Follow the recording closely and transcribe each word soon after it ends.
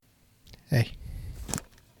Hey.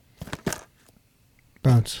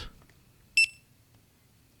 Bones.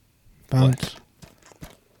 Bones.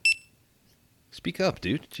 Speak up,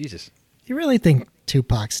 dude. Jesus. You really think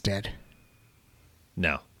Tupac's dead?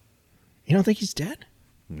 No. You don't think he's dead?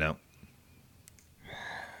 No.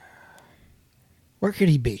 Where could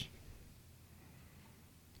he be?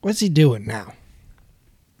 What's he doing now?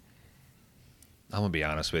 I'm going to be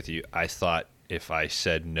honest with you. I thought if I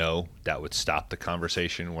said no, that would stop the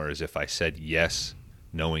conversation. Whereas if I said yes,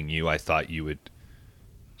 knowing you, I thought you would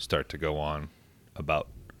start to go on about.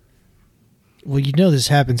 Well, you know this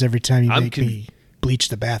happens every time you make me bleach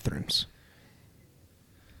the bathrooms.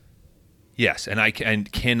 Yes, and I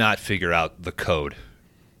cannot figure out the code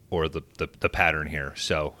or the pattern here.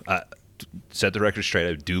 So, set the record straight.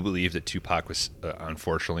 I do believe that Tupac was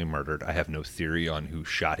unfortunately murdered. I have no theory on who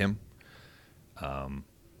shot him.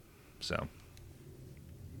 So.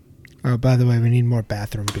 Oh, by the way, we need more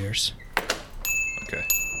bathroom beers. Okay.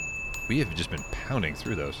 We have just been pounding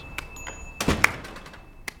through those.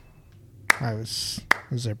 I was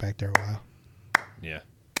there back there a while. Yeah.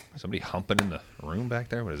 Somebody humping in the room back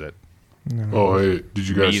there? What is that? No. Oh, hey, did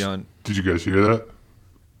you guys hear that?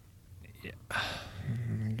 Yeah. Oh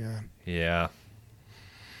my God. Yeah.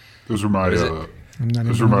 Those are my I'm not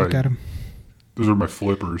even gonna look at them. those are my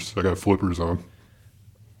flippers. I got flippers on.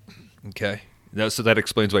 Okay. So that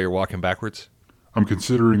explains why you're walking backwards? I'm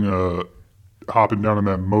considering hopping down in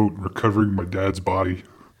that moat and recovering my dad's body.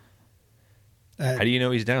 How do you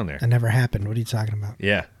know he's down there? That never happened. What are you talking about?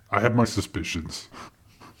 Yeah. I have my suspicions.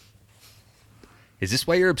 Is this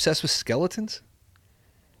why you're obsessed with skeletons?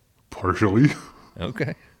 Partially.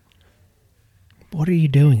 Okay. What are you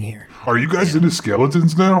doing here? Are you guys into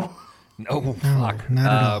skeletons now? No, No, fuck. not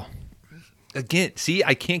at all. Again, see,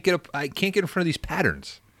 I can't get in front of these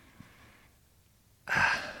patterns.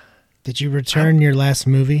 Did you return your last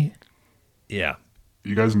movie? Yeah.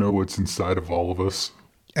 You guys know what's inside of all of us?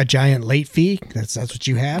 A giant late fee? That's what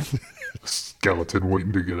you have? A skeleton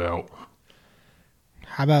waiting to get out.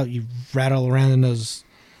 How about you rattle around in those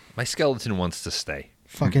My skeleton wants to stay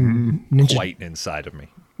fucking quite inside of me.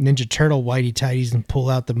 Ninja Turtle whitey tighties and pull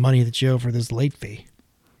out the money that you owe for this late fee?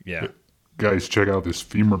 Yeah. Guys, check out this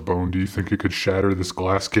femur bone. Do you think it could shatter this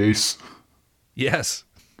glass case? Yes.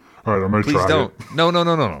 All right, I'm going to Please try don't. it. No.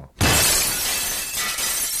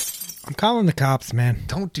 I'm calling the cops, man.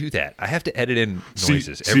 Don't do that. I have to edit in See-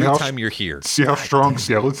 noises see every how- time you're here. See how strong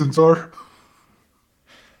skeletons are?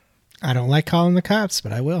 I don't like calling the cops,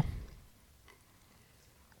 but I will.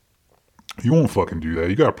 You won't fucking do that.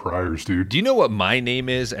 You got priors, dude. Do you know what my name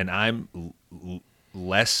is? And I'm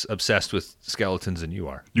less obsessed with skeletons than you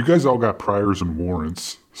are. You guys all got priors and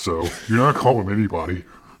warrants, so you're not calling anybody.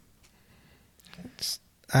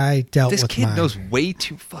 I dealt This with kid mine. knows way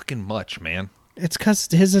too fucking much, man. It's because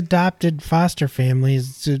his adopted foster family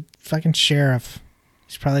is a fucking sheriff.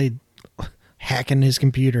 He's probably hacking his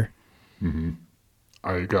computer.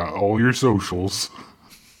 I got all your socials.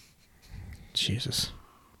 Jesus.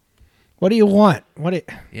 What do you want? What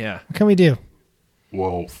can we do?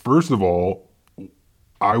 Well, first of all,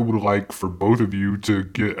 I would like for both of you to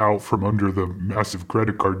get out from under the massive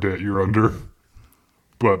credit card debt you're under.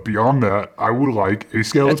 But beyond that, I would like a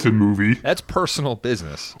skeleton movie. That's personal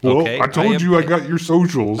business. Well, Okay? I told you I got your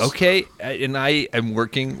socials. Okay, and I am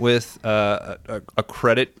working with a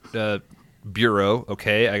credit bureau.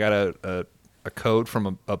 Okay, I got a code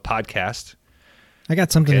from a podcast, I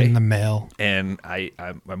got something Okay. in the mail. and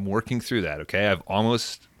I'm working through that. Okay,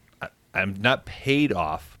 I'm not paid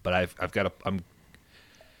off, but I'm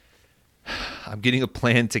getting a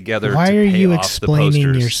plan together. Why to are pay you off the explaining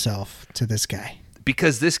posters. yourself to this guy?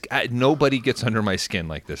 Because this guy, nobody gets under my skin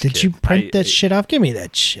like this. Did kid. you print that shit off? Give me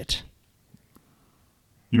that shit.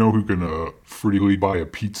 You know who can freely buy a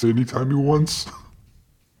pizza anytime he wants?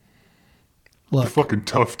 Look, Fucking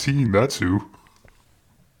tough teen, that's who.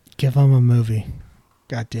 give him a movie.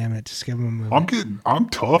 God damn it, just give him a movie. I'm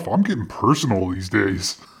tough. I'm getting personal these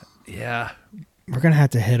days. Yeah. We're gonna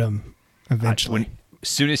have to hit him eventually. As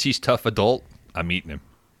soon as he's tough adult, I'm eating him.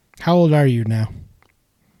 How old are you now?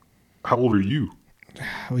 How old are you?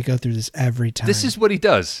 We go through this every time. This is what he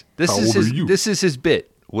does. How old are you? This is his bit.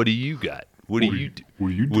 What do you got? What do you do? What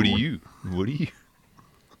are you What do doing? you? What do you?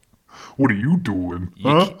 What are you doing? You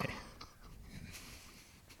Huh? can't-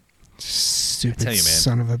 stupid tell you, man.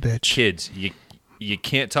 son of a bitch. Kids, you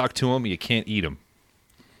can't talk to them. You can't eat them.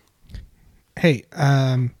 Hey,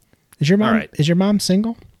 is your mom All right. is your mom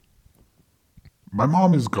single? My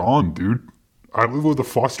mom is gone, dude. I live with a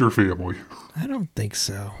foster family. I don't think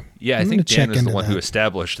so. Yeah, I I'm think gonna check Dan is the into one who that.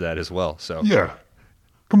 established that as well. So Yeah.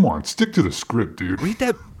 Come on, stick to the script, dude. read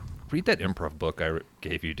that improv book I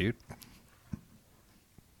gave you, dude.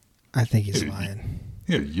 I think he's lying.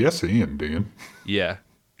 Yeah, yes, and Dan. Yeah.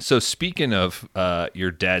 So speaking of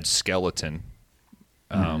your dad's skeleton,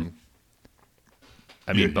 I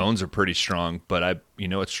mean, bones are pretty strong, but you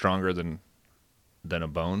know what's stronger than a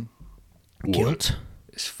bone? Guilt.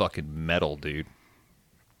 It's fucking metal, dude.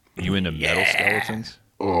 You into metal skeletons?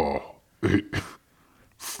 Oh,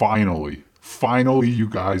 finally, you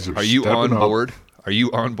guys are. Are you on stepping up. board? Are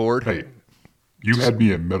you on board? Hey, you had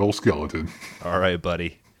me at metal skeleton. All right,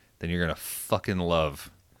 buddy. Then you're gonna fucking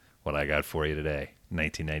love what I got for you today.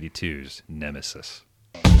 1992's Nemesis.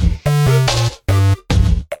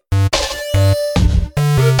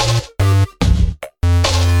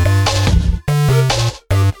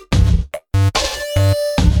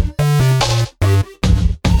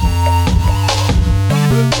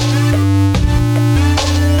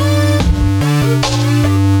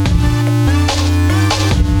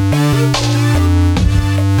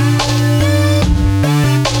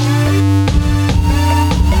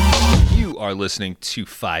 Listening to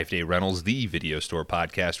 5 Day Rentals, the video store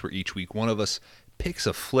podcast, where each week one of us picks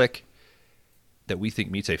a flick that we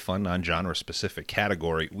think meets a fun, non-genre specific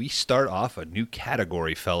category. We start off a new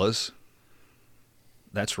category, fellas.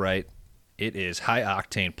 That's right. It is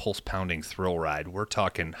high-octane, pulse-pounding thrill ride. We're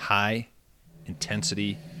talking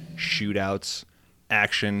high-intensity shootouts,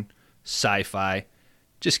 action, sci-fi.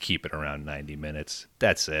 Just keep it around 90 minutes.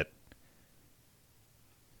 That's it.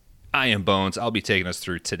 I am Bones. I'll be taking us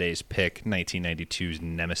through today's pick, 1992's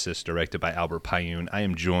Nemesis, directed by Albert Pyun. I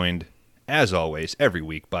am joined, as always, every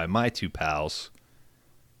week by my two pals,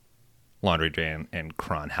 Laundry Dan and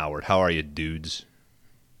Kron Howard. How are you, dudes?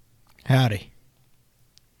 Howdy.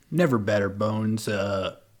 Never better, Bones.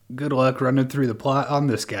 Good luck running through the plot on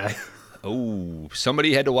this guy. Oh,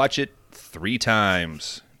 somebody had to watch it 3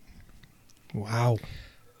 times. Wow.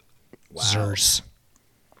 Zers.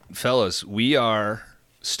 Fellas, we are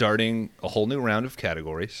starting a whole new round of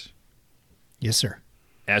categories. Yes, sir.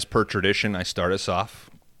 As per tradition, I start us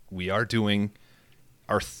off. We are doing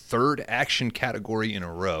our 3rd action category in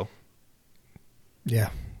a row. Yeah.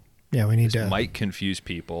 Yeah, we need This to. might confuse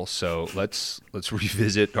people, so let's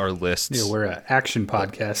revisit our lists. Yeah, we're an action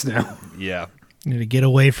podcast now. Yeah. Need to get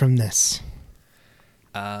away from this.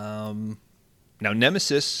 Now,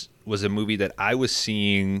 Nemesis was a movie that I was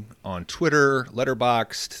seeing on Twitter,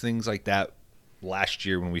 Letterboxd, things like that last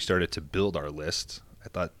year when we started to build our list. I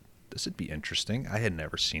thought this would be interesting. I had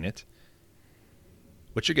never seen it.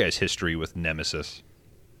 What's your guys' history with Nemesis?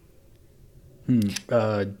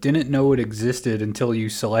 Didn't know it existed until you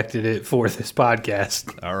selected it for this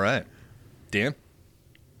podcast. All right. Dan?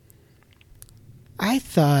 I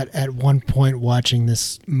thought at one point watching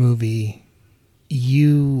this movie,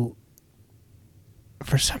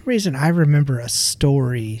 for some reason, I remember a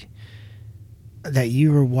story that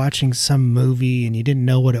you were watching some movie and you didn't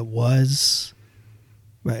know what it was,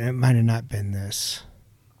 but it might have not been this.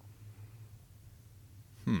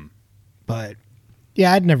 But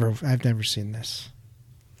yeah, I've never seen this.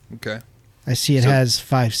 Okay. I see it So- has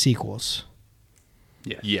 5 sequels.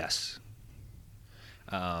 Yes.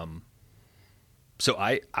 So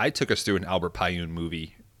I took us through an Albert Pyun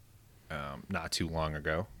movie not too long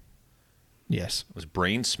ago. Yes. It was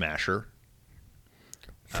Brain Smasher.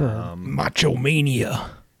 For Macho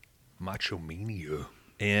Mania. Macho Mania.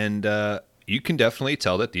 And you can definitely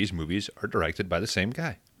tell that these movies are directed by the same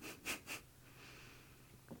guy.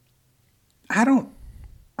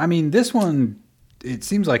 This one, it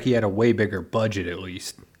seems like he had a way bigger budget at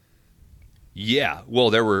least. Yeah. Well,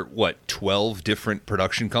 there were, 12 different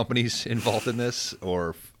production companies involved in this,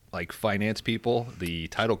 or like finance people? The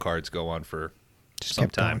title cards go on for some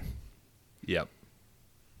kept time. going. Yep.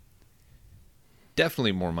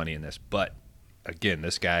 Definitely more money in this, but again,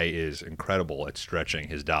 this guy is incredible at stretching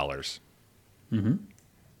his dollars.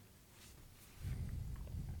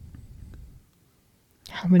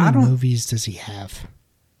 How many movies does he have?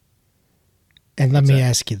 And let me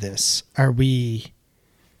ask you this.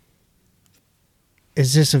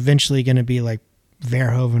 Is this eventually going to be like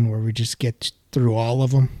Verhoeven where we just get through all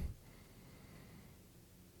of them?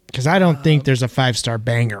 Because I don't think there's a 5-star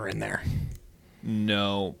banger in there.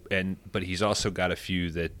 No, but he's also got a few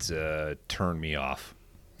that turn me off,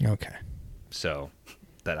 Okay. so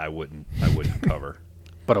that I wouldn't cover.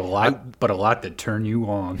 But a lot that turn you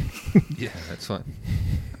on. Yeah, that's fine.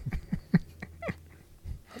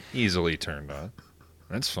 Easily turned on.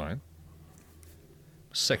 That's fine.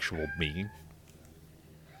 Sexual being.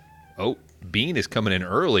 Oh, Bean is coming in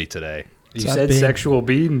early today. You What's up, said Bean? sexual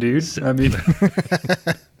being, dude. I mean,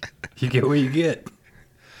 you get what you get.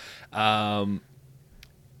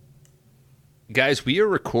 Guys, we are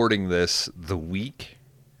recording this the week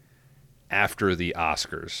after the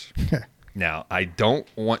Oscars. Now, I don't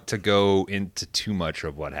want to go into too much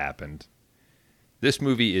of what happened. This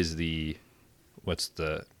movie is we got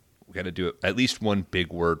to do at least one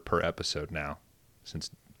big word per episode now, since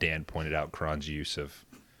Dan pointed out Cron's use of,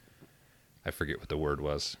 I forget what the word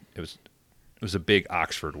was. It was a big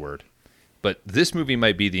Oxford word. But this movie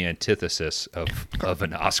might be the antithesis of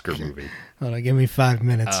an Oscar movie. Hold on, give me 5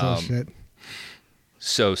 minutes. Shit.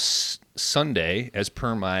 So Sunday, as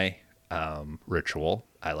per my ritual,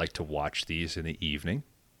 I like to watch these in the evening.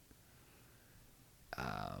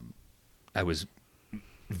 I was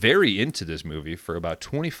very into this movie for about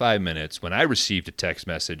 25 minutes when I received a text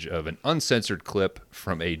message of an uncensored clip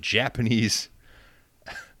from a Japanese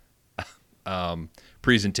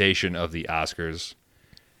presentation of the Oscars.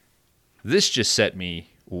 This just set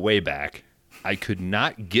me way back. I could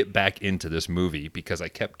not get back into this movie because I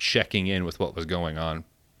kept checking in with what was going on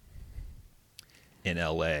in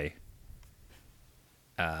LA.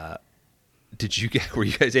 Were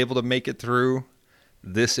you guys able to make it through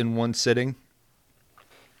this in one sitting?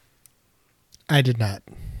 I did not.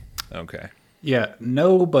 Okay. Yeah,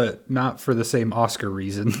 no, but not for the same Oscar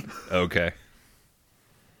reason. Okay.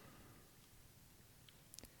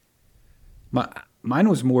 Mine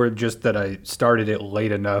was more just that I started it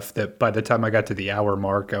late enough that by the time I got to the hour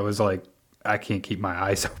mark, I was like, I can't keep my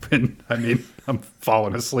eyes open. I mean, I'm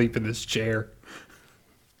falling asleep in this chair.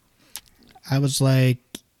 I was like,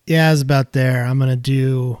 yeah, I was about there. I'm going to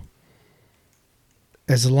do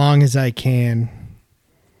as long as I can.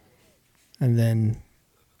 And then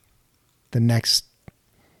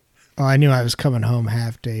I knew I was coming home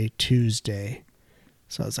half day Tuesday.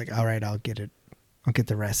 So I was like, all right, I'll get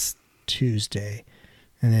the rest Tuesday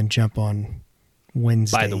and then jump on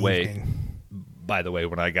Wednesday evening. By the way,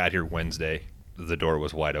 when I got here Wednesday, the door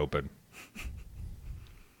was wide open.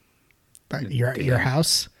 Your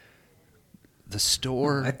house? The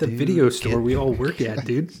store. At the video store we all work at,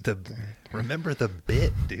 dude. Remember the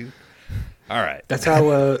bit, dude. All right. That's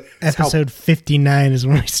how Episode 59 is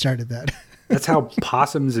when we started that. That's how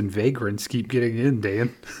possums and vagrants keep getting in,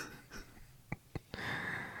 Dan.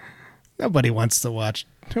 Nobody wants to watch.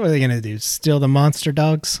 What are they going to do? Steal the monster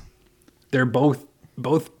dogs? They're both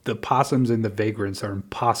the possums and the vagrants are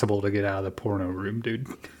impossible to get out of the porno room, dude.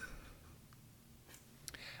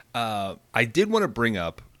 I did want to bring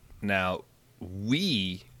up now,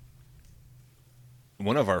 one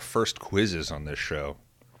of our first quizzes on this show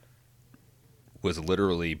was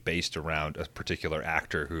literally based around a particular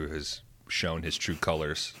actor who has shown his true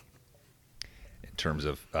colors in terms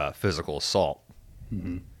of physical assault.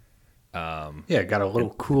 Mm-hmm. Yeah, it got a little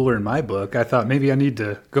cooler in my book. I thought maybe I need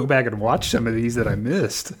to go back and watch some of these that I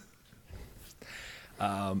missed.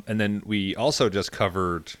 And then we also just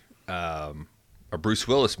covered a Bruce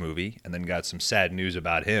Willis movie and then got some sad news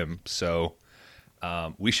about him. So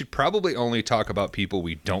we should probably only talk about people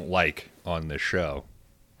we don't like on this show.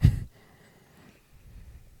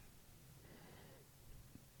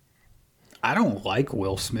 I don't like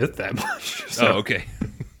Will Smith that much. So Oh, okay.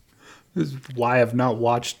 this is why I've not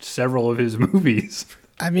watched several of his movies.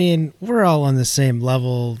 I mean, we're all on the same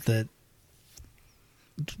level that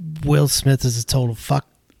Will Smith is a total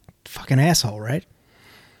fucking asshole, right?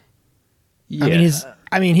 Yeah.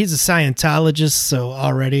 I mean, he's a Scientologist, so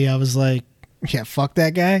already I was like, yeah, fuck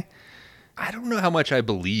that guy. I don't know how much I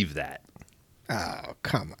believe that. Oh,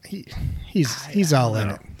 come on. He's all in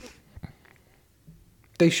it.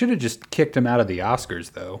 They should have just kicked him out of the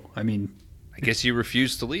Oscars, though. I mean, I guess he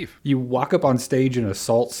refused to leave. you walk up on stage and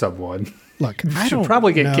assault someone. Look, You I should don't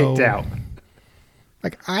probably get know. kicked out.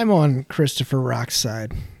 Like, I'm on Christopher Rock's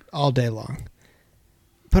side all day long.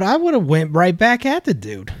 But I would have went right back at the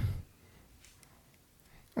dude.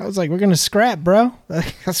 I was like, we're going to scrap, bro.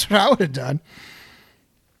 That's what I would have done.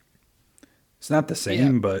 It's not the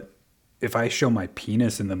same, but if I show my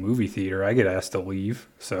penis in the movie theater, I get asked to leave.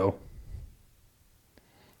 So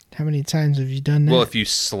How many times have you done that? Well, if you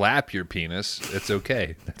slap your penis, it's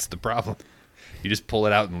okay. That's the problem. You just pull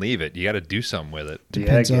it out and leave it. You got to do something with it.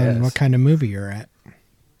 Depends Yeah, I on guess. what kind of movie you're at.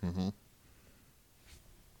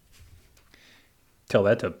 Tell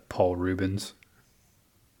that to Paul Rubens.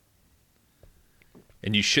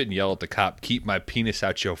 And you shouldn't yell at the cop, keep my penis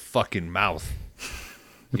out your fucking mouth.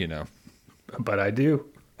 You know. But I do.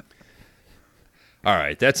 All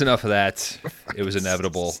right, that's enough of that. It was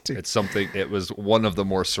inevitable. It was one of the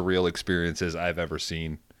more surreal experiences I've ever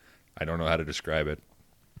seen. I don't know how to describe it.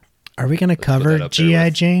 Are we going to put cover that up there G.I.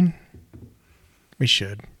 with- Jane? We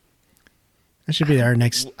should. That should be our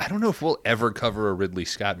next. I don't know if we'll ever cover a Ridley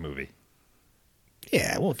Scott movie.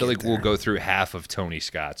 Yeah, we'll I feel get like we'll there. go through half of Tony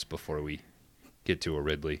Scott's before we get to a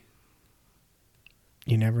Ridley.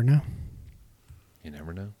 You never know. You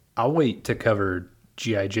never know. I'll wait to cover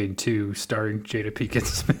G.I. Jane 2 starring Jada Pinkett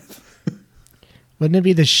Smith. Wouldn't it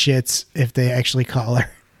be the shits if they actually call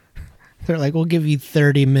her? They're like, we'll give you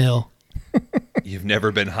 30 mil. You've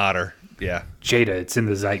never been hotter. Yeah. Jada, it's in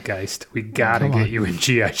the zeitgeist. We gotta get you in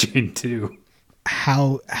G.I. Jane 2.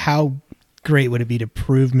 How great would it be to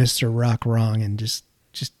prove Mr. Rock wrong and just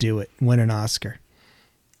do it, win an Oscar?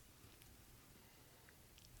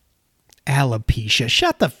 Alopecia,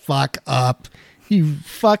 shut the fuck up, you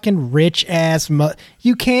fucking rich ass.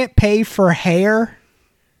 You can't pay for hair.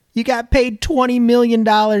 You got paid $20 million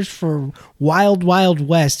for Wild Wild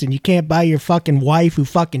West, and you can't buy your fucking wife who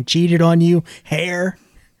fucking cheated on you hair.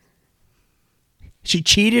 She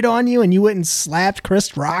cheated on you, and you went and slapped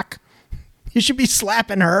Chris Rock. You should be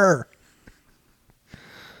slapping her.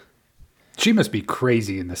 She must be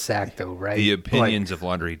crazy in the sack, though, right? The opinions of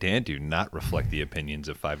Laundry Dan do not reflect the opinions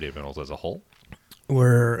of 5 Day Minerals as a whole.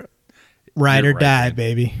 We're ride or right, die, man.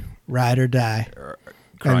 baby. Ride or die.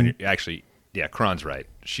 Kron, actually, yeah, Kron's right.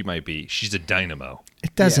 She's a dynamo.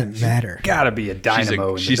 It doesn't matter. Gotta be a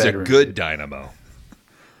dynamo She's in the a bedroom. good dynamo.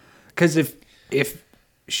 Because if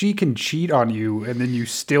she can cheat on you and then you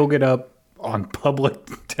still get up on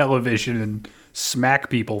public television and smack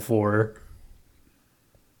people for her,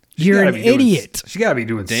 You're an idiot. She gotta be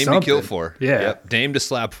doing Dame something. to kill for. Yeah. Yep. Dame to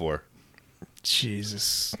slap for.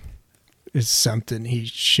 Jesus. Is something he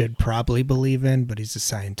should probably believe in, but he's a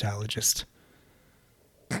Scientologist.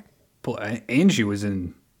 Boy, Angie was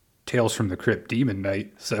in Tales from the Crypt Demon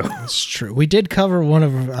Knight, so It's true. We did cover one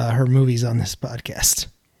of her movies on this podcast.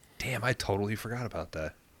 Damn, I totally forgot about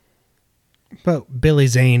that. But Billy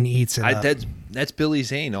Zane eats it up. That's Billy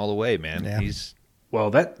Zane all the way, man. Yeah. He's well,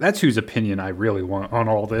 that's whose opinion I really want on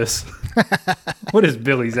all this. What does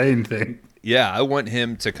Billy Zane think? Yeah, I want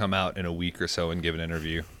him to come out in a week or so and give an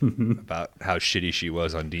interview about how shitty she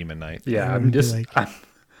was on Demon Night. Yeah, Yeah,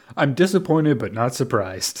 I'm disappointed but not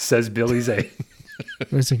surprised, says Billy Zane.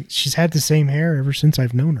 Listen, she's had the same hair ever since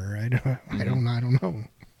I've known her. I don't know.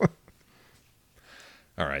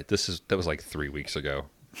 All right, that was like 3 weeks ago.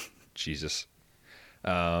 Jesus.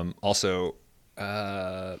 Also,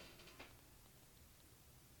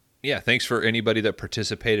 yeah, thanks for anybody that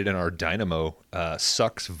participated in our Dynamo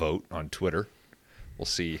sucks vote on Twitter. We'll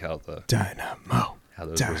see how those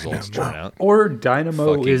results turn out. Or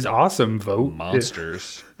Dynamo Fucking is awesome vote.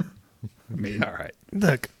 Monsters. I mean, All right.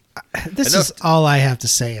 Look, this is all I have to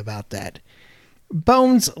say about that.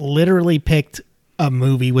 Bones literally picked a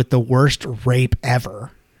movie with the worst rape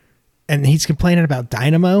ever, and he's complaining about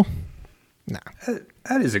Dynamo? No.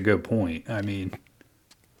 that is a good point. I mean,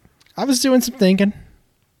 I was doing some thinking.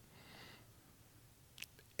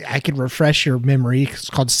 I could refresh your memory. It's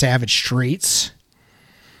called Savage Streets.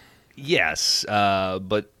 Yes,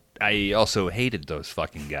 but I also hated those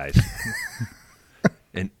fucking guys.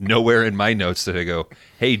 And nowhere in my notes did I go,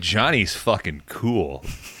 hey, Johnny's fucking cool.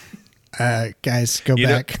 Guys, go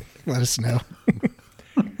back. Let us know.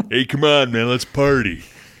 Hey, come on, man, let's party.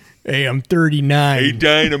 Hey, I'm 39. Hey,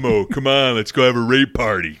 Dynamo, come on, let's go have a rape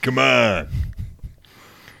party. Come on.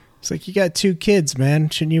 It's like, you got 2 kids, man.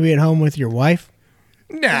 Shouldn't you be at home with your wife?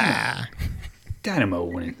 Nah. Dynamo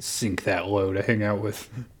wouldn't sink that low to hang out with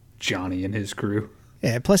Johnny and his crew.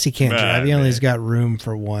 Yeah, plus he can't drive. He only's got room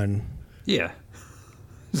for one. Yeah.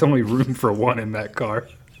 There's only room for one in that car.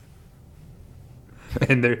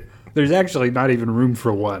 And there's actually not even room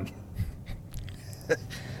for one.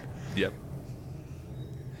 Yep.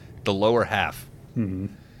 The lower half. Mm-hmm.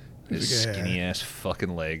 His skinny ass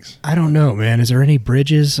fucking legs. I don't know, man. Is there any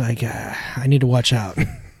bridges? I need to watch out.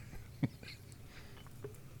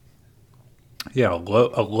 Yeah, a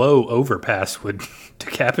low overpass would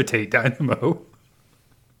decapitate Dynamo.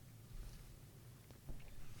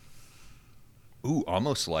 Ooh,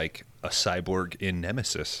 almost like a cyborg in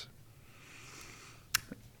Nemesis.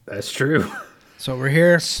 That's true. So we're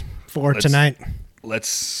here for tonight.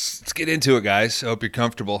 Let's get into it, guys. I hope you're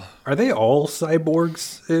comfortable. Are they all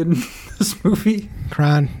cyborgs in this movie?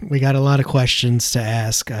 Kron, we got a lot of questions to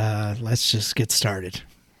ask. Let's just get started.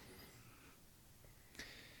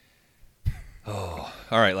 Oh,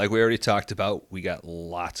 all right. Like we already talked about, we got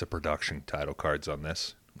lots of production title cards on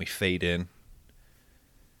this. We fade in.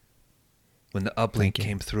 When the uplink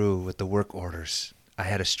came through with the work orders, I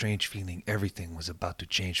had a strange feeling everything was about to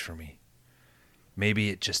change for me. Maybe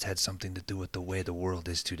it just had something to do with the way the world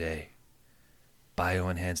is today.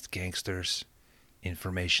 Bio-enhanced gangsters,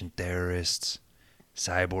 information terrorists,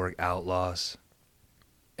 cyborg outlaws.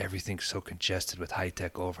 Everything's so congested with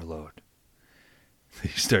high-tech overload. You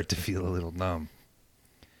start to feel a little numb.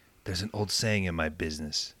 There's an old saying in my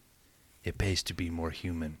business. It pays to be more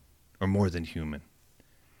human, or more than human.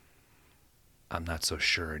 I'm not so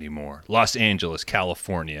sure anymore. Los Angeles,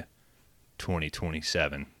 California,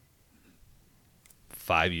 2027.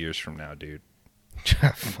 5 years from now, dude.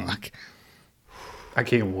 Fuck. I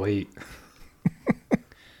can't wait.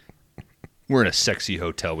 We're in a sexy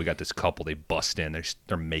hotel. We got this couple. They bust in.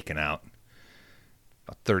 They're making out.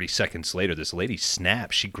 About 30 seconds later, this lady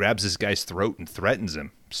snaps. She grabs this guy's throat and threatens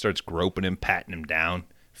him. Starts groping him, patting him down,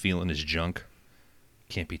 feeling his junk.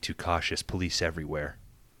 Can't be too cautious. Police everywhere.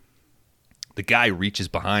 The guy reaches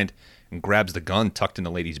behind and grabs the gun tucked in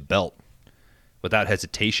the lady's belt. Without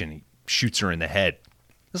hesitation, he shoots her in the head.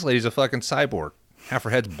 This lady's a fucking cyborg. Half her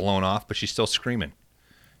head's blown off, but she's still screaming.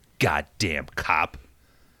 Goddamn cop.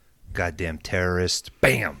 Goddamn terrorist.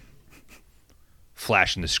 Bam!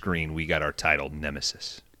 Flashing the screen, we got our title,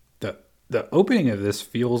 Nemesis. The opening of this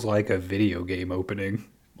feels like a video game opening.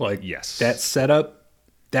 Like, yes. That setup,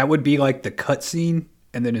 that would be like the cutscene,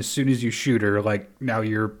 and then as soon as you shoot her, like, now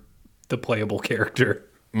you're the playable character.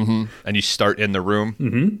 Mm-hmm. And you start in the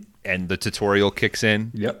room, and the tutorial kicks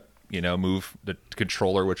in. Yep. You know, move the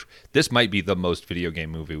controller, which this might be the most video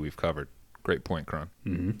game movie we've covered. Great point, Kron.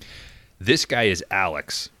 Mm-hmm. This guy is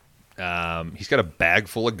Alex. He's got a bag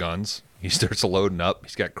full of guns. He starts loading up.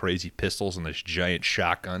 He's got crazy pistols and this giant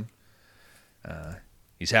shotgun.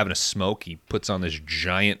 He's having a smoke. He puts on this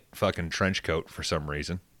giant fucking trench coat for some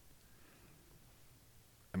reason.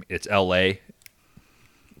 I mean, it's L.A.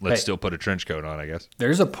 Let's still put a trench coat on, I guess.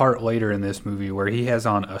 There's a part later in this movie where he has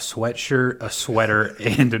on a sweatshirt, a sweater,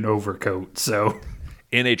 and an overcoat. So,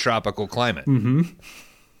 in a tropical climate.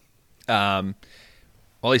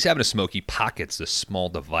 While he's having a smoke, he pockets this small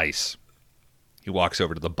device. He walks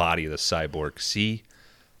over to the body of the cyborg. See,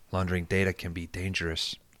 laundering data can be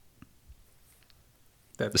dangerous.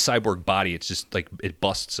 The cyborg body, it's just like it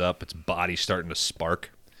busts up. Its body's starting to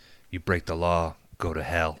spark. You break the law, go to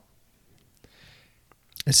hell.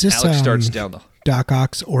 Is this Alex starts down the Doc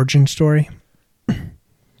Ock's origin story?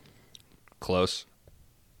 Close.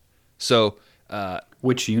 So,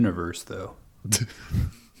 which universe, though?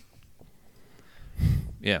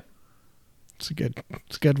 Yeah, it's a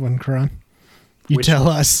good one, Karan. You tell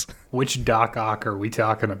us. Which Doc Ock are we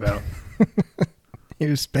talking about? He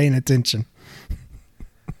was paying attention.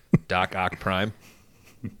 Doc Ock Prime.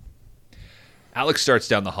 Alex starts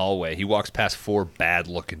down the hallway. He walks past 4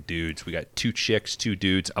 bad-looking dudes. We got 2 chicks, 2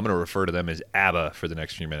 dudes. I'm going to refer to them as ABBA for the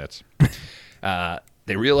next few minutes.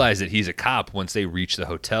 They realize that he's a cop once they reach the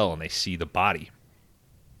hotel and they see the body.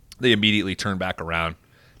 They immediately turn back around.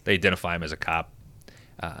 They identify him as a cop.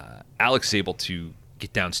 Alex is able to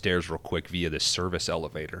get downstairs real quick via this service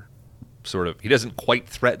elevator. He doesn't quite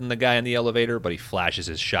threaten the guy in the elevator, but he flashes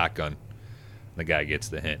his shotgun. The guy gets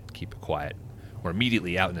the hint. Keep it quiet. We're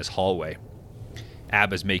immediately out in this hallway.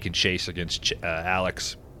 Abba's making chase against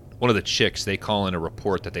Alex. One of the chicks, they call in a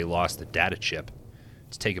report that they lost the data chip.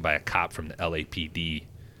 It's taken by a cop from the LAPD.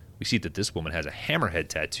 We see that this woman has a hammerhead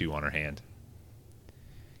tattoo on her hand.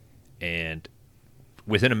 And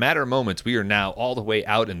within a matter of moments, we are now all the way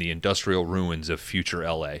out in the industrial ruins of future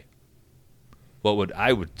LA. What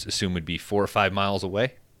I would assume would be 4 or 5 miles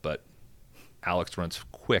away, but Alex runs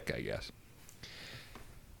quick, I guess.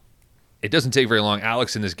 It doesn't take very long.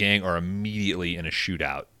 Alex and his gang are immediately in a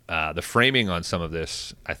shootout. The framing on some of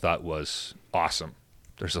this, I thought, was awesome.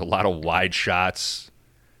 There's a lot of wide shots.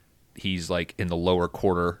 He's like in the lower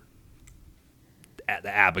quarter.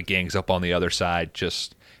 The ABBA gang's up on the other side.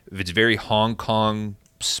 It's very Hong Kong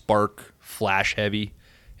spark flash heavy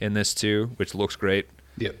in this too, which looks great.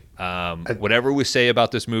 Yep. Whatever we say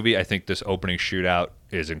about this movie, I think this opening shootout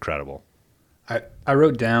is incredible. I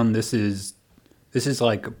wrote down this is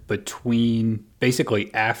like between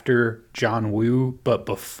basically after John Woo, but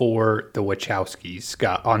before the Wachowskis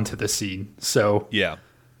got onto the scene. So yeah,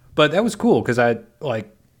 but that was cool because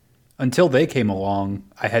until they came along,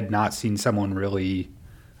 I had not seen someone really.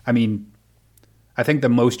 I mean, I think the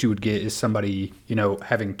most you would get is somebody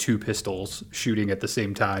having 2 pistols shooting at the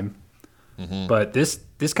same time. Mm-hmm. But this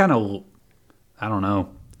kind of, I don't know.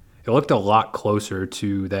 It looked a lot closer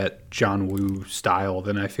to that John Woo style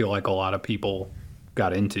than I feel like a lot of people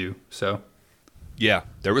got into. So, yeah,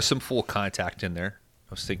 there was some full contact in there.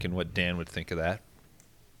 I was thinking what Dan would think of that.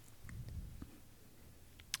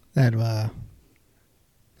 That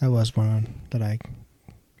was one that I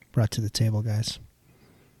brought to the table, guys.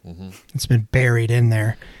 Mm-hmm. It's been buried in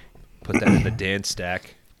there. Put that in the Dan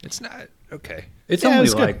stack. It's not okay. It's only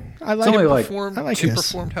like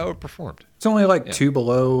performed how it performed. It's only like 2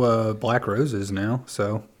 below Black Roses now,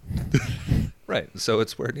 so right. So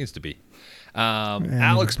it's where it needs to be.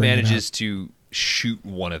 Alex manages to shoot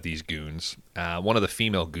one of these goons. One of the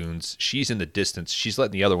female goons. She's in the distance. She's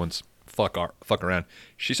letting the other ones fuck around.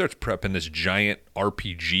 She starts prepping this giant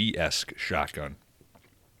RPG-esque shotgun.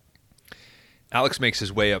 Alex makes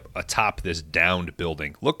his way up atop this downed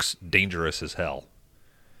building. Looks dangerous as hell.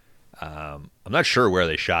 I'm not sure where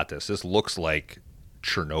they shot this. This looks like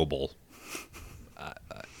Chernobyl.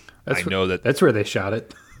 I know that that's where they shot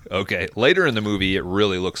it. Okay. Later in the movie, it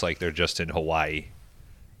really looks like they're just in Hawaii.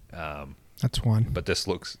 That's one. But this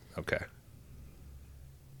looks okay.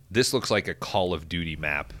 This looks like a Call of Duty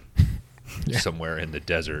map somewhere in the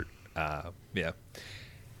desert.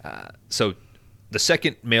 So the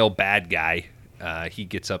second male bad guy, he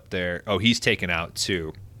gets up there. Oh, he's taken out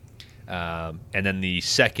too. And then the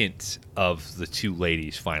second of the two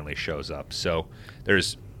ladies finally shows up. So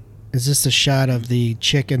there's... Is this a shot of the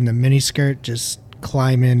chick in the miniskirt just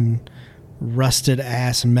climbing rusted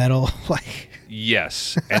ass metal? Like,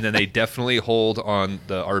 yes. And then they definitely hold on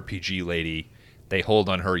the RPG lady. They hold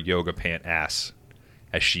on her yoga pant ass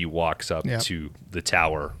as she walks up to the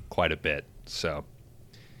tower quite a bit. So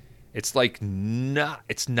it's like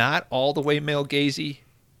it's not all the way male gazy.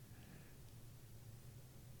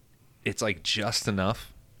 It's like just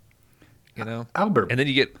enough, you know. Albert, and then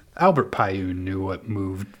you get Albert Payun knew what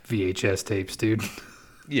moved VHS tapes, dude.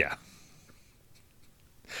 Yeah.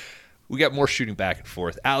 We got more shooting back and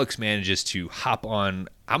forth. Alex manages to hop on,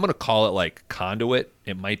 I'm going to call it like conduit.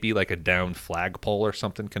 It might be like a downed flagpole or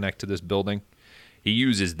something connect to this building. He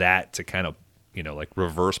uses that to kind of, like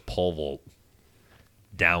reverse pole vault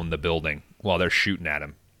down the building while they're shooting at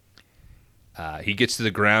him. He gets to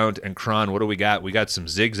the ground, and Kron, what do we got? We got some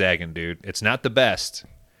zigzagging, dude. It's not the best.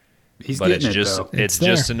 But it's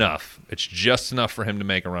just enough. It's just enough for him to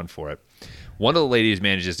make a run for it. One of the ladies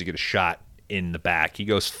manages to get a shot in the back. He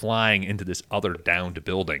goes flying into this other downed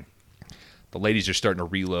building. The ladies are starting to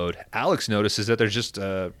reload. Alex notices that there's just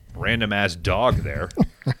a random ass dog there.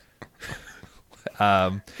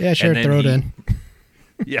 Yeah, sure, throw it in.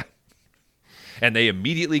 Yeah. And they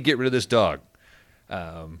immediately get rid of this dog.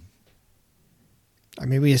 I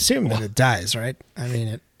mean, we assume that it dies, right? I mean,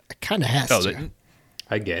 it kind of has to.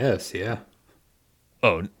 I guess, yeah.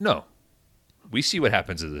 Oh, no. We see what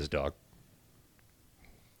happens to this dog.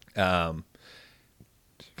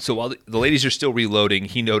 So while the ladies are still reloading,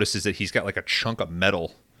 he notices that he's got like a chunk of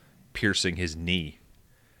metal piercing his knee.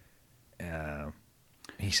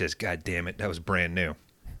 He says, "God damn it, that was brand new."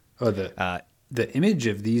 Oh, the image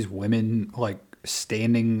of these women like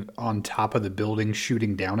standing on top of the building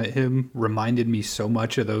shooting down at him reminded me so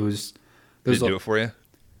much of those. Did it do it for you?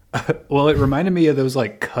 Well, it reminded me of those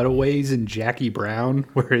like cutaways in Jackie Brown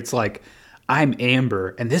where it's like, I'm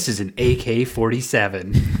Amber and this is an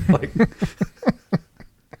AK-47. Like,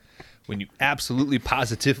 when you absolutely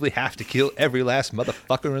positively have to kill every last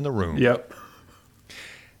motherfucker in the room. Yep.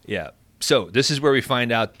 Yeah. So this is where we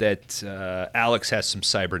find out that Alex has some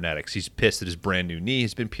cybernetics. He's pissed that his brand new knee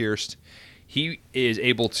has been pierced. He is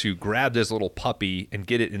able to grab this little puppy and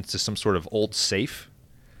get it into some sort of old safe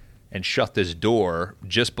and shut this door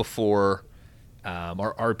just before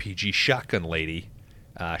our RPG shotgun lady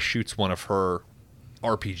shoots one of her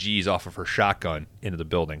RPGs off of her shotgun into the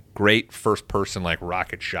building. Great first person like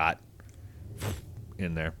rocket shot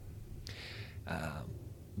in there.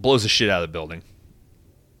 Blows the shit out of the building.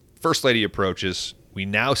 First lady approaches. We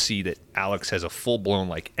now see that Alex has a full-blown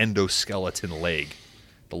like endoskeleton leg.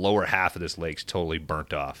 The lower half of this leg's totally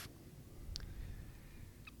burnt off.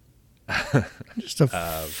 Just a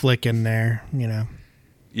flick in there,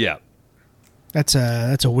 Yeah. That's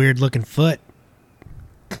a weird looking foot.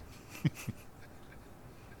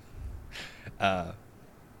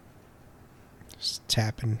 Just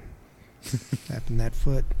tapping that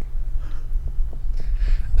foot.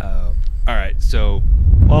 All right, so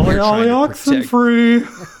Ollie oxen free.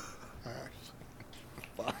 Fuck.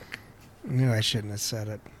 I knew I shouldn't have said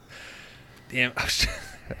it. Damn.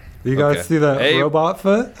 You guys see that robot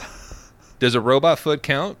foot? Does a robot foot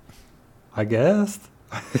count? I guess.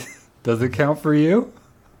 Does it count for you?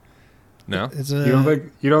 No.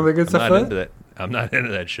 You don't think it's a foot? I'm not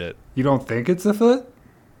into that shit. You don't think it's a foot?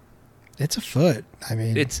 It's a foot. I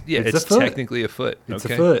mean, it's technically a foot. It's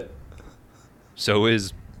a foot. So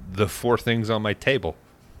is the four things on my table.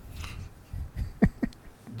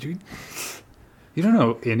 You don't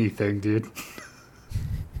know anything, dude.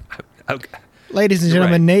 Okay. Ladies and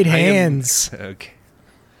gentlemen, Nate Hands. Okay.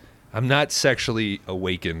 I'm not sexually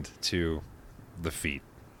awakened to the feet.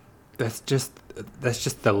 That's just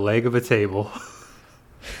the leg of a table.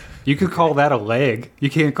 You could call that a leg. You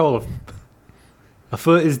can't call a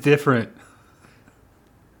foot is different.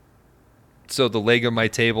 So the leg of my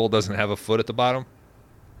table doesn't have a foot at the bottom?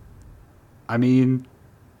 I mean,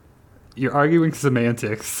 you're arguing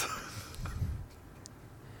semantics.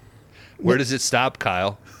 Where does it stop,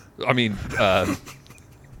 Kyle? I mean,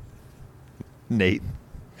 Nate.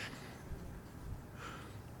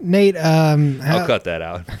 Nate, I'll cut that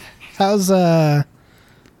out. how's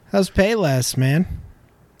Payless, man?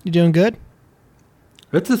 You doing good?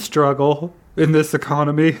 It's a struggle in this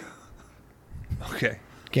economy. Okay.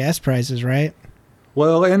 Gas prices, right?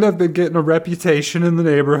 Well, and I've been getting a reputation in the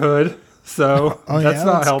neighborhood, so that's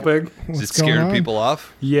not helping. Is it scaring people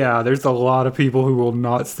off? Yeah, there's a lot of people who will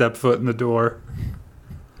not step foot in the door.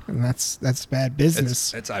 And that's bad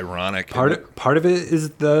business. It's ironic. Part of it is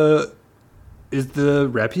the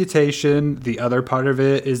reputation. The other part of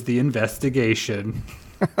it is the investigation.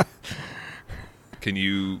 Can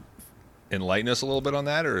you enlighten us a little bit on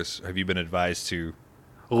that, or have you been advised to?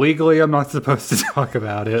 Legally, I'm not supposed to talk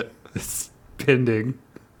about it. It's pending.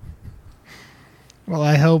 Well,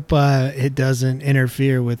 I hope it doesn't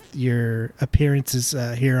interfere with your appearances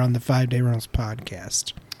here on the 5 Day Rentals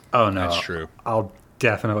podcast. Oh, no. That's true. I'll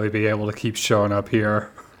definitely be able to keep showing up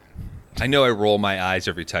here. I know I roll my eyes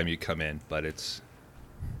every time you come in, but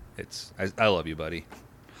I love you, buddy.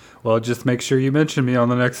 Well, just make sure you mention me on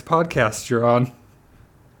the next podcast you're on.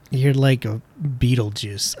 You're like a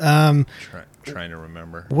Beetlejuice. Trying to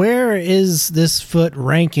remember. Where is this foot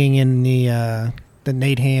ranking in the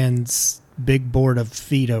Nate Hands big board of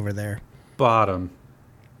feet over there? Bottom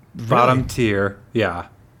tier. Yeah.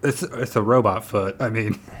 It's a robot foot. I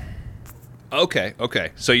mean, Okay.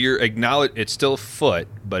 So you're acknowledge it's still foot,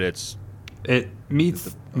 but it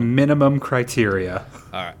meets minimum criteria.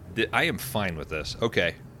 all right. I am fine with this.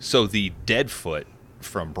 Okay. So the dead foot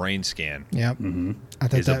from Brain Scan. Yep. I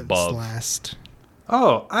thought Is that above. was last.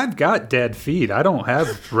 Oh, I've got dead feet. I don't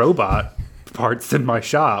have robot parts in my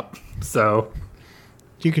shop. So,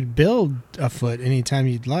 You could build a foot anytime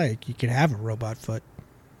you'd like. You could have a robot foot.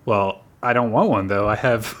 well, I don't want one though. I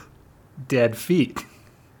have dead feet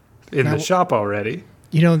in Now- the shop already.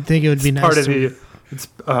 You don't think it would be It's nice part of to... the. It's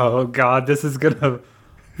oh god, this is gonna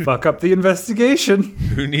fuck up the investigation.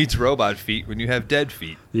 Who needs robot feet when you have dead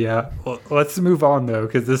feet? Yeah, well, let's move on though,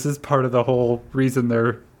 because this is part of the whole reason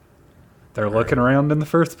they're looking around in the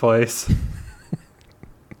first place.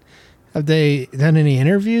 Have they done any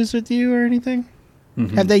interviews with you or anything?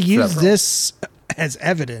 Have they used Several. this as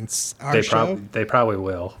evidence? Our show? They probably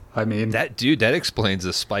will. I mean, That explains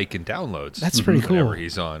the spike in downloads. That's pretty cool. Whenever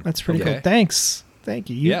he's on. That's pretty Okay. cool. Thanks. Thank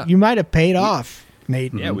you. Yeah. You might have paid off,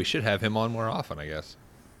 Nate. Yeah, we should have him on more often, I guess.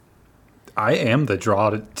 I am the draw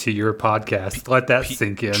to your podcast. Let that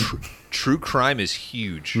sink in. True crime is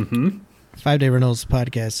huge. 5 Day Rentals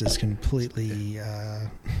podcast is completely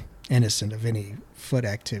innocent of any foot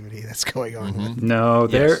activity that's going on with No,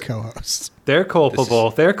 they're co-hosts. they're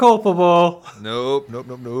culpable. They're culpable. Nope.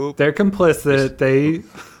 They're complicit.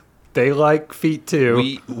 They like feet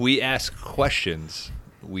too. We ask questions.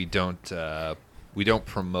 We don't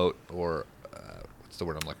promote or what's the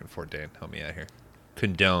word I'm looking for, Dan? Help me out here.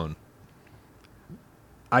 Condone.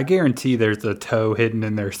 I guarantee there's a toe hidden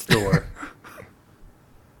in their store.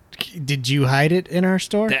 Did you hide it in our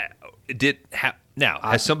store? Now,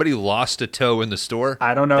 has somebody lost a toe in the store?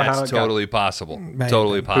 I don't know That's how it got- totally possible. Maybe.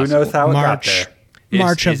 Totally Who possible. knows how it got March there?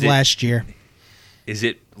 March Is of it- last year. Is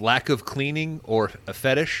it lack of cleaning or a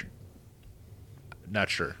fetish? Not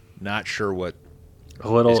sure. Not sure what A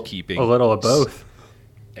little is keeping of both.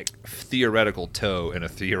 a theoretical toe in a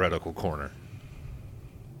theoretical corner.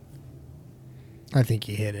 I think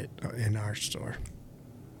he hid it in our store.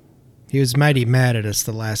 He was mighty mad at us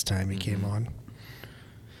the last time he came on.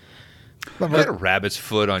 You got a rabbit's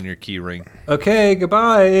foot on your key ring. Okay,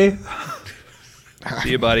 goodbye.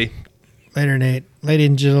 See you, buddy. Later, Nate. Ladies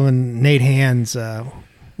and gentlemen, Nate Hands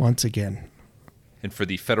once again. And for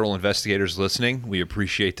the federal investigators listening, we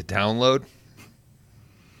appreciate the download.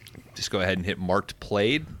 Just go ahead and hit marked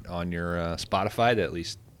played on your Spotify. That, at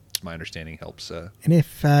least, to my understanding, helps. And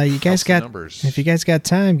if you guys the numbers. got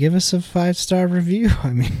time, give us a 5-star review. I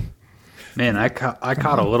mean, Man, I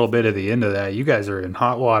caught a little bit of the end of that. You guys are in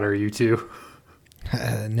hot water, you two.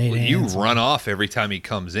 Nate Well, you Hands. run off every time he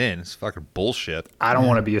comes in. It's fucking bullshit. I don't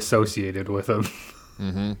want to be associated with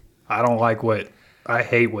him. I don't like I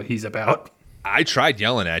hate what he's about. I tried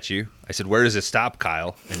yelling at you. I said, "Where does it stop,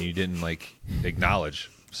 Kyle?" And you didn't acknowledge.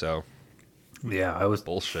 So Yeah, I was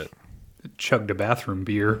bullshit. chugged a bathroom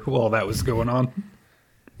beer while that was going on.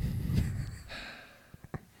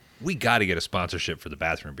 We got to get a sponsorship for the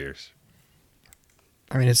bathroom beers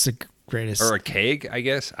I mean, it's the greatest. or a keg. I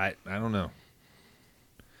guess I don't know.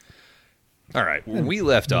 All right, when we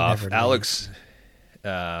left off, never Alex,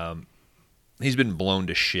 he's been blown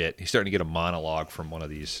to shit. He's starting to get a monologue from one of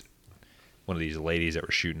these ladies that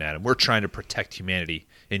were shooting at him. We're trying to protect humanity,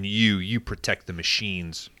 and you protect the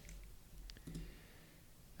machines.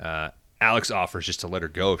 Alex offers just to let her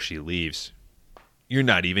go if she leaves. You're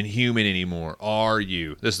not even human anymore, are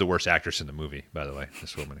you? This is the worst actress in the movie, by the way,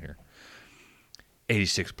 this woman here.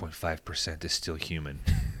 86.5% is still human.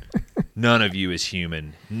 None of you is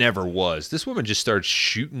human. Never was. This woman just starts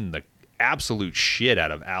shooting the absolute shit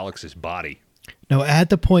out of Alex's body. No, add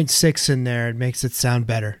the 0.6 in there. It makes it sound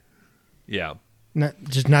better. Yeah. Not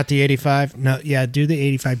the 85. No, yeah, do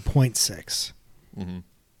the 85.6.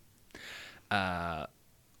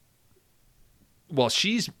 While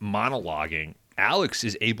she's monologuing, Alex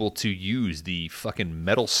is able to use the fucking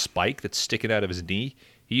metal spike that's sticking out of his knee.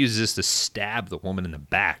 He uses this to stab the woman in the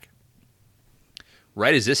back.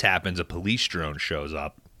 Right as this happens, a police drone shows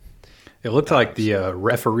up. It looked like the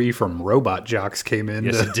referee from Robot Jocks came in.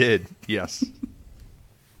 Yes, it did. Yes.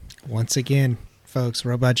 Once again, folks,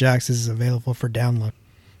 Robot Jocks is available for download.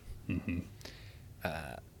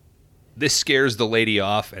 This scares the lady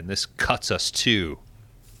off, and this cuts us to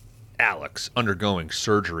Alex undergoing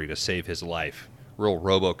surgery to save his life. Real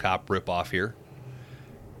RoboCop ripoff here.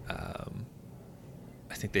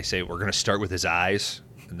 I think they say we're going to start with his eyes,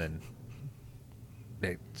 and then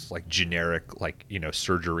it's like generic, like, you know,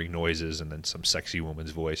 surgery noises, and then some sexy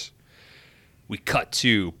woman's voice. We cut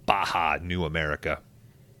to Baja, New America.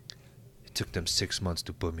 It took them 6 months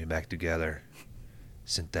to put me back together.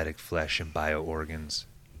 Synthetic flesh and bio-organs.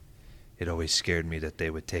 It always scared me that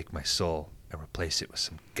they would take my soul and replace it with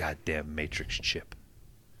some goddamn Matrix chip.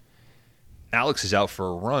 Alex is out for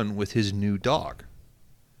a run with his new dog.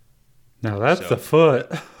 Now that's the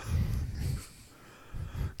foot.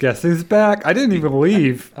 Guess who's back? I didn't even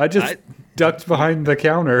leave. I just ducked behind the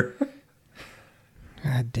counter.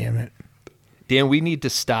 God damn it. Dan, we need to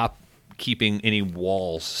stop keeping any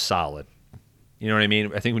walls solid. You know what I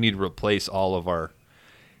mean? I think we need to replace all of our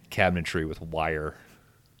cabinetry with wire.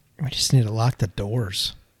 We just need to lock the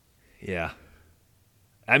doors. Yeah.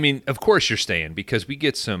 I mean, of course you're staying, because we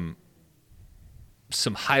get some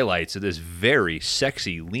highlights of this very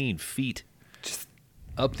sexy, lean feet just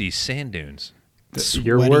up these sand dunes.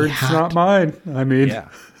 Your words, hot. not mine. I mean, Yeah.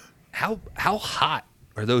 How hot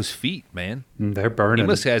are those feet, man? they're burning. He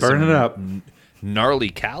must have burning some up. gnarly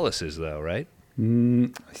calluses, though, right? He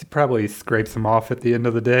probably scrapes them off at the end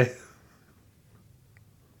of the day.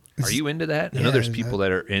 Are you into that? I Yeah, know there's people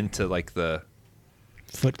that are into like the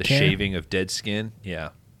Foot the care? shaving of dead skin. Yeah.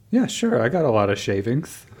 Yeah, sure. I got a lot of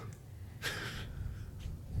shavings.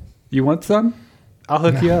 You want some? I'll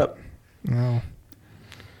hook you up. No.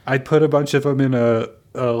 I put a bunch of them in a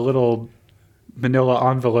little manila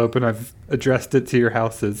envelope, and I've addressed it to your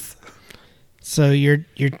houses. So you're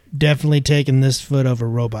definitely taking this foot over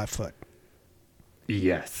robot foot.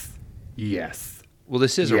 Yes. Yes. Well,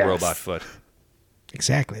 this is a Yes. robot foot.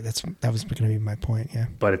 Exactly. That was going to be my point. Yeah.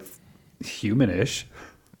 But it's humanish.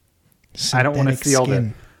 I don't want to Synthetic see all the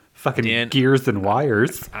skin. fucking Dan- gears and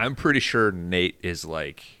wires. I'm pretty sure Nate is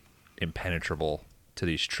like impenetrable to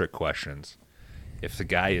these trick questions. If the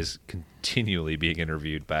guy is continually being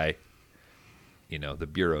interviewed by, you know, the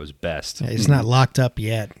bureau's best. Yeah, he's not locked up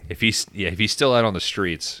yet. If he's still out on the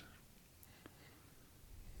streets,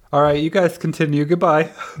 All right, you guys continue.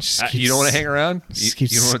 Goodbye. Just you don't want to hang around. just You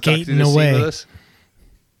keeps don't want to talk to skating the scene away. with us.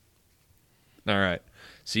 All right,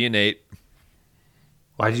 see you, Nate.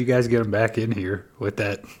 Why'd you guys get him back in here with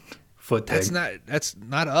that foot thing? That's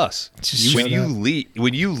not us. Just When shut you up.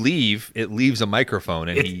 leave, it leaves a microphone,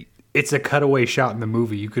 and It's a cutaway shot in the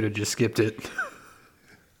movie. You could have just skipped it.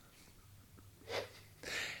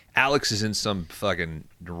 Alex is in some fucking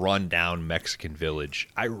run-down Mexican village.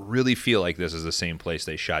 I really feel like this is the same place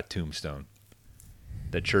they shot Tombstone.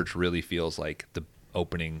 The church really feels like the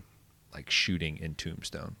opening, like shooting in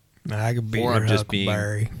Tombstone. I could be Or your I'm just being-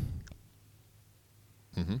 Huckleberry.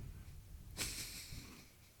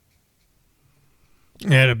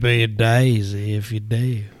 It'll be a daisy if you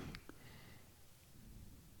do.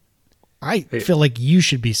 I feel like you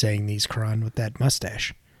should be saying these, Kron, with that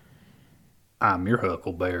mustache. I'm your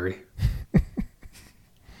Huckleberry.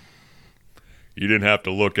 You didn't have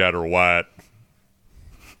to look at her, Wyatt.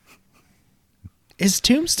 Is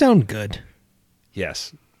Tombstone good?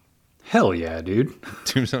 Yes, Hell yeah, dude.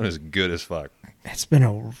 Tombstone is good as fuck. It's been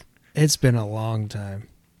a long time.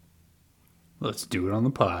 Let's do it on the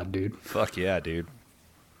pod, dude. Fuck yeah, dude.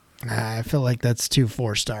 I feel like that's 2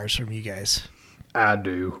 4 stars from you guys. I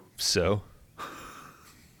do. So,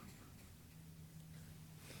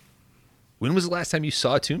 when was the last time you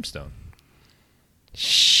saw Tombstone?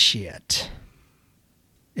 Shit.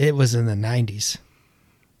 It was in the 90s.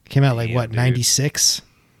 Came out like Damn, what, dude. 96?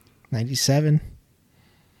 97?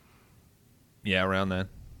 Yeah, around then.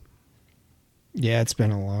 Yeah, it's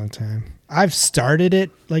been a long time. I've started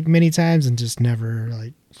it like many times and just never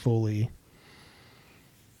like fully.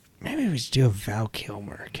 Maybe we should do a Val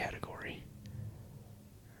Kilmer category.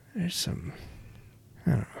 There's some.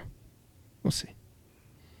 I don't know. We'll see.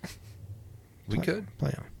 We could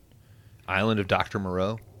play on. Island of Dr.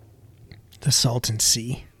 Moreau. The Salton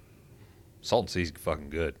Sea. Salton Sea's fucking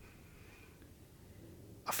good.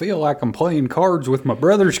 I feel like I'm playing cards with my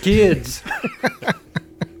brother's kids.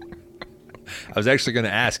 I was actually going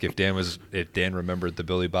to ask if Dan remembered the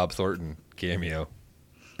Billy Bob Thornton cameo.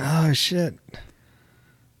 Oh shit!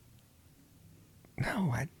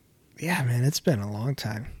 No, yeah, man, it's been a long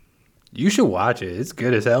time. You should watch it. It's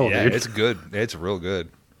good as hell, Yeah, dude. it's good. It's real good.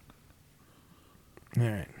 All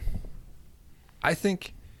right. I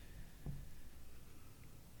think.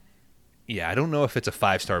 Yeah, I don't know if it's a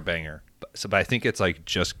 5-star banger, but I think it's like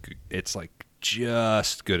just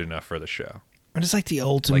good enough for the show. But it's like the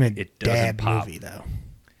ultimate it doesn't dad pop. movie, though.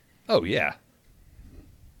 Oh yeah.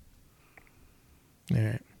 All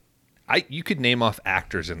right. You could name off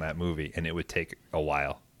actors in that movie, and it would take a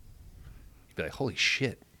while. You'd be like, "Holy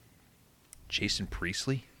shit, Jason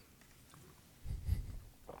Priestley,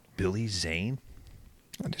 Billy Zane."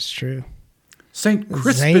 That is true. St.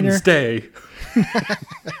 Crispin's Day.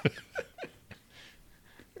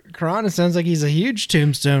 Corona sounds like he's a huge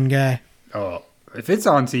Tombstone guy. Oh, if it's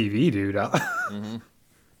on TV, dude.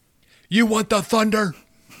 You want the thunder?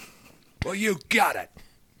 Well, you got it.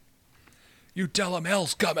 You tell him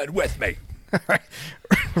hell's coming with me.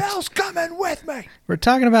 Hell's coming with me. We're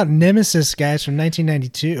talking about Nemesis, guys, from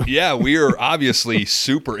 1992. Yeah, we are obviously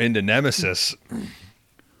super into Nemesis.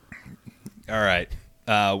 All right.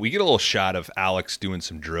 We get a little shot of Alex doing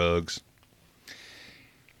some drugs.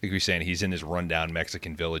 Like we were saying, he's in this rundown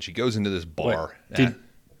Mexican village. He goes into this bar.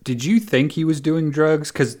 Did you think he was doing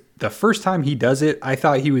drugs? Because the first time he does it, I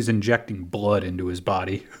thought he was injecting blood into his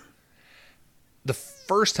body. The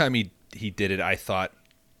first time he did it,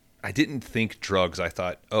 I didn't think drugs. I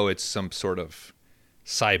thought, oh, it's some sort of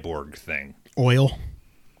cyborg thing. Oil.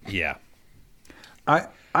 Yeah. I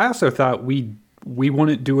also thought we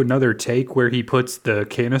wouldn't do another take where he puts the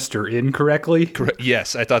canister in correctly.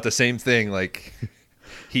 Yes, I thought the same thing. Like,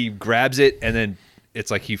 he grabs it, and then it's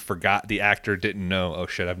like he forgot. The actor didn't know. Oh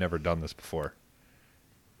shit, I've never done this before.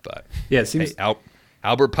 But yeah, it seems. Hey,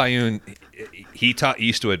 Albert Pyun, he taught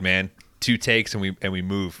Eastwood, man. 2 takes and we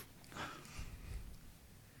move.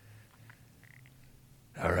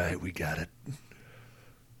 All right, we got it.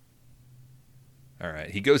 All right,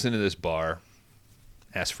 he goes into this bar,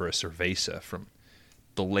 asks for a cerveza from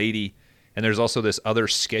the lady, and there's also this other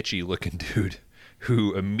sketchy-looking dude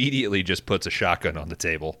who immediately just puts a shotgun on the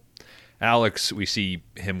table. Alex, we see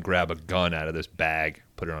him grab a gun out of this bag,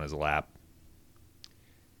 put it on his lap.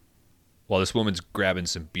 While this woman's grabbing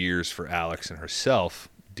some beers for Alex and herself,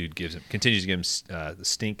 dude continues to give him the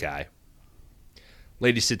stink eye.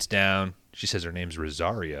 Lady sits down. She says her name's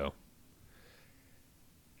Rosario.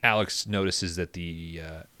 Alex notices that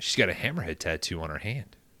she's got a hammerhead tattoo on her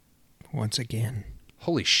hand. Once again.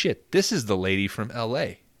 Holy shit, this is the lady from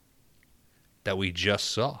L.A. that we just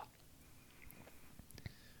saw.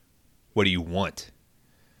 What do you want?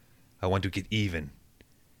 I want to get even.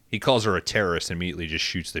 He calls her a terrorist and immediately just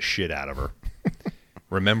shoots the shit out of her.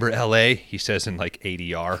 Remember L.A.? He says in like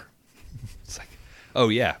ADR. It's like, oh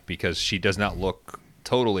yeah, because she does not look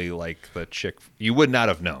totally like the chick. You would not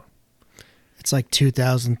have known. It's like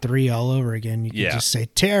 2003 all over again. You can just say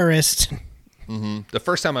terrorist. Mm-hmm. The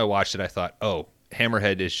first time I watched it, I thought, oh,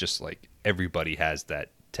 Hammerhead is just like everybody has that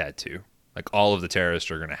tattoo. Like all of the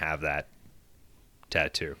terrorists are going to have that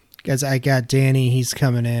tattoo. Guys, I got Danny. He's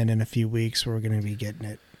coming in a few weeks. We're going to be getting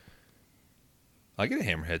it. I'll get a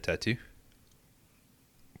Hammerhead tattoo.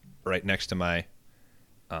 Right next to my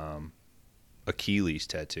Achilles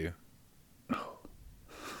tattoo.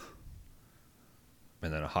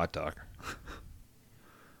 And then a hot dog.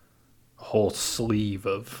 A whole sleeve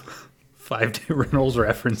of 5-Day Reynolds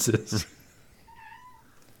references.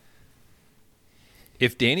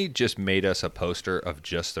 If Danny just made us a poster of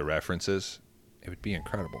just the references, it would be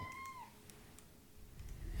incredible.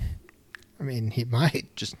 I mean, he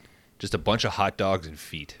might. Just a bunch of hot dogs and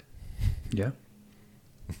feet. Yeah.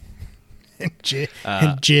 and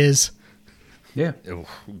jizz. Yeah. Ew,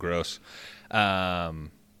 gross.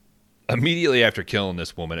 Immediately after killing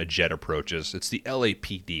this woman, a jet approaches. It's the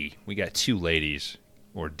LAPD. We got 2 ladies.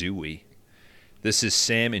 Or do we? This is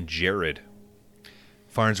Sam and Jared.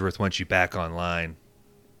 Farnsworth wants you back online.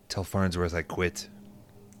 Tell Farnsworth I quit.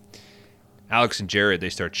 Alex and Jared, they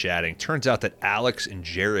start chatting. Turns out that Alex and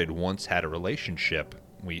Jared once had a relationship.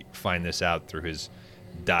 We find this out through his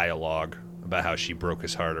dialogue about how she broke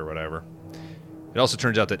his heart or whatever. It also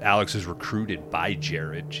turns out that Alex was recruited by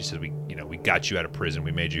Jared. She said, we got you out of prison.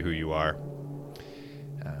 We made you who you are.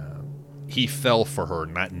 He fell for her,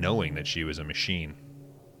 not knowing that she was a machine.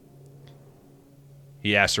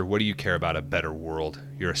 He asked her, what do you care about a better world?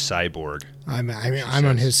 You're a cyborg. I'm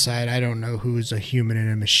on his side. I don't know who's a human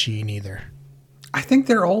and a machine either. I think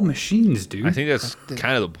they're all machines, dude. I think that's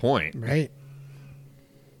kind of the point. Right.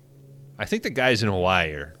 I think the guys in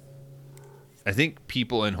Hawaii are... I think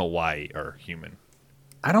people in Hawaii are human.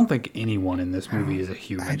 I don't think anyone in this movie is a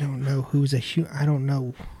human. I don't know who's a human. I don't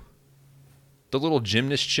know. The little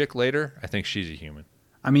gymnast chick later, I think she's a human.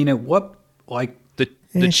 I mean, at what, like...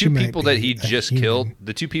 The two people that he just killed,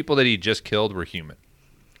 the two people that he just killed were human.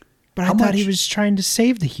 But I thought he was trying to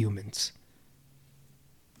save the humans.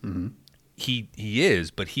 Mm-hmm. He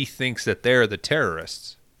is, but he thinks that they're the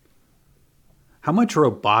terrorists. How much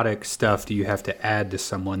robotic stuff do you have to add to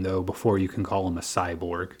someone, though, before you can call him a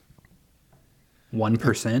cyborg?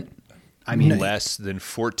 1%? I mean, less than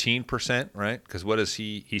 14%, right? Because what is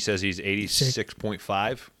he? He says he's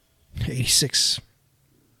 86.5. 86.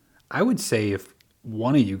 I would say if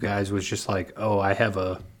one of you guys was just like, oh, I have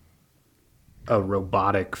a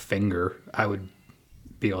robotic finger, I would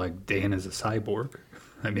be like, Dan is a cyborg.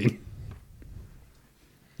 I mean,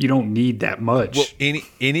 you don't need that much. Well,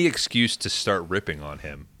 any excuse to start ripping on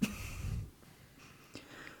him. I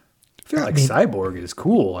feel like cyborg is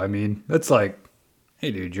cool. I mean, that's like,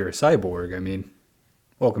 hey, dude, you're a cyborg. I mean,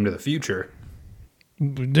 welcome to the future.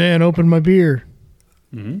 Dan, open my beer.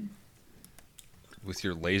 Mm-hmm. With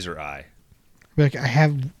your laser eye. Like, I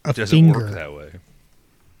have a Doesn't finger. work that way.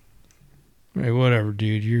 Hey, whatever,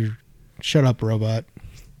 dude. Shut up, robot.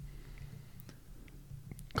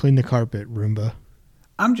 Clean the carpet, Roomba.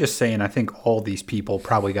 I'm just saying, I think all these people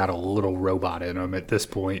probably got a little robot in them at this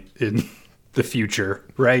point in the future,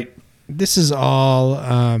 right? This is all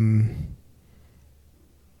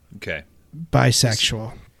Okay.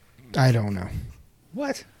 bisexual. I don't know.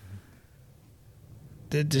 What?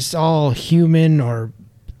 They're just all human or...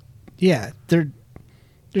 Yeah, they're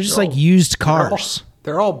just like used cars.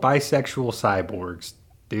 They're all bisexual cyborgs,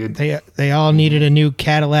 dude. They all needed a new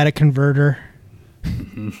catalytic converter.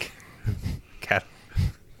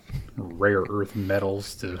 Rare earth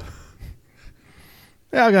metals to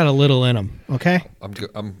They all got a little in them, okay? I'm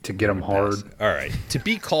to get them hard. All right. To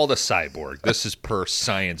be called a cyborg, this is per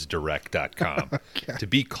ScienceDirect.com. Okay. To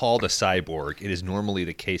be called a cyborg, it is normally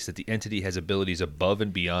the case that the entity has abilities above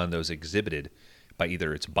and beyond those exhibited by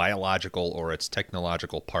either its biological or its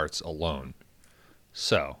technological parts alone.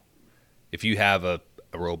 So, if you have a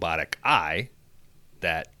robotic eye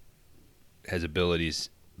that has abilities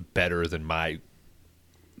better than my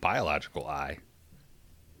biological eye,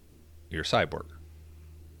 you're a cyborg.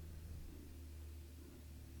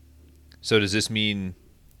 So does this mean,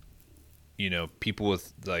 people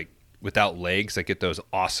with without legs that get those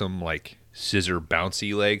awesome scissor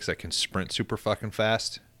bouncy legs that can sprint super fucking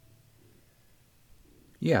fast?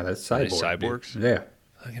 Yeah, that's cyborgs. Dude.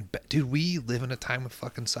 Yeah. Dude, we live in a time of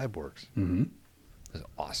fucking cyborgs. Mm-hmm. That's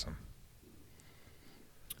awesome.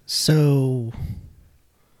 So,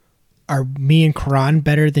 are me and Karan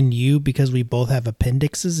better than you because we both have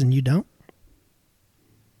appendixes and you don't?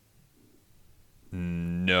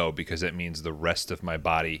 No, because that means the rest of my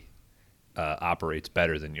body operates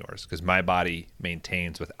better than yours. Because my body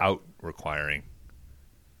maintains without requiring.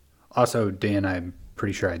 Also, Dan, I'm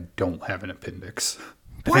pretty sure I don't have an appendix.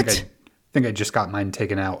 What? I think I just got mine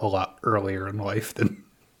taken out a lot earlier in life than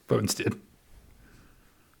Bones did.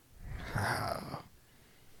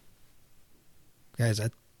 Guys, I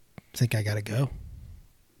think I gotta go.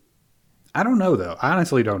 I don't know, though. I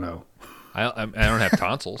honestly don't know. I don't have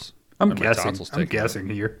tonsils. I'm guessing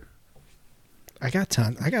here. I got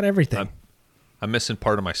I got everything. I'm missing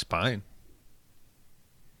part of my spine.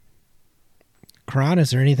 Karan, is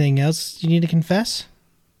there anything else you need to confess?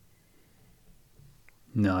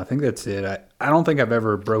 No, I think that's it. I don't think I've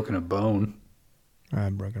ever broken a bone.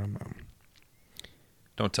 I've broken a bone.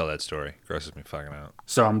 Don't tell that story. Grosses me fucking out.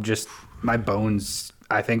 So my bones,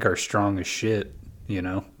 I think, are strong as shit.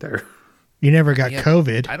 They're. You never got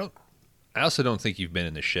COVID. I also don't think you've been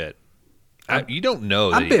in the shit. You don't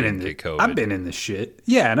know that you didn't get COVID. I've been in the shit.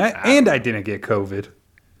 Yeah, and I didn't get COVID.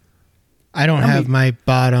 I don't have my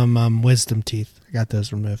bottom wisdom teeth. I got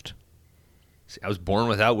those removed. See, I was born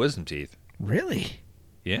without wisdom teeth. Really?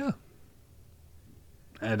 Yeah.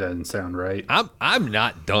 That doesn't sound right. I'm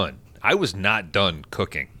not done. I was not done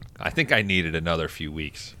cooking. I think I needed another few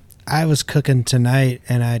weeks. I was cooking tonight,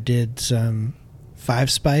 and I did some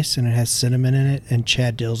 5-spice, and it has cinnamon in it, and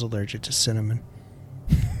Chad Dill's allergic to cinnamon.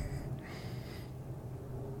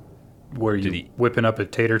 Were you whipping up a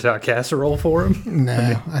tater tot casserole for him?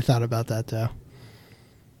 No, I thought about that though.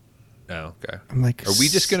 Oh, okay. I'm like, Are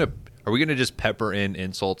we gonna just pepper in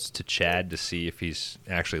insults to Chad to see if he's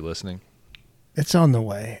actually listening? It's on the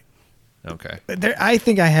way. Okay. I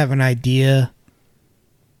think I have an idea,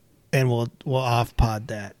 and we'll off pod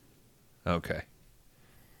that. Okay.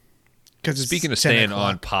 Because speaking of staying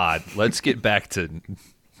on pod, let's get back to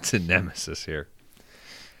Nemesis here.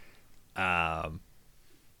 All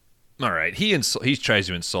right. He tries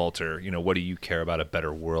to insult her. You know, what do you care about a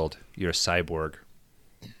better world? You're a cyborg.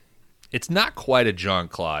 It's not quite a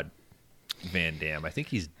Jean-Claude Van Damme. I think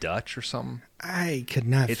he's Dutch or something. I could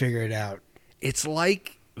not figure it out. It's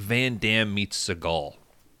like Van Damme meets Seagal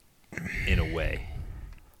in a way.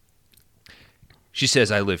 She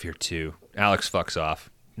says, I live here too. Alex fucks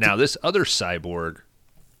off. Now, this other cyborg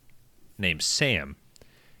named Sam,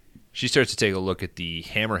 she starts to take a look at the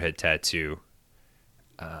hammerhead tattoo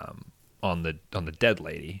on the dead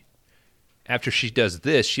lady. After she does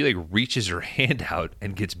this, she like reaches her hand out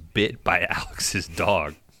and gets bit by Alex's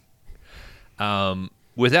dog.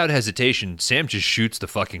 Without hesitation, Sam just shoots the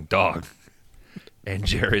fucking dog. And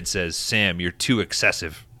Jared says, Sam, you're too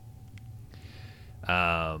excessive.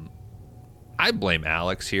 I blame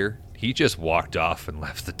Alex here. He just walked off and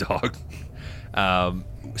left the dog.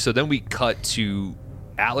 So then we cut to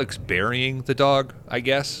Alex burying the dog, I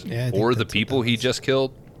guess, or the people he just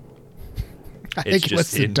killed. I think it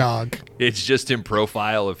was the dog. It's just in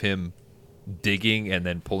profile of him digging and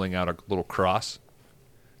then pulling out a little cross.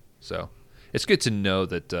 So it's good to know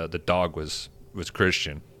that the dog was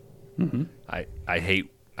Christian. Mm-hmm. I hate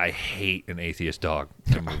an atheist dog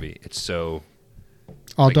in a movie. It's so...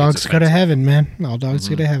 All dogs go to heaven, man. All dogs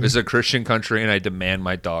go to heaven. This is a Christian country, and I demand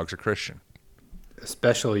my dogs are Christian.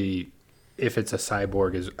 Especially if it's a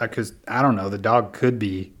cyborg, because I don't know, the dog could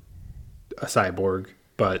be a cyborg,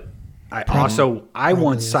 but I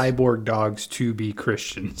want cyborg dogs to be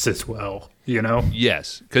Christians as well. You know?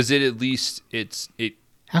 Yes, because it at least it.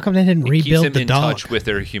 How come they didn't rebuild keeps them the in dog? touch with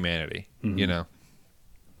their humanity. Mm-hmm. You know.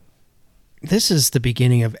 This is the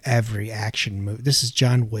beginning of every action movie. This is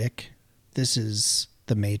John Wick. This is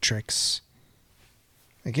The Matrix.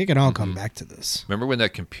 Like, it can all come back to this. Remember when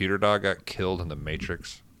that computer dog got killed in The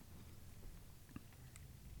Matrix?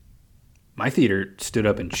 My theater stood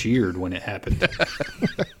up and cheered when it happened.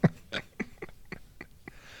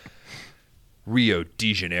 Rio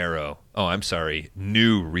de Janeiro. Oh, I'm sorry.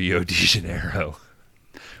 New Rio de Janeiro.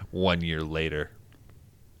 1 year later.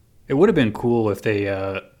 It would have been cool if they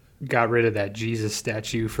got rid of that Jesus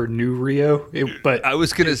statue for New Rio. But I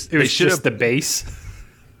was gonna. It was just the base.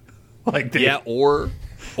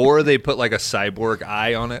 Or they put like a cyborg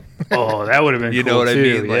eye on it. Oh, that would have been. You cool know what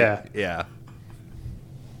too. I mean? Yeah.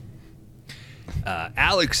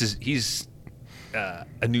 Alex is he's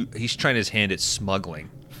trying his hand at smuggling.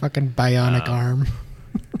 Fucking bionic arm.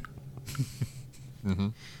 Mm-hmm.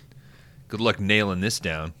 Good luck nailing this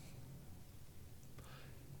down.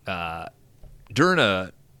 During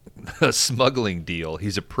a smuggling deal,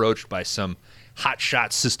 he's approached by some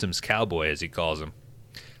hotshot systems cowboy, as he calls him.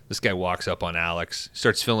 This guy walks up on Alex,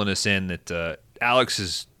 starts filling us in that Alex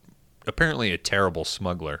is apparently a terrible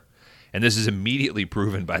smuggler. And this is immediately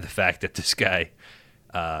proven by the fact that this guy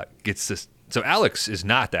gets this. So Alex is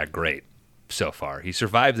not that great so far. He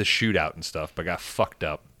survived the shootout and stuff, but got fucked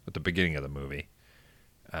up at the beginning of the movie.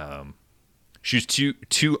 Shoots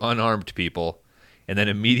two unarmed people, and then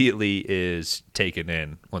immediately is taken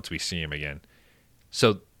in once we see him again.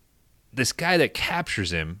 So this guy that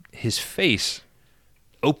captures him, his face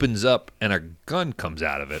opens up and a gun comes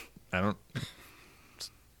out of it.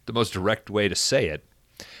 It's the most direct way to say it.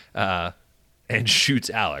 And shoots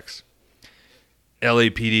Alex.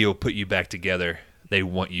 LAPD will put you back together. They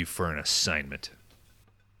want you for an assignment.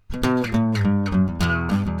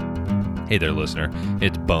 Hey there, listener.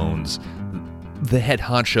 It's Bones, the head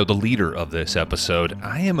honcho, the leader of this episode.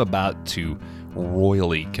 I am about to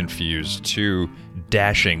royally confuse two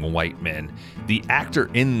dashing white men. The actor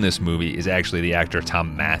in this movie is actually the actor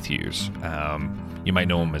Tom Matthews. You might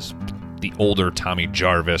know him as the older Tommy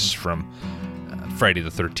Jarvis from Friday the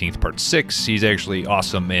 13th Part 6. He's actually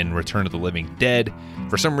awesome in Return of the Living Dead.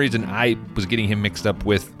 For some reason, I was getting him mixed up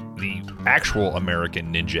with the actual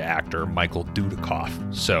American Ninja actor, Michael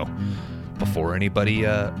Dudikoff. So, before anybody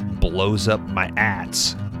blows up my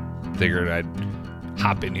ads, figured I'd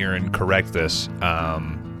hop in here and correct this.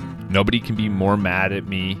 Nobody can be more mad at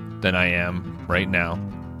me than I am right now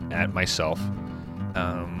at myself.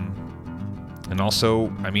 And also,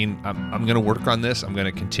 I mean, I'm going to work on this. I'm going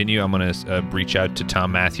to continue. I'm going to reach out to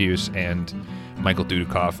Tom Matthews and Michael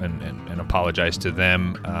Dudikoff and apologize to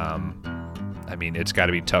them. I mean, it's got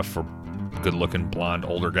to be tough for good-looking blonde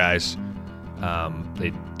older guys.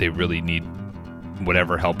 They really need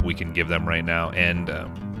whatever help we can give them right now. And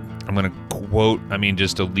I'm going to quote,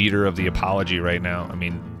 just a leader of the apology right now. I'm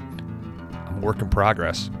a work in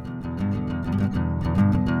progress.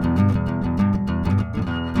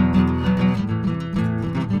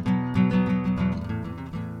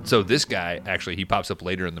 So this guy, actually, he pops up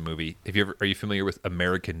later in the movie. Are you familiar with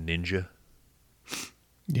American Ninja?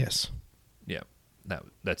 Yes. Yeah,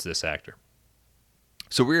 that's this actor.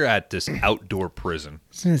 So we're at this outdoor prison.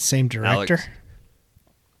 Isn't it the same director?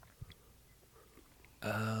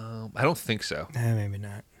 I don't think so. Maybe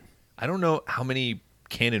not. I don't know how many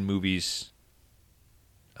canon movies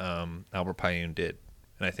Albert Pyun did,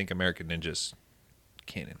 and I think American Ninja's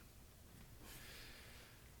canon.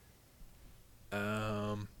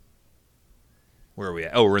 Where are we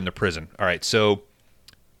at? Oh, we're in the prison. All right, so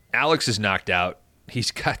Alex is knocked out.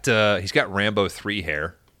 He's got Rambo 3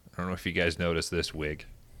 hair. I don't know if you guys noticed this wig.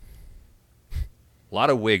 A lot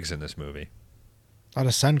of wigs in this movie. A lot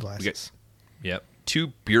of sunglasses. Yep. 2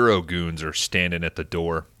 bureau goons are standing at the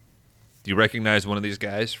door. Do you recognize one of these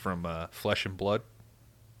guys from Flesh and Blood?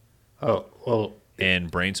 Oh, well.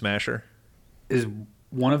 And Brain Smasher? Is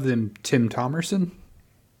one of them Tim Thomerson?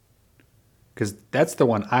 Because that's the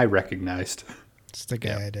one I recognized. It's the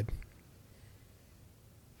guy I did.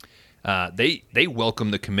 They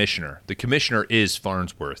welcome the commissioner. The commissioner is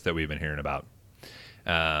Farnsworth that we've been hearing about.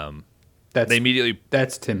 That's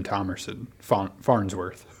Tim Thomerson,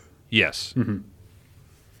 Farnsworth. Yes. Mm-hmm.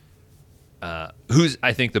 Who's,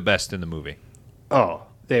 I think, the best in the movie. Oh,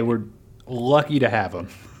 they were lucky to have him.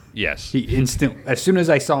 Yes. As soon as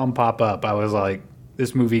I saw him pop up, I was like,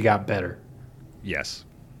 this movie got better. Yes.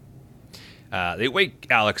 They wake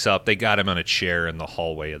Alex up. They got him on a chair in the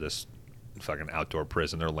hallway of this fucking outdoor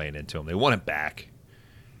prison. They're laying into him. They want him back.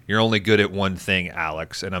 You're only good at one thing,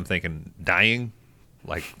 Alex. And I'm thinking, dying?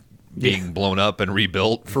 Like being blown up and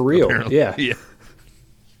rebuilt? For real, apparently.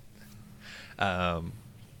 Yeah.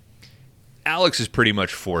 Alex is pretty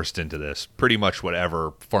much forced into this. Pretty much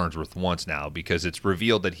whatever Farnsworth wants now, because it's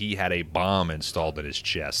revealed that he had a bomb installed in his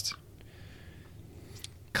chest.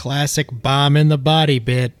 Classic bomb in the body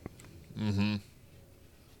bit. Mm-hmm.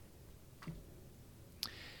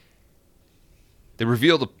 They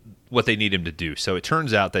reveal what they need him to do. So it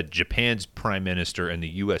turns out that Japan's prime minister and the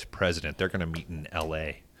U.S. president, they're going to meet in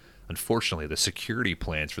L.A. Unfortunately, the security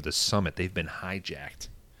plans for the summit, they've been hijacked.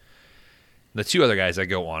 The 2 other guys that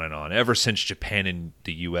go on and on. Ever since Japan and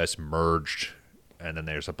the U.S. merged, and then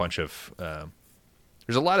there's a bunch of...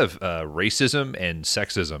 there's a lot of racism and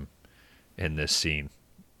sexism in this scene.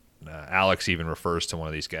 Alex even refers to one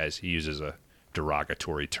of these guys. He uses a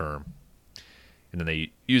derogatory term. And then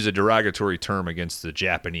they use a derogatory term against the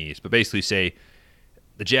Japanese, but basically say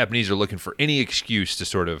the Japanese are looking for any excuse to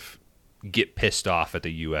sort of get pissed off at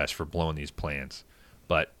the U.S. for blowing these plans.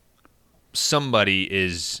 But somebody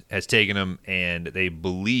has taken them, and they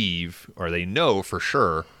believe, or they know for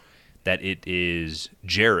sure, that it is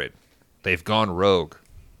Jared. They've gone rogue.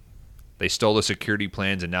 They stole the security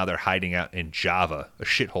plans, and now they're hiding out in Java, a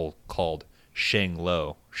shithole called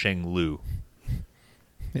Shanglu.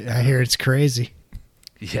 I hear it's crazy.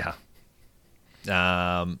 Yeah.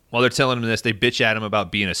 While they're telling him this, they bitch at him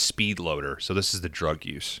about being a speed loader. So this is the drug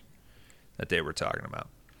use that they were talking about.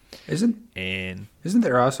 Isn't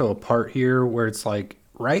there also a part here where it's like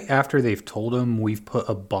right after they've told him we've put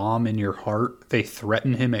a bomb in your heart, they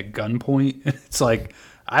threaten him at gunpoint? It's like,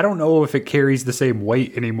 I don't know if it carries the same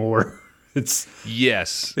weight anymore. It's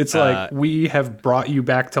like we have brought you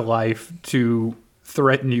back to life to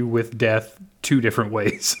threaten you with death 2 different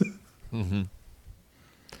ways. Mm-hmm.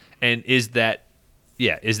 And is that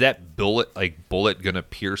bullet gonna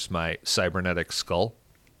pierce my cybernetic skull?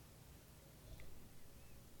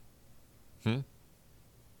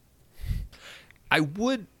 I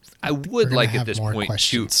would like at this point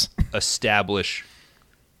questions. To establish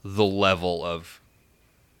the level of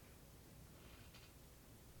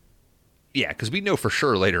because we know for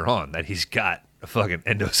sure later on that he's got a fucking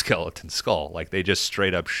endoskeleton skull. Like they just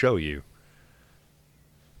straight up show you.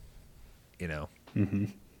 Mm-hmm.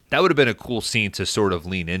 That would have been a cool scene to sort of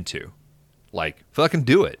lean into. Like, fucking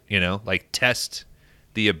do it, like test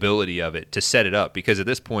the ability of it to set it up. Because at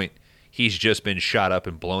this point, he's just been shot up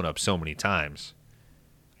and blown up so many times.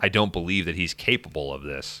 I don't believe that he's capable of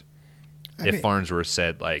this. If Farnsworth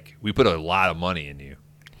said, like, we put a lot of money in you.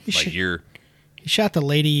 He shot the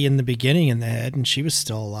lady in the beginning in the head, and she was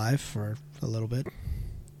still alive for a little bit.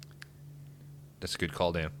 That's a good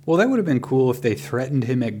call, Dan. Well, that would have been cool if they threatened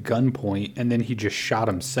him at gunpoint and then he just shot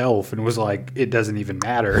himself and was like, it doesn't even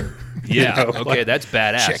matter. Yeah, okay, that's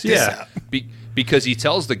badass. Check this out. Because he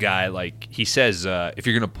tells the guy, like, he says, if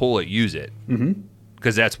you're going to pull it, use it.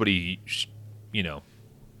 Because that's what he,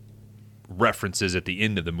 references at the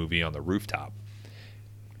end of the movie on the rooftop.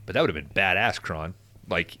 But that would have been badass, Kron.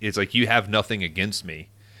 Like, it's like, you have nothing against me.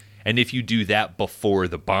 And if you do that before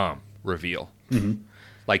the bomb reveal,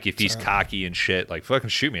 like if he's cocky and shit, like, fucking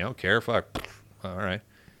shoot me, I don't care, fuck. All right.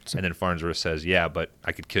 And then Farnsworth says, yeah, but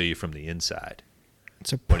I could kill you from the inside.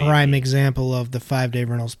 It's a prime example of the 5 Day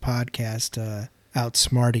Rentals podcast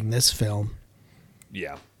outsmarting this film.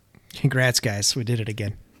 Yeah. Congrats, guys. We did it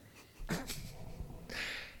again.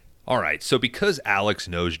 All right. So because Alex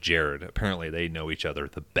knows Jared, apparently they know each other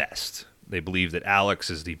the best. They believe that Alex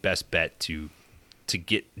is the best bet to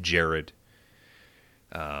get Jared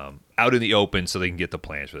out in the open so they can get the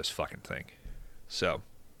plans for this fucking thing. So,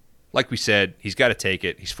 like we said, he's got to take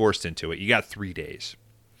it. He's forced into it. You got 3 days.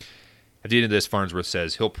 At the end of this, Farnsworth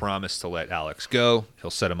says he'll promise to let Alex go.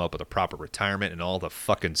 He'll set him up with a proper retirement and all the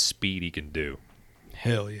fucking speed he can do.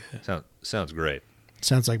 Hell yeah. Sounds great.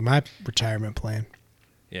 Sounds like my retirement plan.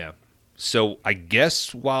 Yeah. So I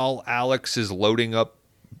guess while Alex is loading up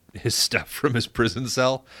his stuff from his prison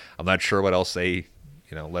cell, I'm not sure what else they,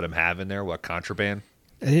 let him have in there. What contraband?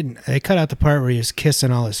 They cut out the part where he was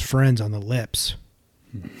kissing all his friends on the lips.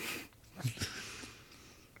 I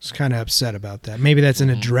was kind of upset about that. Maybe that's in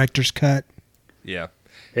a director's cut. Yeah.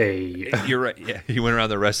 Hey, you're right. Yeah, he went around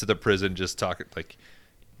the rest of the prison just talking like,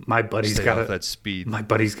 my buddy's got that speed. My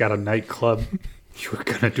buddy's got a nightclub. You were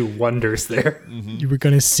gonna do wonders there. You were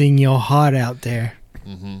gonna sing your heart out there.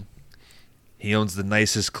 He owns the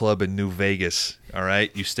nicest club in New Vegas. All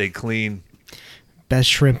right, you stay clean. Best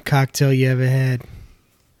shrimp cocktail you ever had.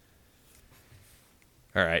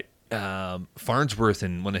 All right. Farnsworth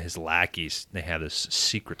and one of his lackeys, they have this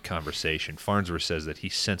secret conversation. Farnsworth says that he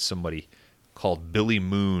sent somebody called Billy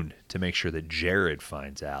Moon to make sure that Jared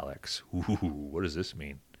finds Alex. Ooh, what does this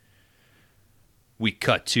mean? We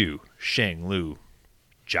cut to Shanglu,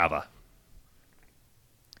 Java.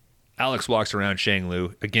 Alex walks around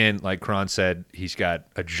Shanglu. Again, like Kron said, he's got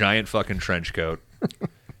a giant fucking trench coat.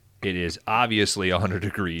 It is obviously 100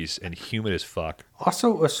 degrees and humid as fuck.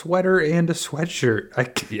 Also, a sweater and a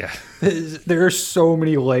sweatshirt. Yeah. There are so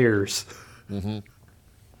many layers.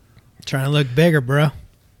 Trying to look bigger, bro.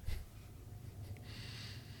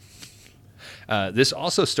 This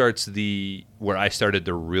also starts where I started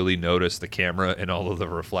to really notice the camera and all of the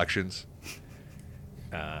reflections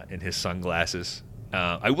in his sunglasses.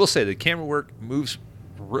 I will say the camera work moves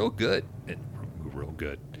real good.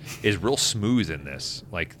 Is real smooth in this.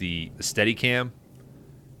 Like the steady cam,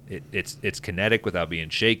 it's kinetic without being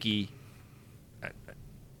shaky.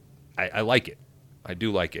 I like it. I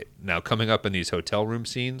do like it. Now coming up in these hotel room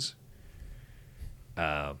scenes,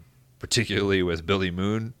 particularly with Billy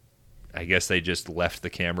Moon, I guess they just left the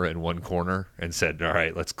camera in one corner and said, all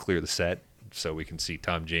right, let's clear the set so we can see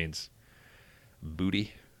Tom Jane's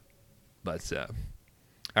booty. But, all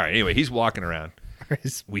right, anyway, he's walking around.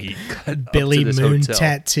 We cut Billy up to this Moon hotel.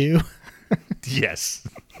 tattoo. Yes.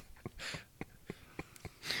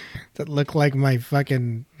 That looked like my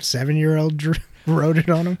fucking 7-year-old wrote it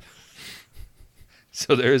on him.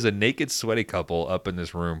 So there's a naked, sweaty couple up in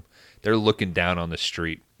this room. They're looking down on the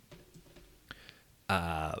street.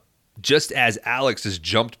 Just as Alex is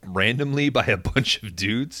jumped randomly by a bunch of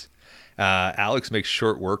dudes, Alex makes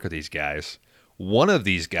short work of these guys. One of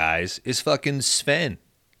these guys is fucking Sven.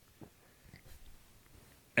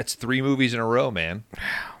 That's 3 movies in a row, man.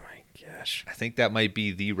 Oh, my gosh. I think that might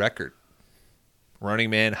be the record. Running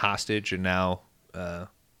Man, Hostage, and now a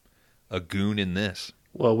goon in this.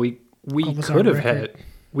 Well, we could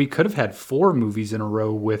have had 4 movies in a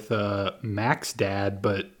row with Mac's dad,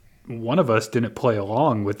 but one of us didn't play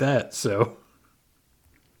along with that, so.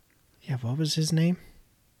 Yeah, what was his name?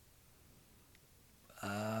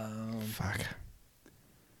 Fuck.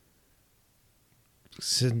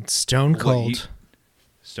 Stone Cold.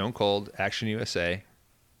 Stone Cold, Action USA.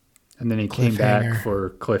 And then he came back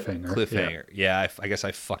for Cliffhanger. Cliffhanger. Yeah, I guess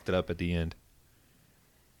I fucked it up at the end.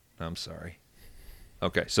 I'm sorry.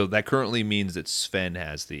 Okay, so that currently means that Sven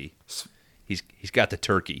has he's got the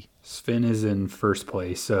turkey. Sven is in first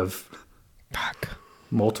place of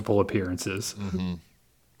multiple appearances. Mm-hmm.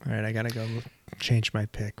 All right, I gotta go change my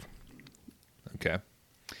pick. Okay.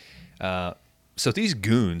 So these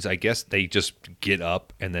goons, I guess they just get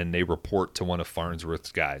up and then they report to one of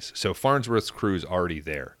Farnsworth's guys. So Farnsworth's crew is already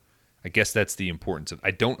there. I guess that's the importance of. I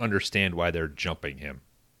don't understand why they're jumping him.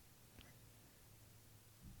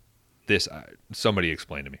 Somebody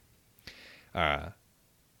explain to me.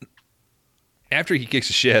 After he kicks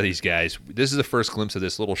the shit out of these guys, this is the first glimpse of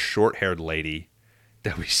this little short-haired lady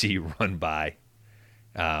that we see run by.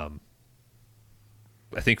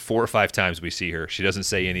 I think 4 or 5 times we see her. She doesn't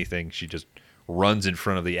say anything. She just runs in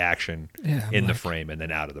front of the action in the frame and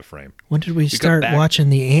then out of the frame. When did we start watching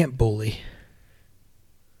The Ant Bully?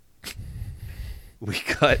 We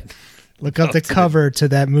cut. Look up the cover to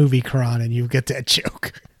that movie, Kron, and you get that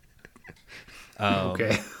joke.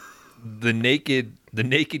 Okay. The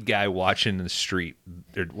naked guy watching the street.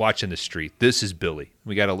 This is Billy.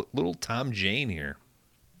 We got a little Tom Jane here.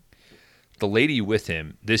 The lady with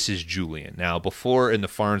him, this is Julian. Now, before in the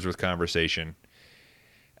Farnsworth conversation,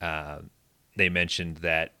 they mentioned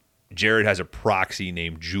that Jared has a proxy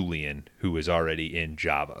named Julian who is already in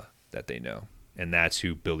Java that they know. And that's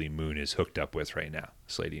who Billy Moon is hooked up with right now.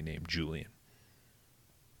 This lady named Julian.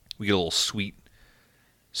 We get a little sweet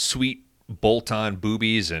bolt-on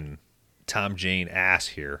boobies and Tom Jane ass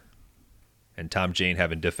here. And Tom Jane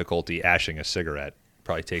having difficulty ashing a cigarette.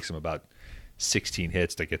 Probably takes him about 16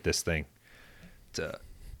 hits to get this thing to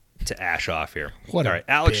ash off here. What all right,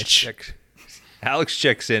 Alex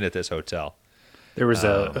checks in at this hotel. There was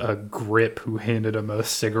a grip who handed him a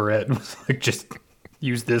cigarette and was like, just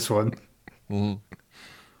use this one. Mm-hmm.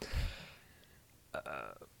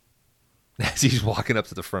 As he's walking up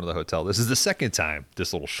to the front of the hotel, this is the second time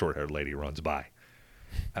this little short-haired lady runs by.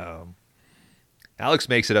 Alex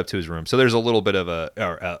makes it up to his room. So there's a little bit of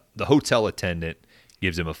the hotel attendant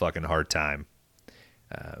gives him a fucking hard time,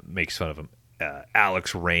 makes fun of him.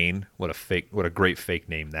 Alex Rain, what a great fake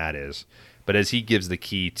name that is. But as he gives the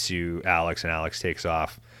key to Alex and Alex takes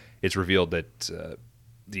off, it's revealed that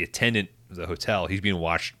the attendant of the hotel, he's being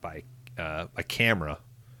watched by a camera.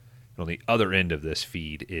 And on the other end of this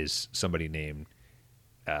feed is somebody named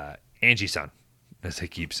Angie-san, as they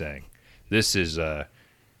keep saying. This is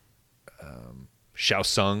Shao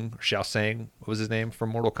Tsung, what was his name from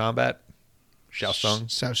Mortal Kombat? Shao Tsung?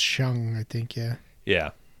 Shao Tsung, I think, yeah.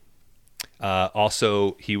 Yeah.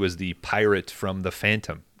 Also, he was the pirate from The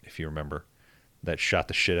Phantom, if you remember, that shot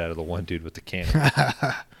the shit out of the one dude with the cannon.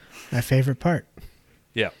 My favorite part.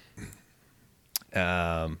 Yeah.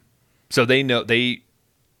 So they know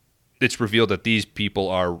it's revealed that these people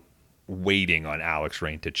are waiting on Alex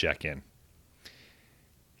Rain to check in.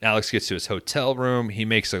 Alex gets to his hotel room. He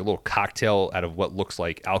makes a little cocktail out of what looks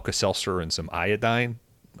like Alka-Seltzer and some iodine.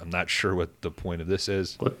 I'm not sure what the point of this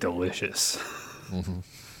is. Look delicious. Mm-hmm.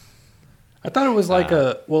 I thought it was like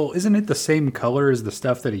isn't it the same color as the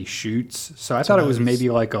stuff that he shoots? So I thought it was maybe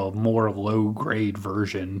like a more low-grade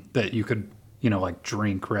version that you could, like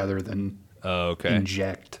drink rather than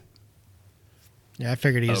inject. Yeah, I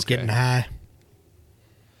figured he was getting high.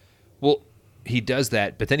 Well, he does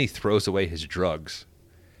that, but then he throws away his drugs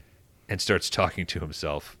and starts talking to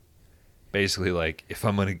himself. Basically like, if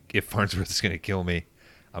Farnsworth is gonna kill me,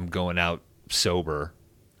 I'm going out sober.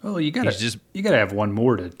 Oh, you gotta have one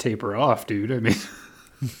more to taper off, dude. I mean,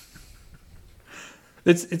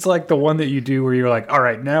 it's like the one that you do where you're like, all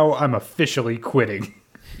right, now I'm officially quitting.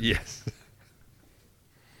 Yes.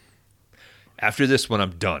 After this one,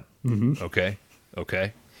 I'm done. Mm-hmm. Okay.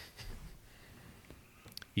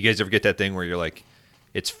 You guys ever get that thing where you're like,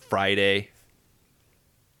 it's Friday.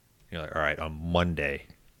 You're like, all right, on Monday,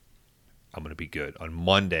 I'm going to be good. On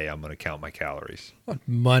Monday, I'm going to count my calories. On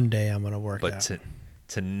Monday, I'm going to work out. But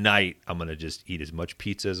tonight, I'm going to just eat as much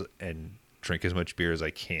pizzas and drink as much beer as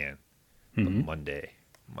I can. Mm-hmm. Monday.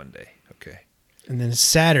 Okay. And then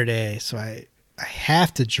Saturday, so I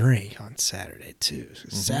have to drink on Saturday, too. So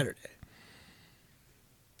mm-hmm. Saturday.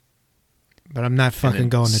 But I'm not fucking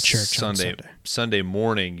going to church on Sunday. Sunday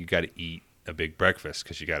morning, you got to eat a big breakfast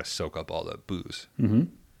because you got to soak up all the booze. Mm-hmm.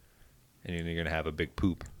 And you're going to have a big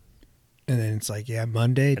poop. And then it's like,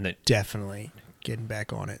 Monday, definitely getting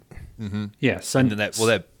back on it. Mm-hmm. Yeah. And then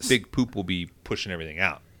that big poop will be pushing everything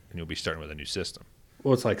out, and you'll be starting with a new system.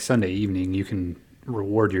 Well, it's like Sunday evening. You can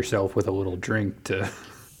reward yourself with a little drink to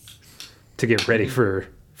get ready for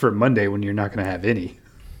Monday when you're not going to have any.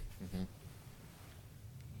 Mm-hmm.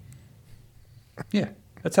 Yeah,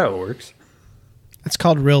 that's how it works. It's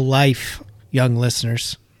called real life, young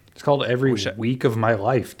listeners. It's called every week of my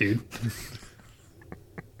life, dude.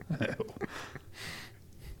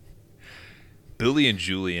 Billy and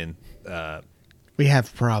Julian. We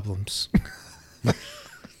have problems.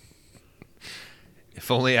 If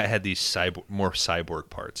only I had these more cyborg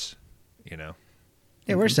parts, Yeah,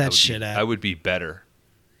 where's that shit at? I would be better.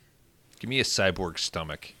 Give me a cyborg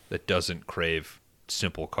stomach that doesn't crave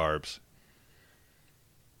simple carbs.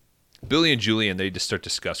 Billy and Julian, they just start to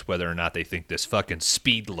discuss whether or not they think this fucking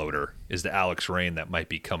speed loader is the Alex Rain that might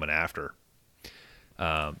be coming after.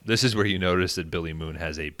 This is where you notice that Billy Moon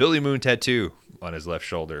has a Billy Moon tattoo on his left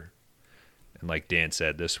shoulder. And like Dan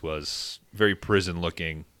said, this was very prison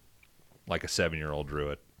looking, like a 7-year-old drew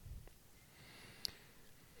it.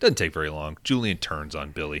 Doesn't take very long. Julian turns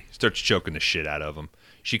on Billy, starts choking the shit out of him.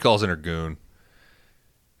 She calls in her goon.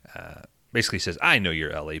 Basically says, I know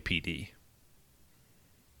you're LAPD.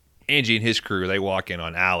 Angie and his crew, they walk in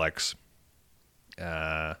on Alex.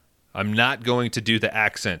 I'm not going to do the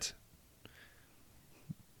accent,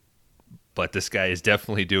 but this guy is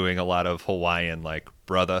definitely doing a lot of Hawaiian, like,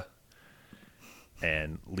 brother,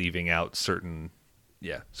 and leaving out certain,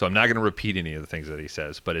 So I'm not going to repeat any of the things that he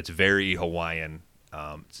says, but it's very Hawaiian.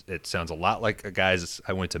 It sounds a lot like a guys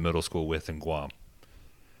I went to middle school with in Guam.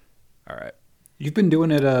 All right. You've been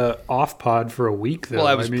doing it off pod for a week, though. Well,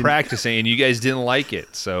 I was practicing, and you guys didn't like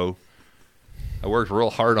it, so I worked real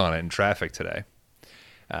hard on it in traffic today.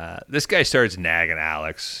 This guy starts nagging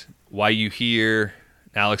Alex. Why you here?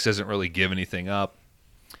 Alex doesn't really give anything up.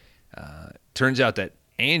 Turns out that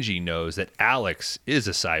Angie knows that Alex is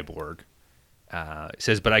a cyborg.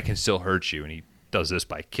 Says, but I can still hurt you, and he does this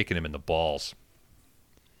by kicking him in the balls.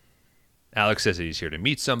 Alex says that he's here to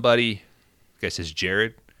meet somebody. The guy says,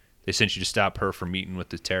 Jared, they sent you to stop her from meeting with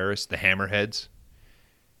the terrorists, the Hammerheads.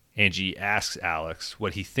 Angie asks Alex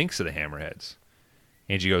what he thinks of the Hammerheads.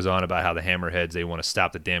 Angie goes on about how the Hammerheads, they want to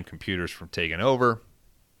stop the damn computers from taking over.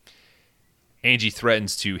 Angie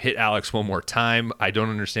threatens to hit Alex one more time. I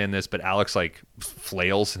don't understand this, but Alex, like,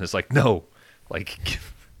 flails and is like, no. Like,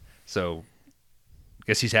 so I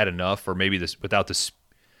guess he's had enough, or maybe this without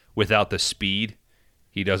the speed,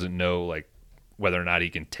 he doesn't know, like, whether or not he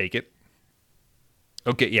can take it.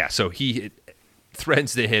 Okay, yeah, so he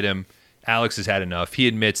threatens to hit him. Alex has had enough. He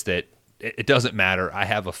admits that it doesn't matter. I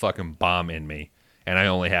have a fucking bomb in me, and I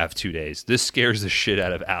only have 2 days. This scares the shit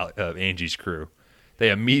out of Angie's crew. They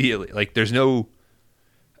immediately, like, there's no,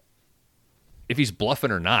 if he's bluffing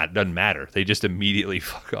or not, it doesn't matter. They just immediately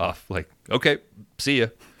fuck off. Like, okay, see ya.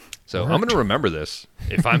 So I'm going to remember this.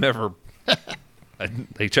 If I'm ever,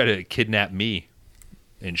 they try to kidnap me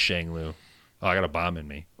in Shanglu. Oh, I got a bomb in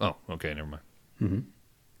me. Oh, okay, never mind. Mm-hmm.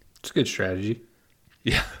 It's a good strategy.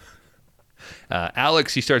 Yeah.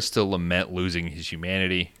 Alex, he starts to lament losing his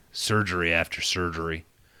humanity. Surgery after surgery.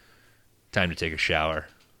 Time to take a shower.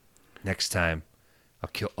 Next time, I'll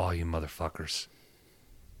kill all you motherfuckers.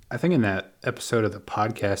 I think in that episode of the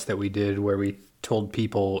podcast that we did where we told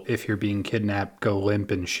people if you're being kidnapped, go limp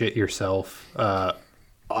and shit yourself.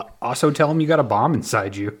 Also tell them you got a bomb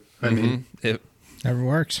inside you. I mean, it never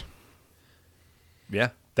works. Yeah.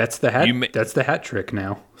 That's the hat. That's the hat trick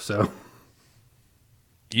now. So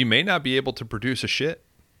you may not be able to produce a shit,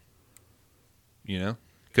 you know,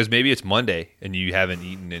 because maybe it's Monday and you haven't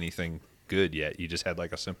eaten anything good yet. You just had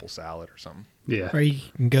like a simple salad or something. Yeah. Or you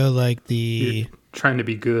can go like you're trying to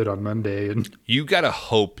be good on Monday, and you gotta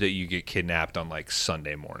hope that you get kidnapped on like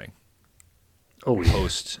Sunday morning. Oh, yeah.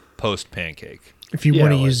 Post pancake. If you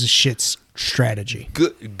want to use a shit strategy.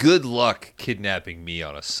 Good luck kidnapping me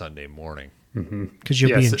on a Sunday morning. Because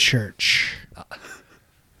you'll be in church.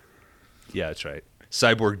 Yeah, that's right.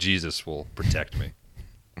 Cyborg Jesus will protect me.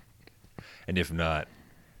 And if not,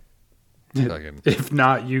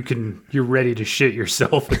 you're ready to shit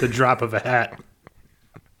yourself at the drop of a hat.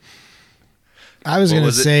 I was going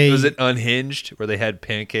to say, was it Unhinged where they had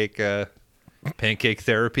pancake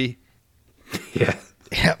therapy? Yeah.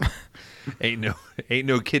 Yep. Ain't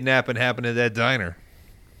no kidnapping happening at that diner.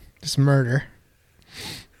 Just murder.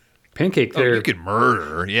 Pancake therapy. You can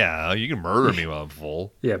murder. Yeah, you can murder me while I'm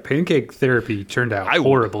full. Yeah, pancake therapy turned out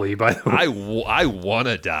horribly, by the way. I want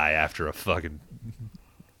to die after a fucking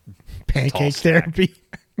pancake therapy.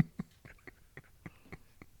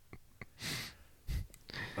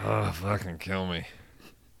 Oh, fucking kill me.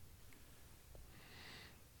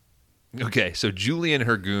 Okay, so Julie and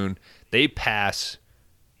her goon, they pass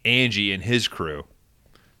Angie and his crew.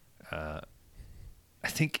 I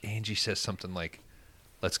think Angie says something like,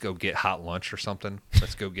 let's go get hot lunch or something.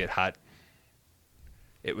 Let's go get hot.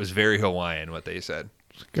 It was very Hawaiian what they said.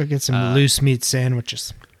 Go get some loose meat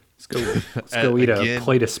sandwiches. Let's go eat a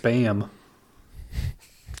plate of Spam.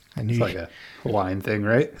 It's like a Hawaiian thing,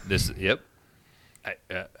 right? Yep. I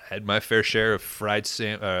had my fair share of fried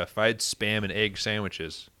Spam and egg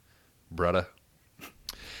sandwiches, brudda.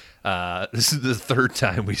 This is the third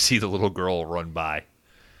time we see the little girl run by.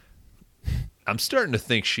 I'm starting to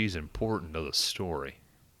think she's important to the story.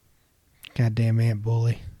 Goddamn Aunt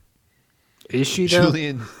Bully. Is she, though?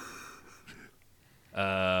 Julian.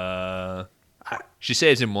 She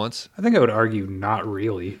saves him once. I think I would argue not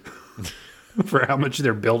really. For how much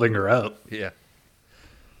they're building her up. Yeah.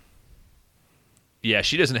 Yeah,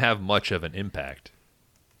 she doesn't have much of an impact.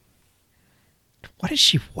 What is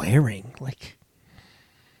she wearing? Like,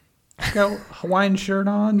 got a Hawaiian shirt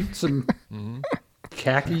on, some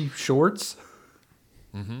khaki shorts.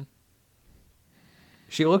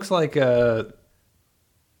 She looks like the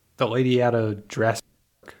lady out of Jurassic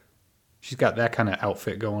Park. She's got that kind of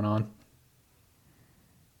outfit going on.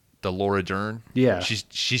 The Laura Dern? Yeah.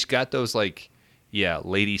 She's got those, like,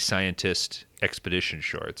 lady scientist expedition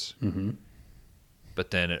shorts. Mm-hmm.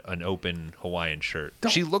 But then an open Hawaiian shirt.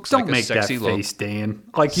 She looks don't like a make sexy that face, Dan.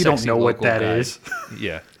 Like you don't know what that is.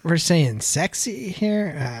 Yeah. We're saying sexy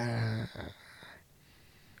here?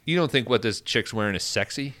 You don't think what this chick's wearing is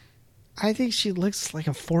sexy? I think she looks like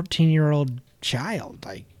a 14-year-old child.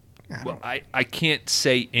 Like, I can't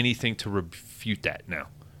say anything to refute that now.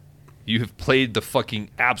 You have played the fucking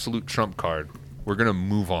absolute trump card. We're going to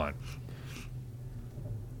move on.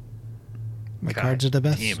 My cards are the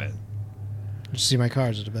best. Damn it. You see, my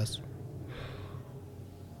cards are the best.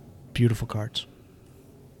 Beautiful cards.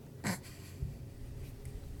 I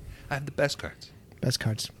have the best cards. Best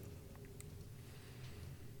cards.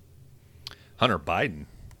 Hunter Biden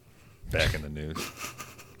back in the news.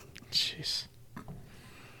 Jeez.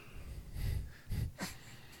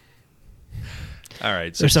 All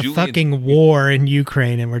right. So There's a fucking war in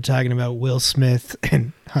Ukraine, and we're talking about Will Smith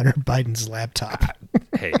and Hunter Biden's laptop.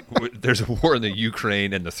 Hey, there's a war in the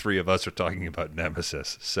Ukraine, and the three of us are talking about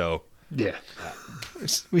Nemesis. So Yeah.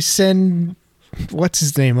 We send, what's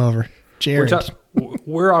his name over? Jared.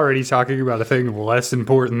 We're already talking about a thing less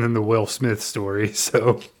important than the Will Smith story,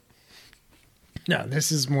 so. No,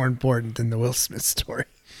 this is more important than the Will Smith story.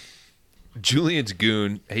 Julian's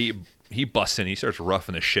goon, he busts in. He starts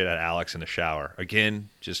roughing the shit out of Alex in the shower. Again,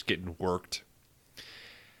 just getting worked.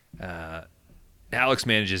 Alex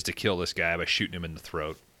manages to kill this guy by shooting him in the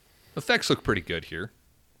throat. Effects look pretty good here.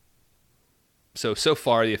 So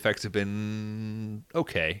far, the effects have been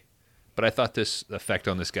okay. But I thought this effect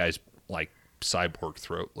on this guy's, like, cyborg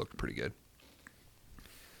throat looked pretty good.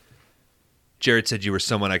 Jared said you were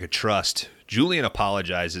someone I could trust. Julian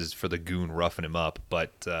apologizes for the goon roughing him up,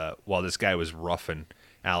 but while this guy was roughing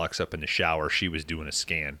Alex up in the shower, she was doing a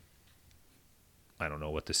scan. I don't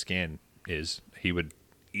know what the scan is.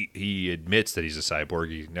 He admits that he's a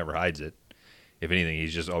cyborg. He never hides it. If anything,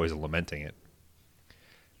 he's just always lamenting it.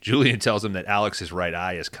 Julian tells him that Alex's right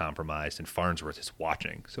eye is compromised and Farnsworth is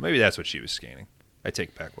watching. So maybe that's what she was scanning. I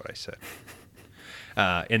take back what I said.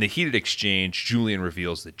 In the heated exchange, Julian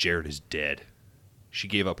reveals that Jared is dead. She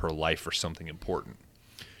gave up her life for something important.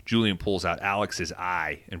 Julian pulls out Alex's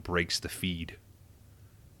eye and breaks the feed.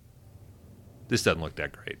 This doesn't look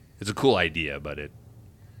that great. It's a cool idea, but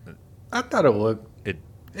I thought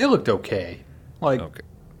it looked okay. Like, okay.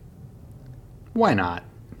 Why not?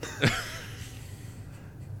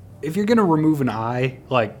 If you're gonna remove an eye,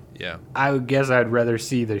 like, Yeah. I would guess I'd rather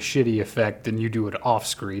see the shitty effect than you do it off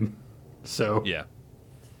screen. So Yeah.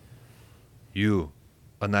 You,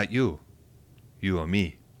 but not you. You or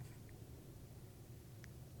me.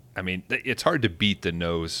 I mean, it's hard to beat the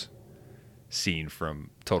nose scene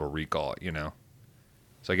from Total Recall, you know?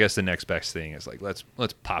 So I guess the next best thing is, like, let's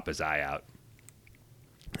pop his eye out.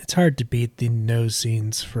 It's hard to beat the nose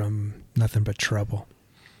scenes from Nothing But Trouble.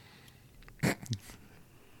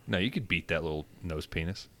 No, you could beat that little nose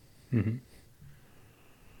penis. Mm-hmm.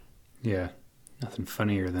 Yeah, nothing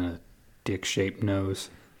funnier than a dick-shaped nose.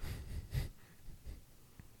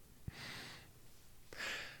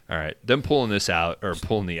 All right, them pulling this out, or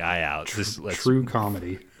pulling the eye out. True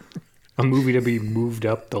comedy. A movie to be moved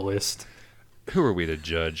up the list. Who are we to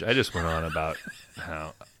judge? I just went on about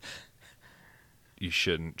how you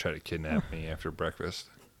shouldn't try to kidnap me after breakfast.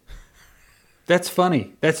 That's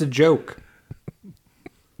funny. That's a joke.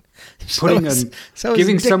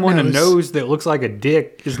 Giving someone a nose that looks like a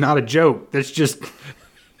dick is not a joke. That's just...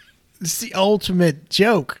 It's the ultimate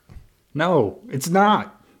joke. No, it's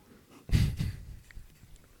not.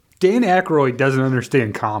 Dan Aykroyd doesn't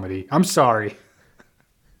understand comedy. I'm sorry.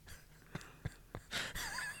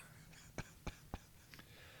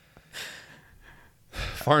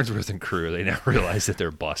 Farnsworth and crew, they now realize that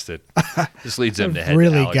they're busted. This leads them to head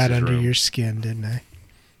really to Alex's got under room. your skin, didn't I?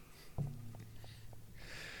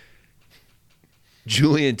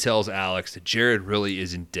 Julian tells Alex that Jared really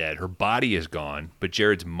isn't dead. Her body is gone, but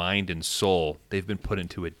Jared's mind and soul, they've been put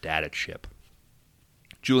into a data chip.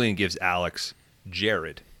 Julian gives Alex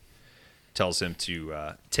Jared, tells him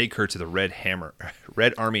to take her to the Red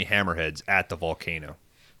Army Hammerheads at the volcano.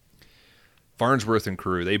 Farnsworth and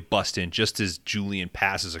crew, they bust in just as Julian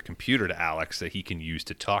passes a computer to Alex that he can use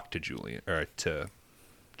to talk to to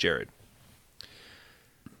Jared.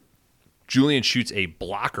 Julian shoots a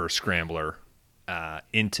blocker scrambler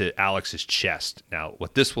into Alex's chest. Now,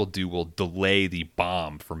 what this will do will delay the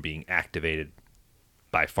bomb from being activated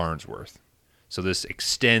by Farnsworth. So this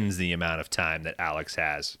extends the amount of time that Alex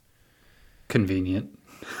has. Convenient.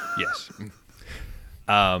 Yes.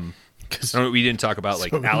 We didn't talk about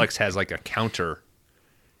like So- Alex has like a counter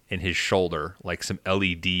in his shoulder, like some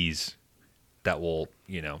LEDs that will,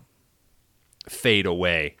 fade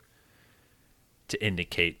away to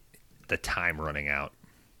indicate the time running out.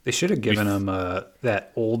 They should have given him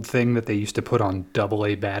that old thing that they used to put on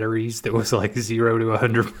AA batteries that was like 0 to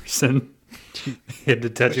 100%. He had to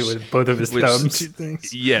touch it with both of his thumbs. Two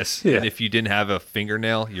things. Yes, Yeah. and if you didn't have a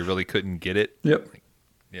fingernail, you really couldn't get it. Yep.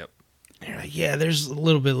 Yep. You're like, yeah, there's a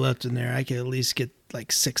little bit left in there. I could at least get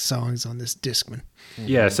like 6 songs on this Discman.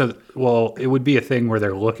 Yeah, so, well, it would be a thing where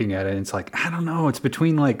they're looking at it and it's like, I don't know, it's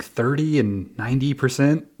between like 30 and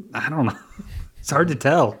 90%. I don't know. It's hard to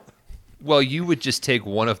tell. Well, you would just take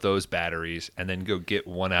one of those batteries and then go get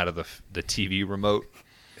one out of the TV remote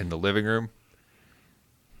in the living room,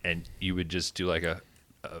 and you would just do like a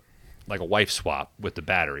wife swap with the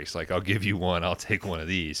batteries. Like, I'll give you one, I'll take one of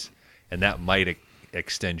these, and that might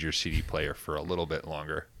extend your CD player for a little bit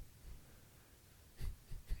longer.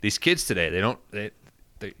 These kids today,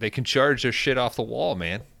 they can charge their shit off the wall,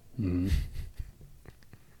 man.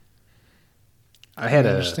 I had I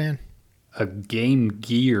a understand. Game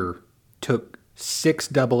Gear took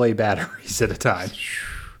 6 AA batteries at a time.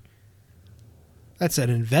 That's an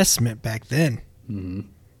investment back then.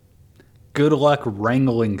 Good luck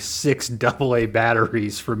wrangling 6 AA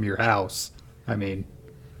batteries from your house. I mean,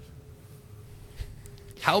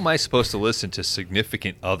 How am I supposed to listen to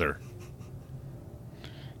Significant Other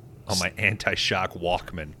on my anti-shock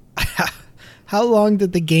Walkman? How long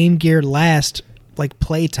did the Game Gear last, like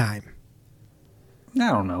playtime? I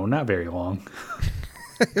don't know, not very long.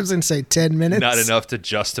 I was going to say 10 minutes. Not enough to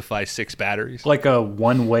justify 6 batteries. Like a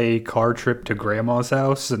one-way car trip to grandma's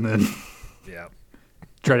house and then Yeah.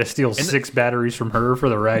 try to steal 6 batteries from her for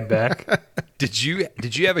the ride back. Did you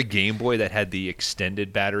have a Game Boy that had the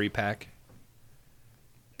extended battery pack?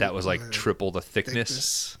 That was like triple the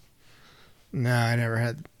thickness. No, I never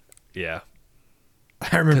had. Yeah.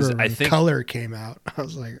 I remember 'Cause when I think- Color came out. I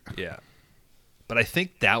was like, Yeah. But I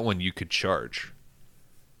think that one you could charge.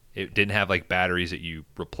 It didn't have like batteries that you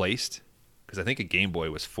replaced, because I think a Game Boy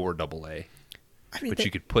was 4 AA. I mean, But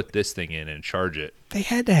you could put this thing in and charge it. they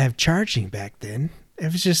had to have charging back then.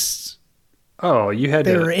 It was just, Oh, you had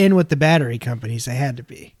they to. were in with the battery companies. They had to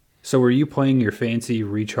be. So were you playing your fancy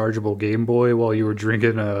rechargeable Game Boy while you were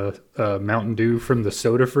drinking a Mountain Dew from the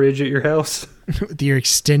soda fridge at your house? With your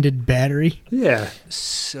extended battery. Yeah.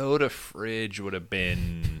 Soda fridge would have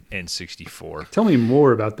been N64. Tell me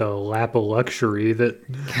more about the lap of luxury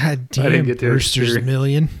that. God I didn't damn, get to Brewster's experience.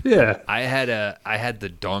 Million. Yeah. I had the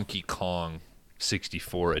Donkey Kong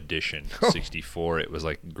 64 edition. 64. It was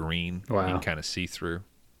like green. Wow. You can kind of see through.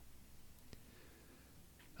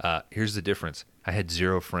 Here's the difference. I had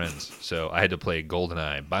 0 friends, so I had to play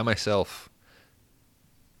GoldenEye by myself.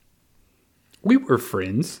 We were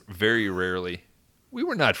friends. Very rarely. We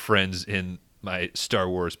were not friends in my Star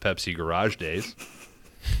Wars Pepsi garage days.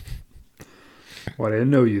 Well, I didn't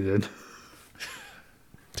know you then.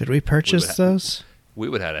 Did we purchase those? We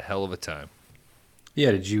would have had a hell of a time. Yeah,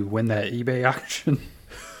 did you win that eBay auction?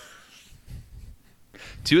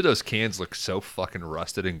 2 of those cans look so fucking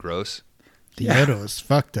rusted and gross. The Yoda was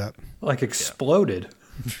fucked up. Like exploded.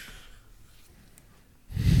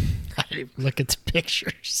 I didn't even look at the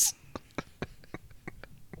pictures.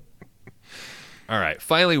 All right,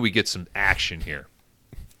 finally we get some action here.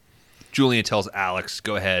 Julian tells Alex,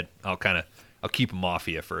 "Go ahead. I'll keep him off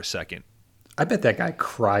you for a second." I bet that guy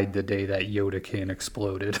cried the day that Yoda can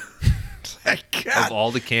exploded. Of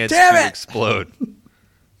all the cans damn to it! explode.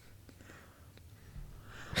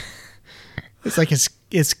 It's like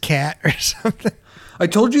his cat or something. I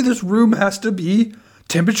told you this room has to be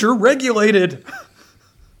temperature regulated.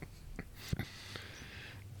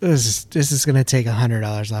 This is going to take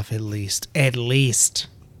 $100 off at least. At least.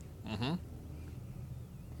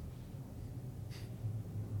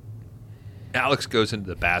 Alex goes into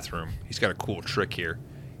the bathroom. He's got a cool trick here.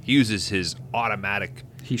 He uses his automatic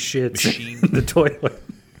He shits Machine. in the toilet.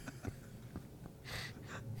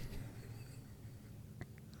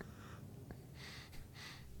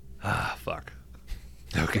 fuck.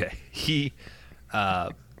 Okay. He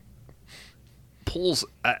pulls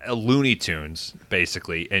a Looney Tunes,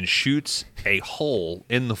 basically, and shoots a hole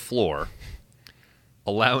in the floor,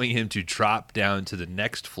 allowing him to drop down to the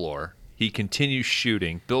next floor. He continues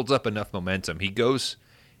shooting, builds up enough momentum. He goes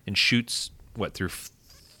and shoots, through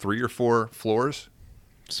 3 or 4 floors?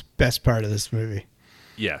 It's the best part of this movie.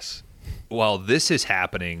 Yes. While this is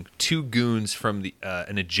happening, 2 goons from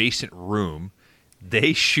an adjacent room,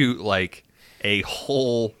 they shoot like a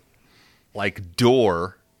whole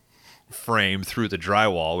door frame through the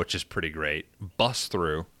drywall, which is pretty great. Bust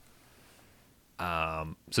through.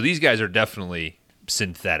 So these guys are definitely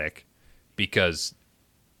synthetic because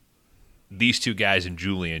these two guys and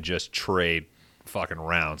Julian just trade fucking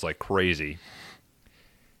rounds like crazy.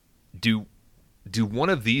 Do one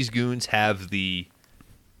of these goons have the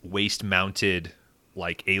waist-mounted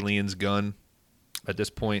like aliens gun at this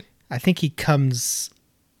point? I think he comes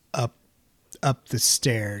up the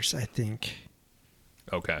stairs, I think.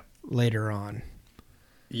 Okay. Later on.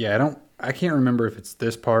 Yeah, I can't remember if it's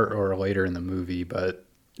this part or later in the movie, but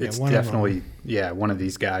it's definitely one of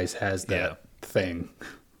these guys has that thing.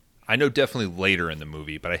 I know definitely later in the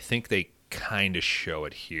movie, but I think they kind of show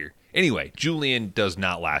it here. Anyway, Julian does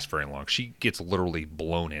not last very long. She gets literally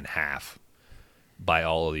blown in half by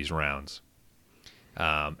all of these rounds.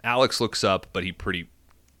 Alex looks up, but he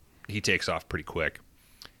takes off pretty quick.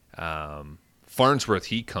 Farnsworth,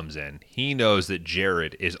 he comes in. He knows that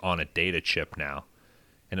Jared is on a data chip now,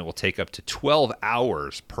 and it will take up to 12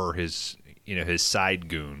 hours per his side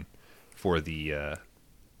goon for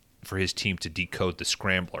his team to decode the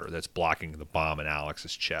scrambler that's blocking the bomb in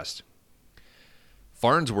Alex's chest.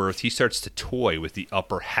 Farnsworth, he starts to toy with the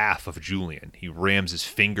upper half of Julian. He rams his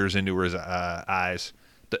fingers into his eyes.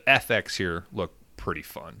 The FX here look pretty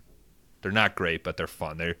fun. They're not great, but they're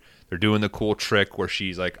fun. They're doing the cool trick where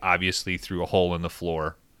she's like obviously through a hole in the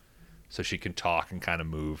floor so she can talk and kind of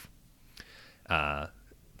move. All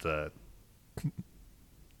the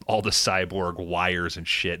cyborg wires and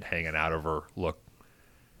shit hanging out of her look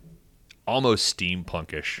almost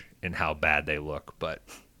steampunkish in how bad they look, but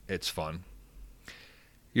it's fun.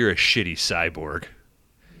 You're a shitty cyborg.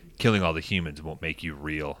 Killing all the humans won't make you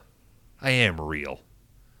real. I am real.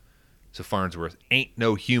 So Farnsworth ain't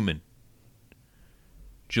no human.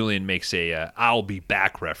 Julian makes a I'll be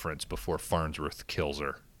back reference before Farnsworth kills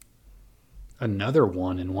her. Another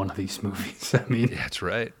one in one of these movies. I mean, that's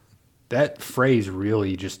right. That phrase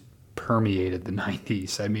really just permeated the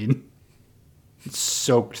 90s. I mean, it's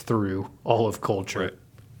soaked through all of culture. Right.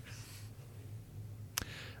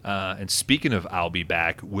 And speaking of I'll be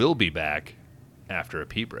back, we'll be back after a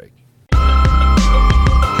pee break.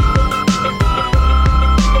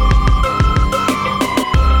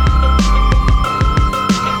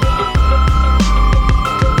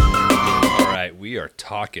 We are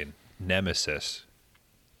talking Nemesis,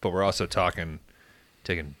 but we're also taking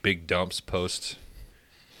big dumps post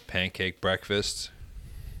pancake breakfast.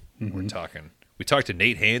 Mm-hmm. We talked to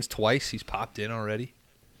Nate Hands twice. He's popped in already.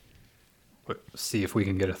 Let's see if we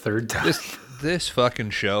can get a third time. This fucking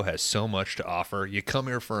show has so much to offer. You come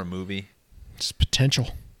here for a movie. It's potential.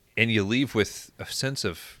 And you leave with a sense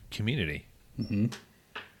of community. Mm-hmm.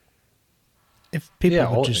 If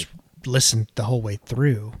people would just listen the whole way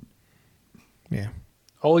through. Yeah.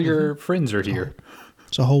 All your friends are here.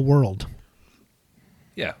 It's a whole world.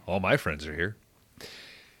 Yeah, all my friends are here.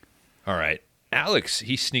 All right. Alex,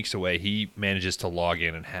 he sneaks away. He manages to log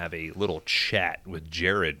in and have a little chat with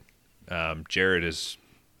Jared. Jared is,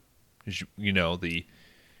 the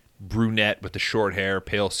brunette with the short hair,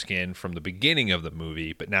 pale skin from the beginning of the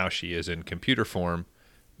movie, but now she is in computer form,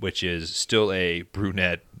 which is still a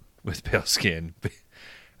brunette with pale skin.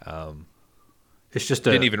 It's just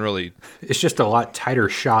It's just a lot tighter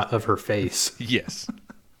shot of her face. Yes,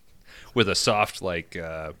 with a soft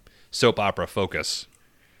soap opera focus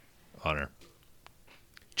on her.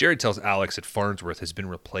 Jared tells Alex that Farnsworth has been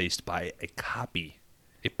replaced by a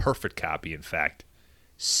perfect copy, in fact.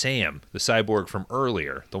 Sam, the cyborg from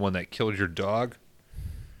earlier, the one that killed your dog.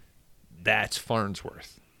 That's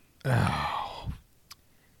Farnsworth. Oh.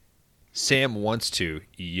 Sam wants to,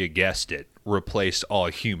 you guessed it, replace all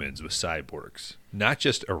humans with cyborgs. Not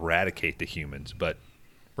just eradicate the humans, but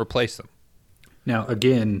replace them. Now,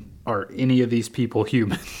 again, are any of these people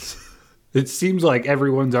humans? It seems like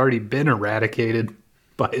everyone's already been eradicated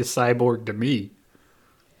by a cyborg to me.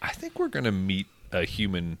 I think we're going to meet a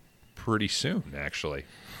human pretty soon, actually.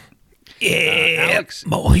 Yeah, Alex,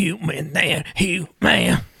 more human than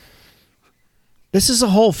human. This is a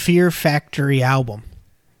whole Fear Factory album.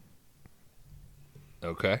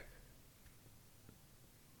 Okay.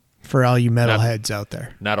 For all you metalheads out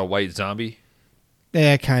there. Not a white zombie?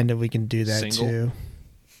 Yeah, kind of. We can do that Single? too.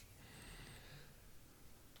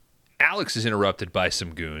 Alex is interrupted by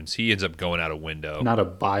some goons. He ends up going out a window. Not a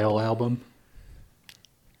Bile album?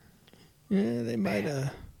 Yeah, they might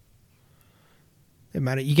have.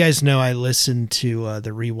 You guys know I listened to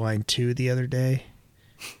the Rewind 2 the other day.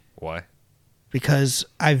 Why? Because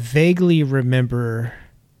I vaguely remember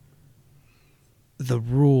the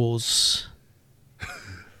rules,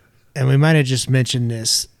 and we might have just mentioned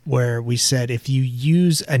this, where we said if you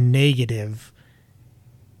use a negative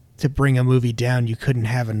to bring a movie down, you couldn't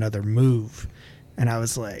have another move. And I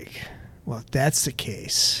was like, Well, if that's the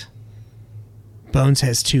case, Bones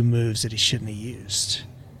has 2 moves that he shouldn't have used.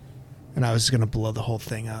 And I was going to blow the whole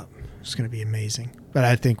thing up. It's going to be amazing. But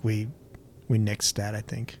I think we nixed that, I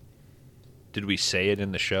think. Did we say it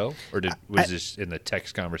in the show? Or was this in the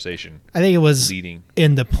text conversation? I think it was leading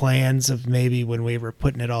in the plans of maybe when we were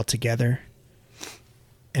putting it all together.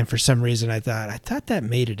 And for some reason I thought that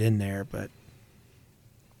made it in there, but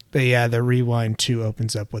yeah, the Rewind 2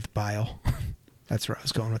 opens up with Bile. That's where I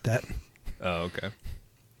was going with that. Oh, okay.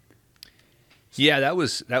 Yeah, that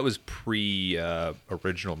was pre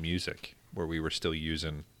original music where we were still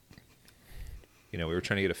using, we were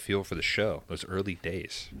trying to get a feel for the show. Those early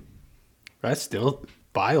days.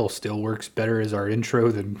 Bile still works better as our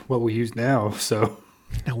intro than what we use now, so.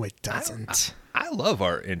 No, it doesn't. I love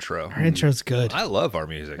our intro. Our intro's good. I love our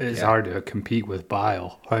music. It's hard to compete with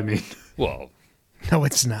Bile. I mean. Well. No,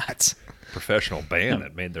 it's not. Professional band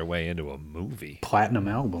that made their way into a movie. Platinum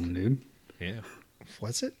album, dude. Yeah.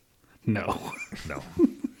 Was it? No. No.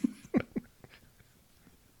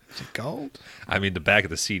 Is it gold? I mean, the back of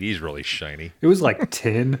the CD is really shiny. It was like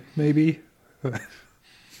 10, maybe.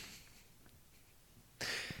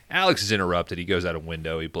 Alex is interrupted. He goes out a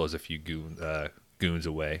window. He blows a few goons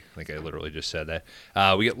away. I think I literally just said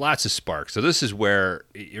that. We get lots of sparks. So this is where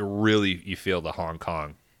you feel the Hong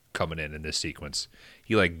Kong coming in this sequence.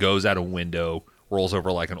 He goes out a window, rolls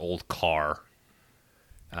over like an old car.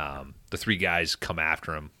 The 3 guys come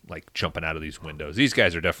after him, jumping out of these windows. These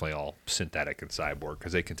guys are definitely all synthetic and cyborg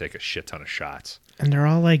because they can take a shit ton of shots. And they're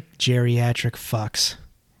all like geriatric fucks.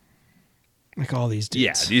 Like all these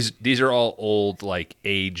dudes. Yeah, these are all old,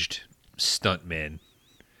 aged stuntmen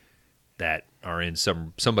that are in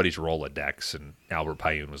somebody's Rolodex. And Albert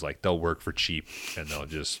Pyun was like, they'll work for cheap and they'll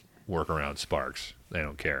just work around Sparks. They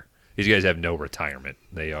don't care. These guys have no retirement.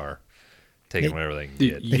 They are taking whatever they can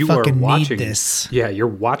get. You are watching this. Yeah, you're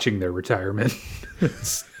watching their retirement.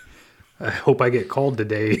 I hope I get called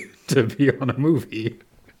today to be on a movie.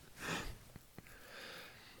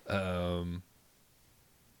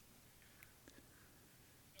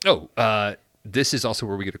 This is also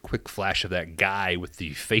where we get a quick flash of that guy with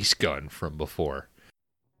the face gun from before.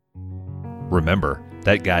 Remember,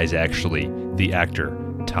 that guy's actually the actor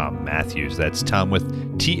Tom Matthews. That's Tom with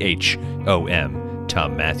THOM,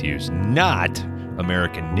 Tom Matthews, not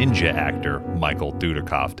American Ninja actor Michael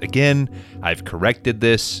Dudikoff. Again, I've corrected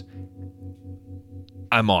this.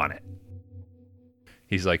 I'm on it.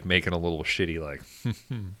 He's making a little shitty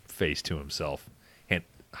face to himself and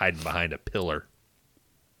hiding behind a pillar.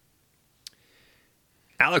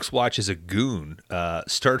 Alex watches a goon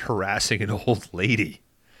start harassing an old lady.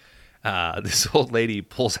 This old lady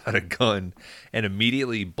pulls out a gun and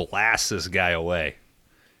immediately blasts this guy away.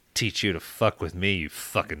 Teach you to fuck with me, you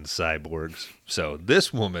fucking cyborgs. So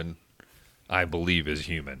this woman, I believe, is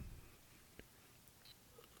human.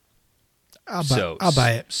 I'll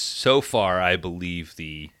buy it. So far, I believe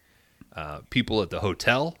the people at the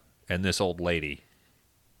hotel and this old lady,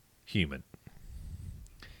 human.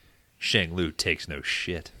 Shang Lu takes no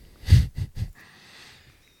shit.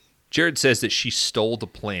 Jared says that she stole the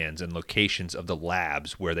plans and locations of the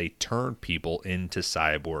labs where they turn people into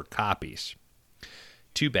cyborg copies.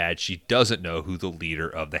 Too bad she doesn't know who the leader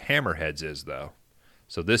of the Hammerheads is, though.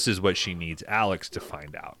 So this is what she needs Alex to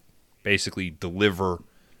find out. Basically, deliver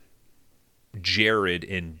Jared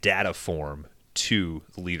in data form to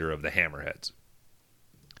the leader of the Hammerheads.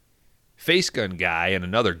 Face gun guy and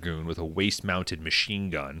another goon with a waist-mounted machine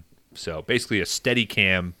gun. So basically a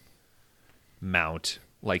Steadicam mount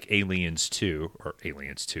like Aliens 2, or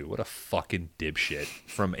Aliens 2, what a fucking dipshit,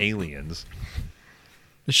 from Aliens.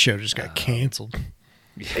 The show just got canceled.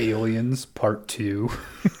 Aliens Part 2.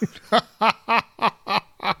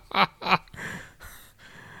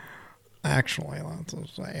 Actually,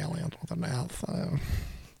 that's aliens with an mouth.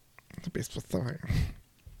 To be specific.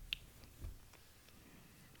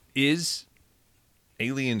 Is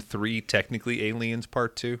Alien 3 technically Aliens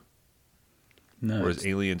Part 2? No. Or is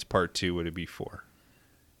Aliens Part 2 would it be 4?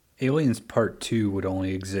 Aliens Part 2 would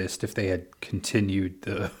only exist if they had continued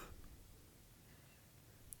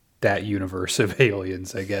that universe of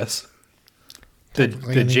aliens, I guess. The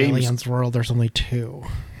James Aliens world, there's only 2.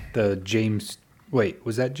 The James... Wait,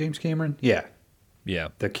 was that James Cameron? Yeah. Yeah.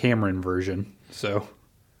 The Cameron version. So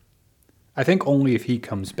I think only if he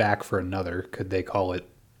comes back for another could they call it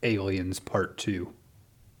Aliens Part 2.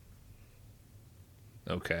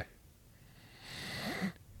 Okay.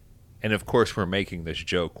 And of course, we're making this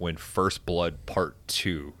joke when First Blood Part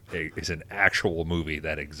 2 is an actual movie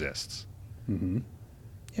that exists. Mm-hmm.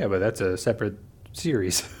 Yeah, but that's a separate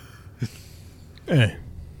series. Hey.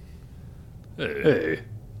 Hey.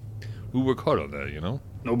 We work hard on that, you know?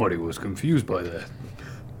 Nobody was confused by that.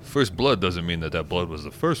 First blood doesn't mean that blood was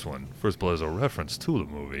the first one. First blood is a reference to the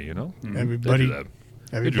movie, you know? Everybody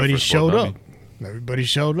showed up. Everybody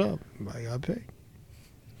showed up. I got paid.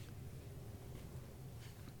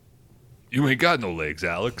 You ain't got no legs,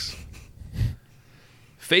 Alex.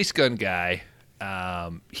 Face gun guy,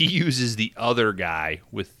 he uses the other guy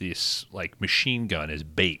with this like machine gun as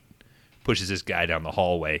bait. Pushes this guy down the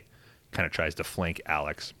hallway, kind of tries to flank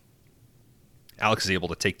Alex. Alex is able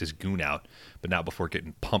to take this goon out, but not before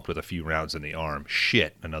getting pumped with a few rounds in the arm.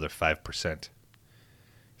 Shit, another 5%.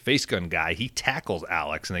 Face gun guy, he tackles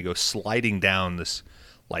Alex, and they go sliding down this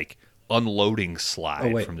like unloading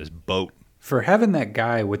slide from this boat. For having that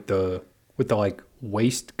guy with the like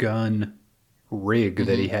waist gun rig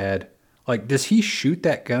that he had, like, does he shoot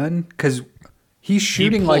that gun? Because he's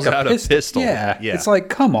shooting like a pistol. Yeah, it's like,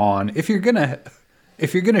 come on, if you're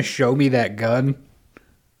gonna show me that gun,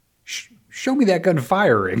 show me that gun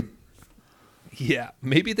firing. Yeah,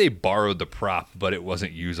 maybe they borrowed the prop, but it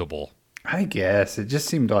wasn't usable. I guess it just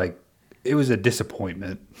seemed like it was a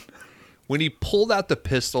disappointment. When he pulled out the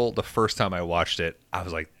pistol the first time I watched it, I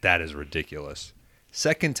was like, that is ridiculous.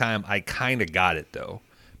 Second time, I kind of got it, though.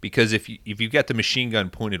 Because if you got the machine gun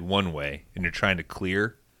pointed one way and you're trying to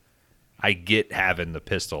clear, I get having the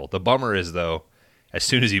pistol. The bummer is, though, as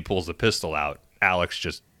soon as he pulls the pistol out, Alex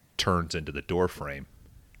just turns into the door frame,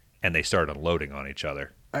 and they start unloading on each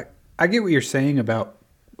other. I get what you're saying about,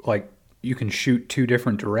 like, you can shoot two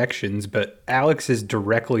different directions, but Alex is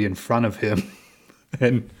directly in front of him.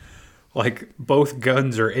 And, like, both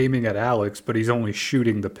guns are aiming at Alex, but he's only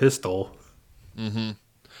shooting the pistol. Mm-hmm.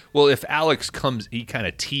 Well, if Alex comes, he kind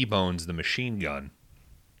of T-bones the machine gun,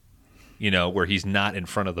 you know, where he's not in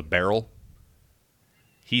front of the barrel.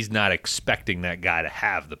 He's not expecting that guy to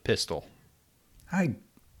have the pistol.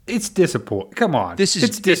 It's disappointing. Come on. It's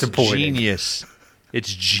disappointing. Genius.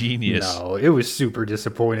 It's genius. No, it was super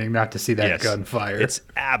disappointing not to see that gun fire. It's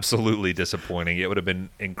absolutely disappointing. It would have been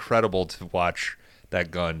incredible to watch that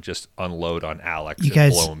gun just unload on Alex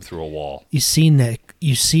and blow him through a wall. You've seen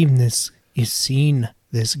this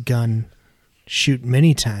gun shoot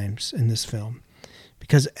many times in this film,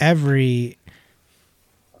 because every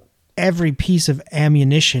piece of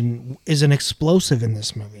ammunition is an explosive in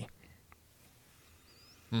this movie.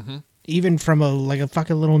 Mm-hmm. Even from a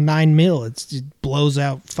fucking little 9mm, it blows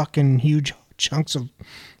out fucking huge chunks of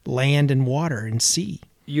land and water and sea.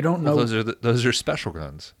 You don't know. Those are special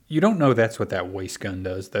guns. You don't know that's what that waist gun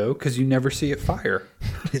does, though, because you never see it fire.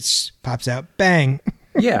 It pops out, bang.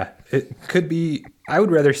 Yeah, it could be. I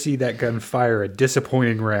would rather see that gun fire a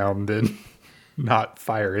disappointing round than not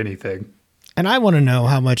fire anything. And I want to know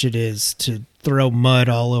how much it is to throw mud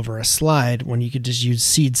all over a slide when you could just use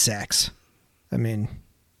seed sacks. I mean,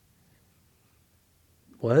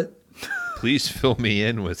 what? Please fill me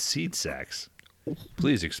in with seed sacks.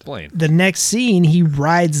 Please explain. The next scene, he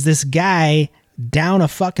rides this guy down a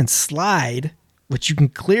fucking slide, which you can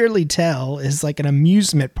clearly tell is like an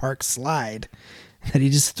amusement park slide that he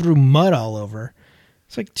just threw mud all over.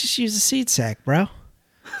 It's like, just use a seed sack, bro.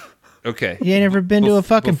 Okay. You ain't ever been to a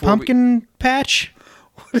fucking pumpkin patch?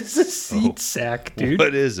 What is a seed sack, dude?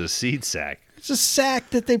 What is a seed sack? It's a sack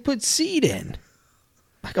that they put seed in.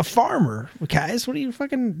 Like a farmer. Guys, what are you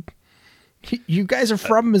fucking... You guys are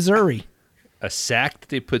from Missouri. A sack that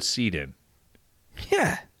they put seed in?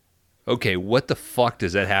 Yeah. Okay, what the fuck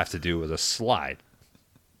does that have to do with a slide?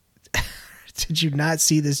 Did you not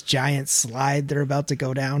see this giant slide they're about to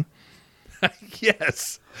go down?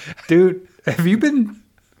 Yes. Dude, have you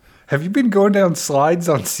been going down slides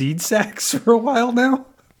on seed sacks for a while now?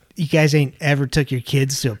 You guys ain't ever took your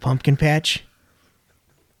kids to a pumpkin patch?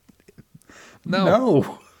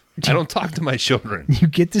 No. I don't talk to my children. You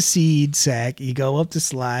get the seed sack, you go up the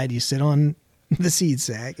slide, you sit on the seed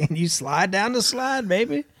sack, and you slide down the slide,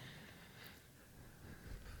 baby.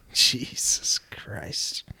 Jesus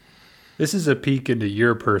Christ. This is a peek into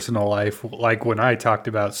your personal life, like when I talked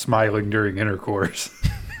about smiling during intercourse.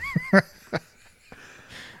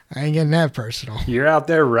 I ain't getting that personal. You're out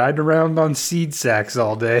there riding around on seed sacks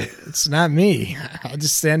all day. It's not me. I'll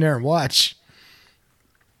just stand there and watch.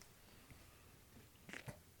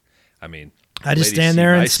 I mean, I just stand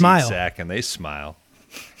there and smile. Sack and they smile.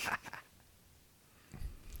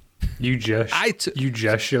 You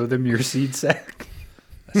just show them your seed sack.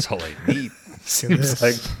 That's all I need. Seems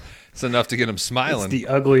like it's enough to get them smiling. It's the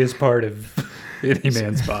ugliest part of any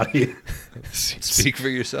man's body. Speak for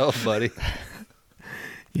yourself, buddy.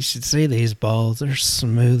 You should see these balls. They're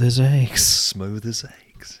smooth as eggs. Smooth as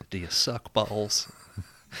eggs. Do you suck balls?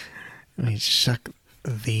 I mean, suck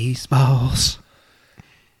these balls.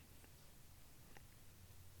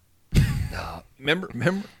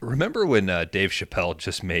 Remember when Dave Chappelle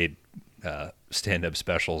just made stand-up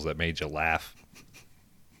specials that made you laugh?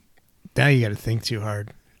 Now you got to think too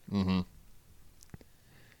hard. Mm-hmm.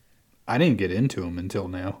 I didn't get into them until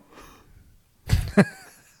now.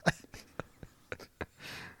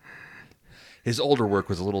 His older work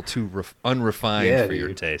was a little too unrefined for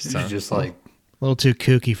your taste. Huh? Just like A little too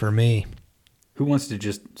kooky for me. who wants to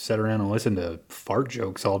just sit around and listen to fart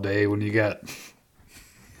jokes all day when you got...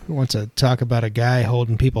 Who wants to talk about a guy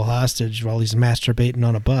holding people hostage while he's masturbating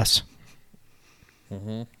on a bus?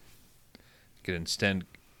 Mm-hmm. Could instead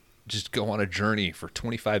just go on a journey for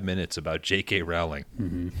 25 minutes about J.K. Rowling.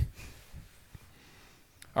 Mm-hmm.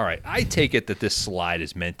 All right, I take it that this slide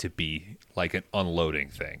is meant to be like an unloading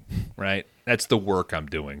thing, right? That's the work I'm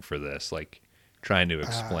doing for this, like trying to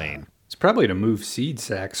explain. It's probably to move seed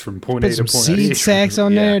sacks from point Put A to some point seed B. sacks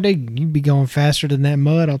on Yeah. there. You'd be going faster than that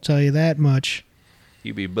mud, I'll tell you that much.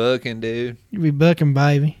 You be bucking, dude. You'd be bucking,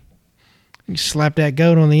 baby. You slap that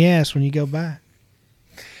goat on the ass when you go by.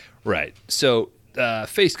 Right. So,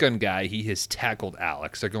 Face Gun Guy, he has tackled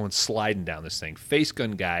Alex. They're going sliding down this thing. Face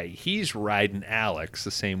Gun Guy, he's riding Alex the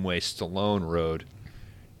same way Stallone rode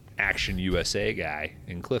Action USA Guy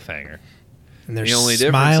in Cliffhanger. And they're The only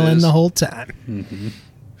difference smiling is- the whole time.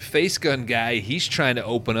 Face Gun Guy, he's trying to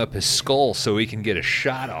open up his skull so he can get a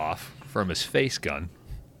shot off from his face gun.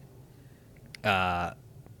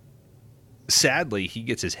 Sadly, he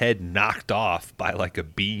gets his head knocked off by like a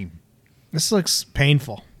beam. This looks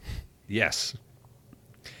painful. Yes.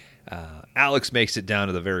 Alex makes it down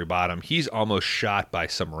to the very bottom. He's almost shot by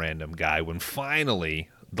some random guy when finally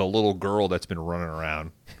the little girl that's been running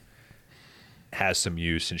around has some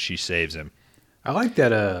use and she saves him. I like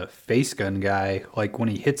that face gun guy. Like when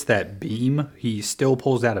he hits that beam, he still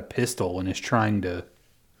pulls out a pistol and is trying to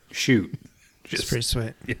shoot It's pretty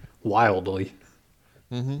sweet. wildly.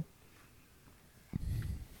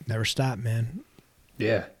 Never stop, man.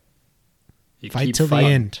 Yeah. You Fight keep till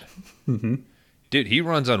fighting. the end. Dude, he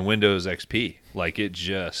runs on Windows XP. Like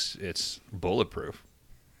it's bulletproof.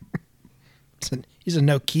 He's a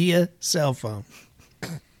Nokia cell phone.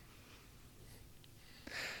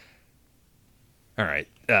 All right.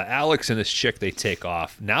 Alex and this chick, they take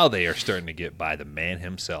off. Now they are starting to get by the man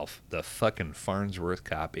himself, the fucking Farnsworth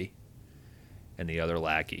copy, and the other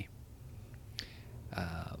lackey.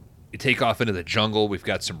 You take off into the jungle. We've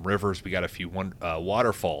got some rivers. We got a few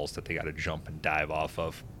waterfalls that they got to jump and dive off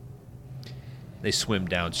of. They swim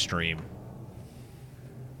downstream.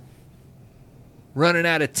 Running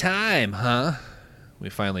out of time, huh? We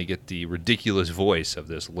finally get the ridiculous voice of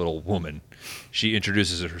this little woman. She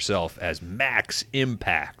introduces herself as Max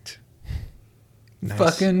Impact. Nice.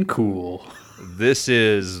 Fucking cool. This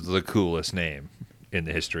is the coolest name in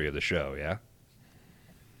the history of the show, yeah?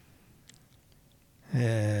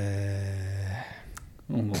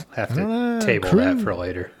 We'll have I don't know. to table Crew. that for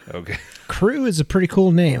later. Okay. Crew is a pretty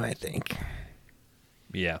cool name, I think.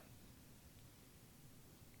 Yeah.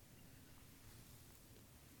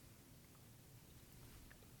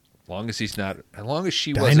 As long as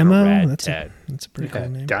she wasn't Dynamo? a rad That's tat. a pretty Yeah, cool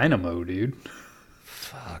name. Dynamo, dude.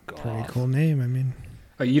 Fuck Pretty off. cool name. I mean,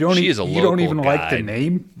 You don't. She is a you don't local even like the guide.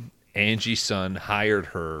 name. Angie Sun hired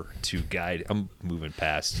her to guide. I'm moving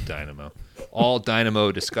past Dynamo. All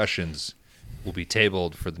Dynamo discussions will be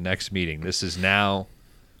tabled for the next meeting. This is now.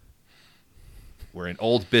 We're in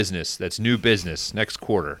old business. That's new business next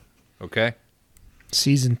quarter. Okay?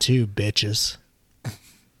 season 2, bitches.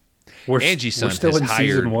 Angie Sun we're still has in hired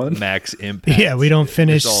season 1. Max Impact. Yeah, we don't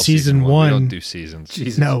finish It's all season We 1. don't do seasons.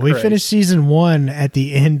 Jesus No, we Christ. finished season 1 at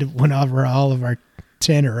the end whenever all of our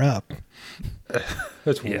 10 are up.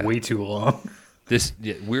 That's Yeah. way too long.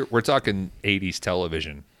 We're talking 80s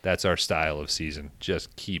television. That's our style of season.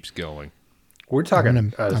 Just keeps going. We're talking. I'm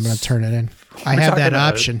gonna turn it in. I we're have that talking a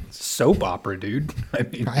option. Soap opera, dude. I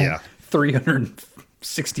mean, Yeah.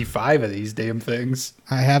 365 of these damn things.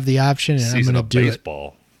 I have the option, and I'm Season gonna of do it.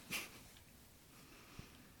 baseball.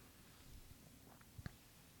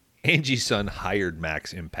 Angie Sun hired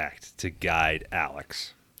Max Impact to guide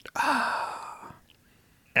Alex.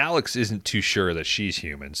 Alex isn't too sure that she's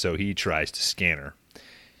human, so he tries to scan her.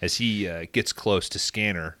 As he gets close to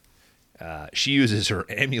scan her, she uses her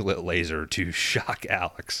amulet laser to shock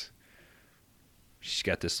Alex. She's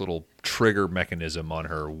got this little trigger mechanism on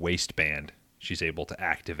her waistband she's able to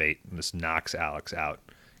activate, and this knocks Alex out,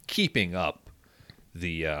 keeping up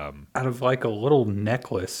the Out of like a little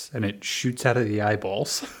necklace, and it shoots out of the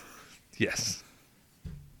eyeballs. yes.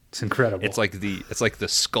 It's incredible. It's like the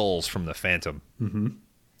skulls from the Phantom. Mm-hmm.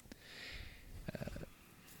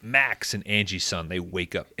 Max and Angie Sun, they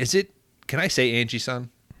wake up. Can I say Angie Sun?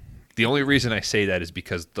 The only reason I say that is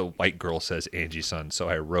because the white girl says Angie Son, so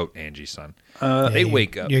I wrote Angie Son. They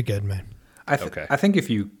wake up. You're good, man. Okay. I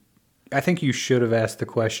think you should have asked the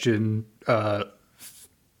question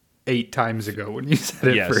 8 times ago when you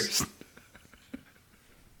said it first.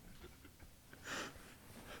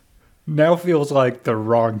 Now feels like the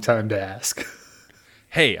wrong time to ask.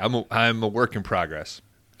 Hey, I'm a work in progress.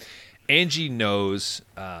 Angie knows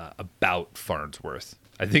about Farnsworth.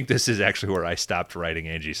 I think this is actually where I stopped writing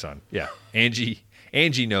Angie Son. Yeah, Angie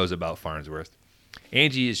knows about Farnsworth.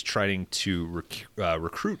 Angie is trying to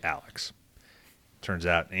recruit Alex. Turns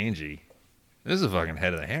out Angie, this is the fucking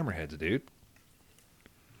head of the Hammerheads, dude.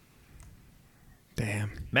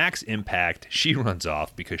 Damn. Max Impact, she runs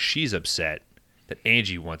off because she's upset that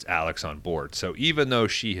Angie wants Alex on board. So even though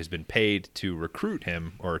she has been paid to recruit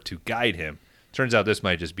him or to guide him, turns out this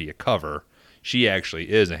might just be a cover. She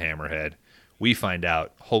actually is a Hammerhead. We find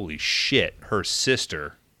out, holy shit, her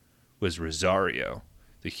sister was Rosario,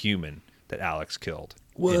 the human that Alex killed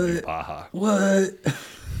in New Baja. What?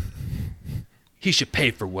 He should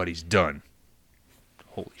pay for what he's done.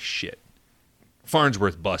 Holy shit.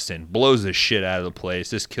 Farnsworth busts in, blows the shit out of the place.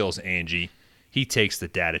 This kills Angie. He takes the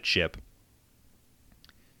data chip.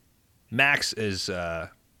 Max is,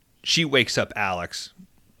 she wakes up Alex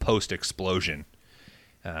post-explosion.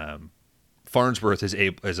 Farnsworth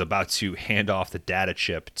is about to hand off the data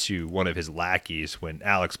chip to one of his lackeys when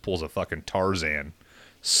Alex pulls a fucking Tarzan,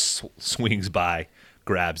 swings by,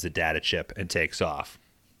 grabs the data chip, and takes off.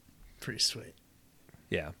 Pretty sweet.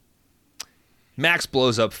 Yeah. Max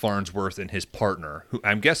blows up Farnsworth and his partner, who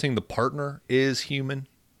I'm guessing the partner is human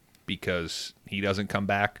because he doesn't come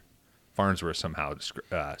back. Farnsworth somehow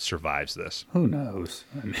survives this. Who knows?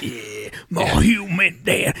 More human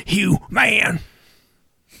than human.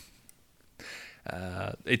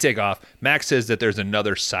 They take off. Max says that there's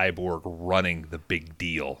another cyborg running the big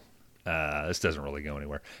deal. This doesn't really go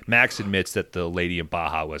anywhere. Max admits that the lady in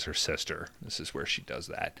Baja was her sister. This is where she does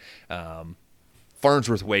that.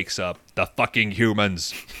 Farnsworth wakes up. The fucking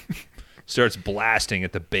humans. Starts blasting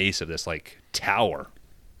at the base of this, like, tower.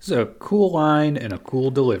 It's a cool line and a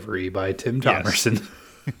cool delivery by Tim Thomerson.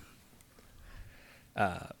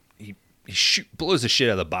 Yes. He blows the shit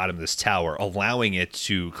out of the bottom of this tower, allowing it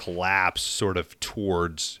to collapse sort of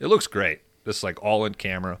towards... It looks great. This, like, all in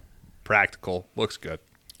camera. Practical. Looks good.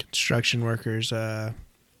 Construction workers,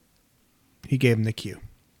 he gave them the cue.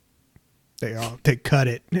 They cut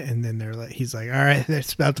it, and then he's like, all right,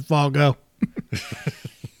 it's about to fall, go.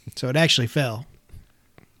 So it actually fell.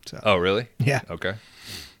 So. Oh, really? Yeah. Okay.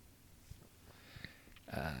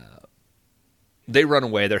 They run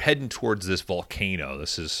away. They're heading towards this volcano.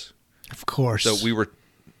 This is... Of course. So we were...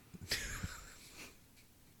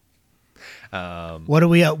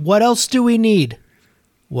 What else do we need?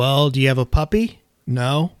 Well, do you have a puppy?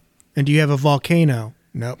 No. And do you have a volcano?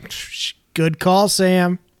 Nope. Good call,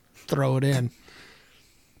 Sam. Throw it in.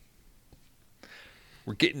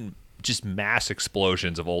 We're getting just mass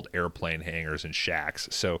explosions of old airplane hangars and shacks.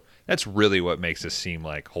 So that's really what makes this seem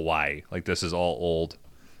like Hawaii. Like this is all old,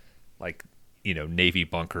 like, you know, Navy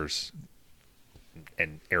bunkers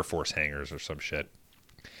and Air Force hangars or some shit.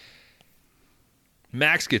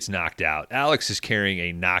 Max gets knocked out. Alex is carrying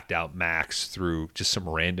a knocked out Max through just some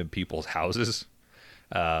random people's houses.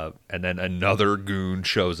 And then another goon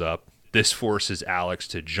shows up. This forces Alex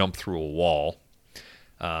to jump through a wall.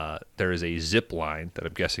 There is a zip line that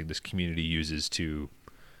I'm guessing this community uses to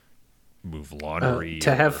move laundry.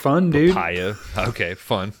 To have fun, dude. Papaya. Okay,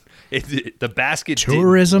 fun. The basket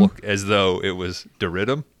Tourism? didn't look as though it was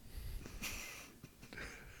Doridum.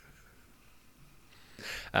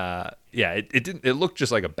 It didn't. It looked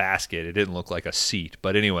just like a basket. It didn't look like a seat.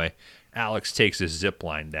 But anyway, Alex takes his zip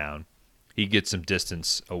line down. He gets some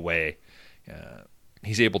distance away.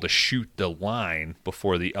 He's able to shoot the line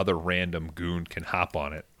before the other random goon can hop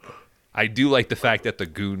on it. I do like the fact that the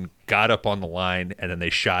goon got up on the line and then they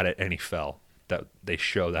shot it and he fell. That they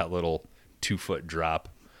show that little 2-foot drop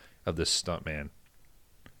of this stunt man.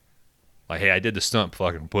 Like, hey, I did the stunt.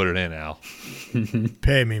 Fucking put it in, Al.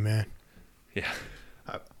 Pay me, man. Yeah.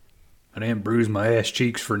 I didn't bruise my ass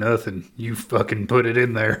cheeks for nothing. You fucking put it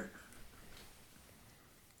in there.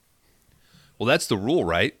 Well, that's the rule,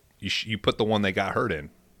 right? You put the one they got hurt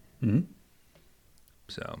in. Mm-hmm.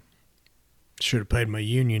 So. Should have paid my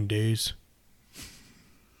union dues.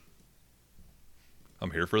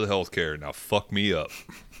 I'm here for the health care. Now fuck me up.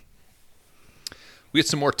 We get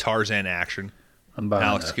some more Tarzan action. I'm buying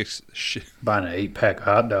Alex kicks shit. Buying an 8-pack of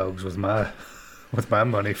hot dogs with my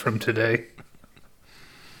money from today.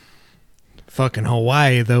 Fucking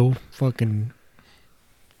Hawaii, though. Fucking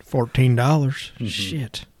 $14. Mm-hmm.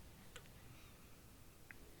 Shit.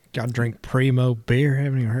 Y'all drink Primo beer.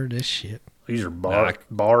 Haven't even heard this shit. These are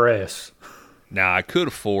bar S. Now, I could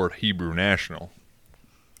afford Hebrew National.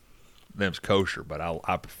 Them's kosher, but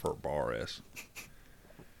I prefer Bar S.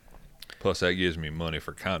 Plus, that gives me money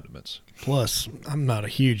for condiments. Plus, I'm not a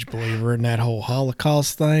huge believer in that whole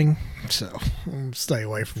Holocaust thing, so stay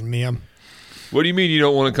away from them. What do you mean you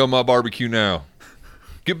don't want to come my barbecue now?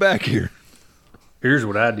 Get back here. Here's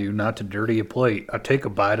what I do not to dirty a plate. I take a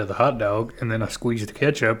bite of the hot dog, and then I squeeze the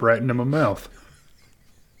ketchup right into my mouth.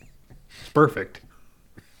 It's perfect.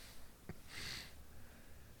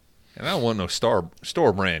 And I don't want no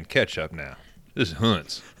store brand ketchup now. This is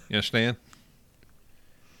Hunt's. You understand?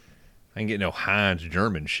 I ain't getting no Heinz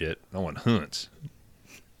German shit. I want Hunt's.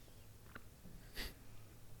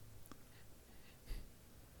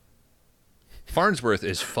 Farnsworth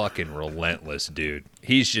is fucking relentless, dude.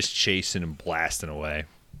 He's just chasing and blasting away.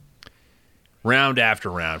 Round after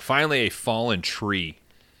round. Finally, a fallen tree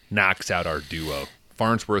knocks out our duo.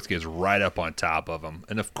 Farnsworth gets right up on top of him.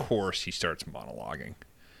 And of course, he starts monologuing.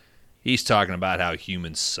 He's talking about how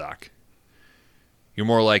humans suck. You're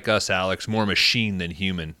more like us, Alex. More machine than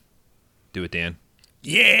human. Do it, Dan.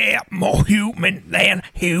 Yeah, more human than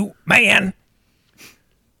human.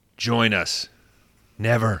 Join us.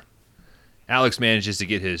 Never. Alex manages to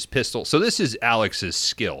get his pistol. So this is Alex's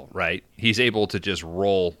skill, right? He's able to just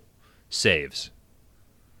roll saves.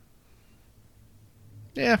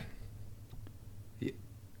 Yeah.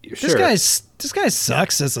 Sure. This guy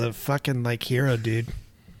sucks as a fucking like hero, dude.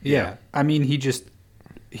 Yeah. I mean,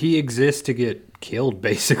 he exists to get killed,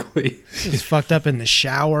 basically. He's fucked up in the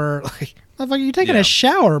shower. Like, motherfucker, you taking a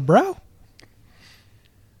shower, bro?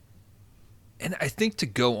 And I think to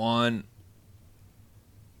go on,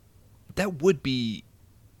 that would be,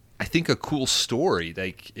 I think, a cool story.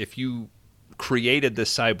 Like, if you created the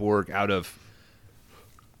cyborg out of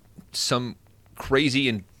some crazy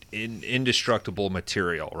and indestructible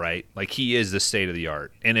material, right? Like, he is the state of the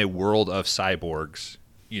art. In a world of cyborgs,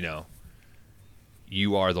 you know,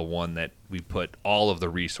 you are the one that we put all of the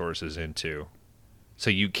resources into. So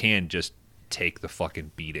you can just take the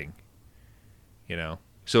fucking beating, you know?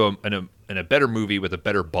 So in a better movie with a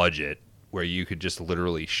better budget where you could just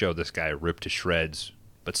literally show this guy ripped to shreds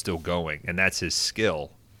but still going, and that's his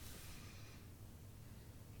skill,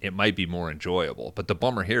 it might be more enjoyable. But the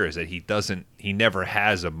bummer here is that he never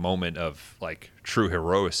has a moment of like true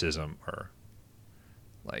heroicism or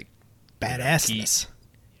like badassness.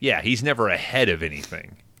 He's never ahead of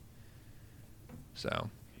anything. So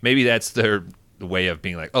maybe that's the way of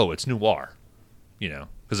being like, oh, it's noir, you know?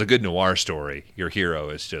 Because a good noir story, your hero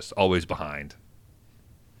is just always behind,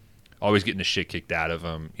 always getting the shit kicked out of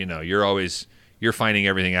him. You know, you're finding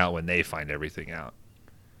everything out when they find everything out.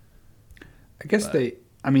 I guess they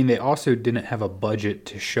also didn't have a budget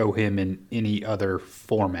to show him in any other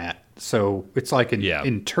format. So it's like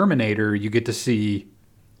in Terminator, you get to see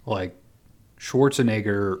like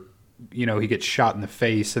Schwarzenegger, you know, he gets shot in the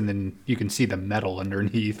face and then you can see the metal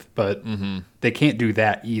underneath, but they can't do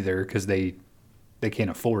that either because they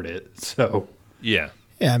can't afford it. So yeah,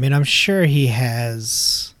 I mean, I'm sure he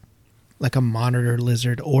has like a monitor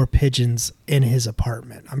lizard or pigeons in his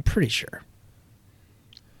apartment. I'm pretty sure.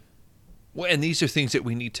 Well, and these are things that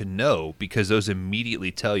we need to know because those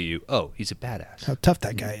immediately tell you, oh, he's a badass. How tough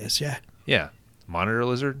that guy is, yeah. Yeah. Monitor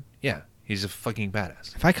lizard? Yeah. He's a fucking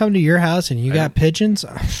badass. If I come to your house and you got pigeons,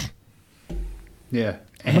 yeah,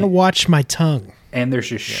 I'm going to watch my tongue. And there's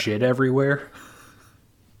just shit everywhere.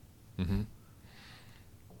 Mm-hmm.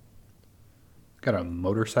 Got a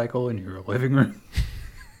motorcycle in your living room?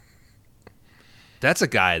 That's a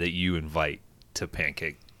guy that you invite to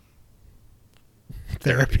pancake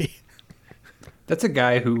therapy. That's a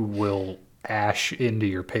guy who will ash into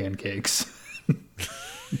your pancakes.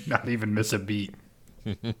 Not even miss a beat.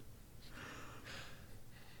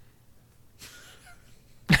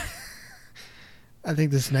 I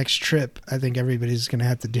think this next trip, I think everybody's going to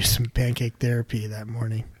have to do some pancake therapy that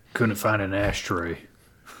morning. Couldn't find an ashtray.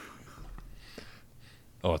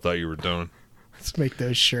 Oh, I thought you were done. Let's make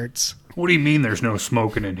those shirts. What do you mean there's no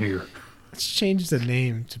smoking in here? Let's change the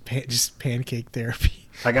name to just pancake therapy.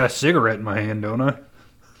 I got a cigarette in my hand, don't I?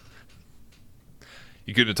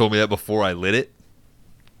 You couldn't have told me that before I lit it?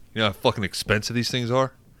 You know how fucking expensive these things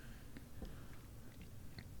are?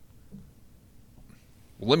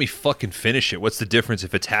 Well, let me fucking finish it. What's the difference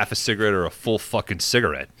if it's half a cigarette or a full fucking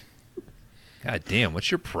cigarette? God damn,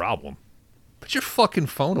 what's your problem? Put your fucking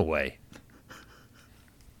phone away.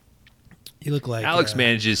 You look like Alex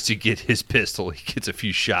manages to get his pistol. He gets a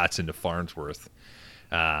few shots into Farnsworth.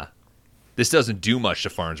 This doesn't do much to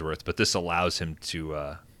Farnsworth, but this allows him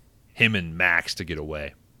and Max to get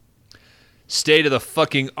away. Stay to the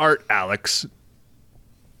fucking art, Alex.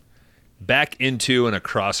 Back into and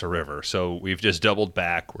across a river. So we've just doubled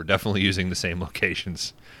back. We're definitely using the same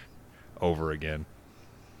locations over again.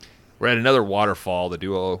 We're at another waterfall. The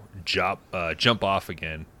duo jump off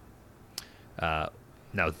again. Now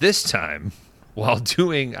this time, while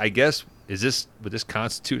doing, I guess, would this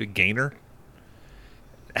constitute a gainer?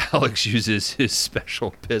 Alex uses his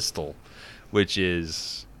special pistol, which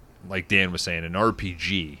is, like Dan was saying, an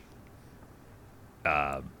RPG.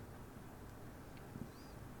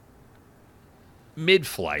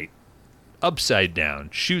 Mid-flight, upside down,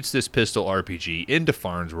 shoots this pistol RPG into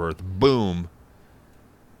Farnsworth. Boom.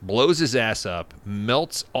 Blows his ass up,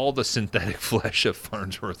 melts all the synthetic flesh of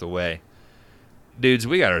Farnsworth away. Dudes,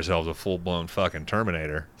 we got ourselves a full-blown fucking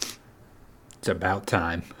Terminator. It's about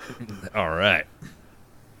time. All right.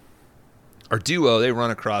 Our duo, they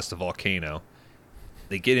run across the volcano.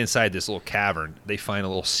 They get inside this little cavern. They find a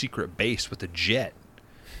little secret base with a jet.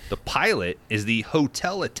 The pilot is the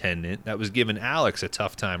hotel attendant that was giving Alex a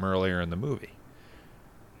tough time earlier in the movie.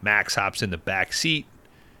 Max hops in the back seat.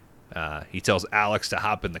 He tells Alex to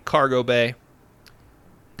hop in the cargo bay.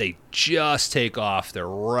 They just take off. They're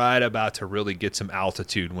right about to really get some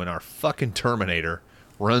altitude when our fucking Terminator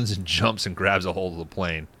runs and jumps and grabs a hold of the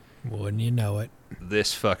plane. Wouldn't you know it?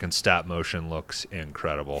 This fucking stop motion looks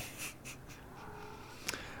incredible.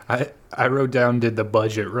 I wrote down, did the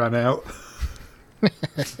budget run out?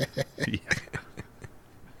 Yeah.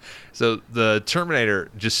 So the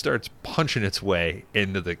Terminator just starts punching its way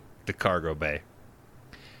into the cargo bay.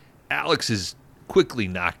 Alex is quickly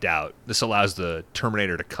knocked out. This allows the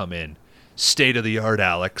Terminator to come in. State of the art,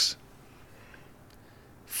 Alex.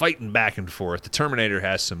 Fighting back and forth. The Terminator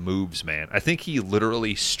has some moves, man. I think he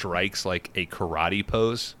literally strikes like a karate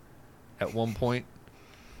pose at one point.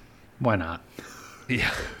 Why not?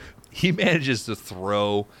 Yeah. He manages to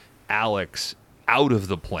throw Alex out of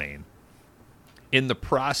the plane. In the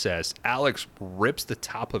process, Alex rips the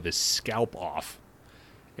top of his scalp off,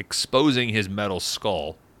 exposing his metal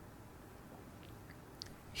skull.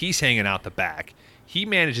 He's hanging out the back. He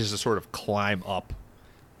manages to sort of climb up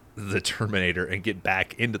the Terminator and get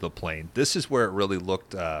back into the plane. This is where it really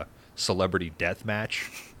looked Celebrity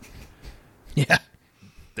Deathmatch. Yeah.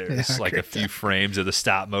 There's like a few frames of the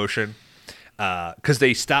stop motion. Because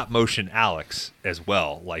they stop motion Alex as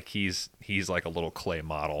well. Like he's like a little clay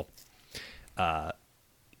model.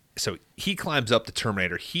 So he climbs up the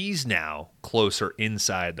Terminator. He's now closer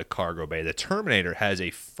inside the cargo bay. The Terminator has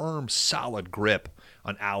a firm, solid grip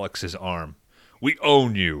on Alex's arm. We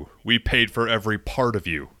own you. We paid for every part of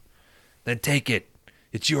you. Then take it.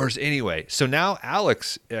 It's yours anyway. So now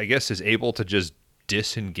Alex, I guess, is able to just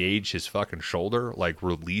disengage his fucking shoulder, like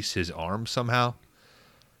release his arm somehow.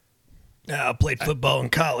 I played football in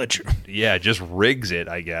college. Yeah, just rigs it,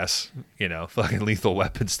 I guess. You know, fucking Lethal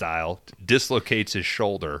Weapon style. Dislocates his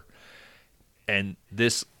shoulder. And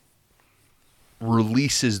this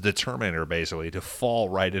releases the Terminator, basically, to fall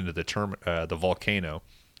right into the volcano.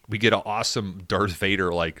 We get an awesome Darth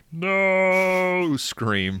Vader, like, no,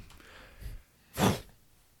 scream.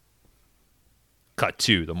 Cut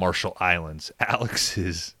to the Marshall Islands. Alex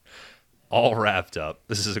is all wrapped up.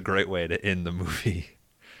 This is a great way to end the movie.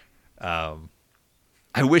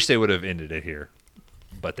 I wish they would have ended it here,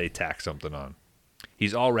 but they tacked something on.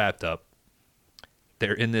 He's all wrapped up.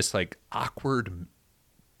 They're in this like awkward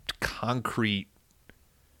concrete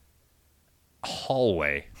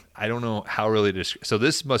hallway. I don't know how really to. So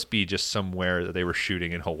this must be just somewhere that they were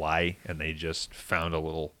shooting in Hawaii, and they just found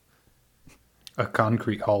a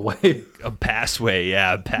concrete hallway, a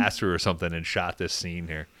pass-through or something, and shot this scene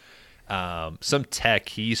here. Some tech.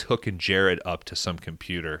 He's hooking Jared up to some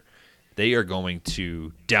computer. They are going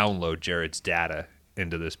to download Jared's data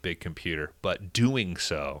into this big computer, but doing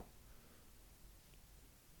so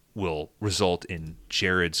will result in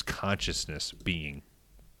Jared's consciousness being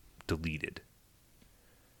deleted.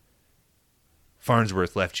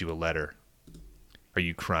 Farnsworth left you a letter. Are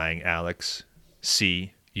you crying, Alex?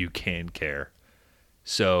 See, you can care.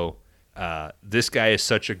 So this guy is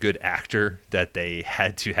such a good actor that they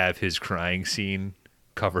had to have his crying scene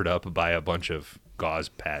covered up by a bunch of gauze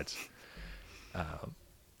pads.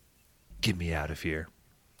 Get me out of here.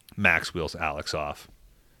 Max wheels Alex off.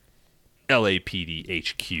 LAPD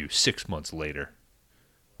HQ 6 months later.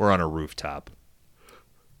 We're on a rooftop.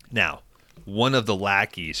 Now, one of the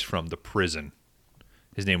lackeys from the prison,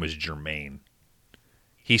 his name was Germaine.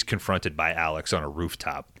 He's confronted by Alex on a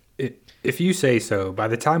rooftop. If you say so, by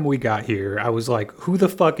the time we got here, I was like, who the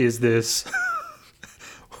fuck is this?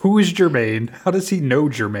 Who is Germaine? How does he know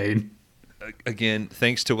Germaine? Again,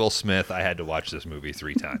 thanks to Will Smith, I had to watch this movie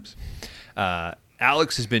 3 times.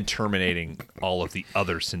 Alex has been terminating all of the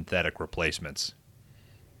other synthetic replacements.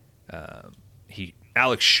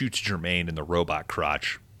 Alex shoots Jermaine in the robot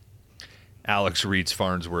crotch. Alex reads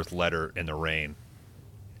Farnsworth's letter in the rain.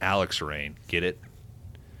 Alex Rain, get it?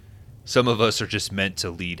 Some of us are just meant to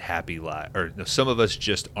lead happy lives, or no, some of us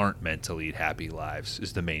just aren't meant to lead happy lives,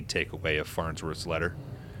 is the main takeaway of Farnsworth's letter.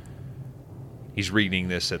 He's reading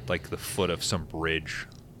this at like the foot of some bridge.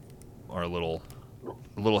 Our little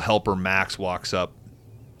helper Max walks up.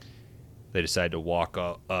 They decide to walk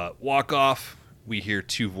off. We hear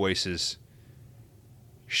two voices.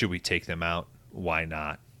 Should we take them out? Why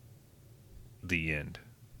not? The end.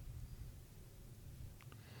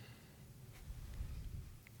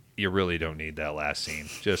 You really don't need that last scene.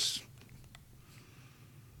 Just...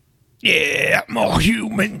 Yeah, more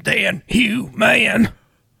human than human.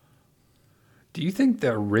 Do you think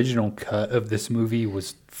the original cut of this movie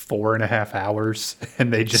was 4.5 hours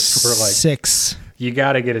and they just were like 6? You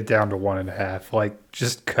got to get it down to 1.5. Like,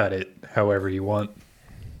 just cut it however you want.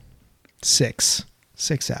 6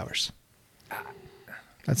 hours.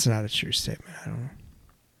 That's not a true statement. I don't know.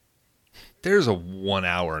 There's a 1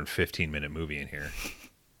 hour and 15-minute movie in here.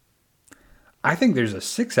 I think there's a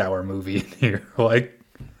 6-hour movie in here. Like,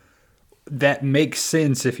 that makes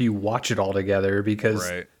sense if you watch it all together because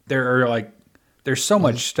there's so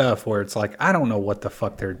much stuff where it's like, I don't know what the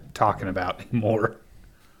fuck they're talking about anymore.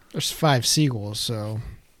 There's 5 sequels, so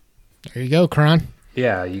there you go, Kron.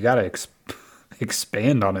 Yeah, you got to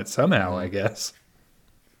expand on it somehow, I guess.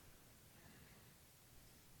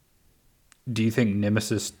 Do you think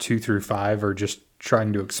Nemesis 2 through 5 are just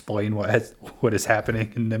trying to explain what is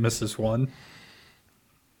happening in Nemesis 1?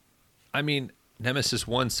 I mean, Nemesis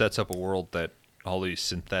 1 sets up a world that all these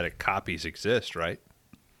synthetic copies exist, right?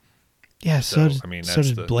 Yeah, so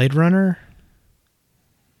did Blade Runner.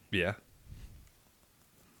 Yeah.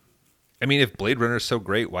 I mean, if Blade Runner is so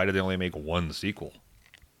great, why did they only make 1 sequel?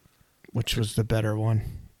 Which was the better one?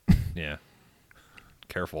 Yeah.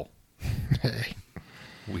 Careful. Hey.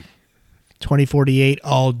 2048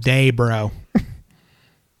 all day, bro.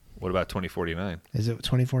 What about 2049? Is it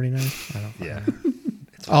 2049? I don't know. Yeah.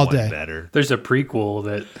 It's all day. Better. There's a prequel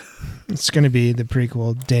that... It's going to be the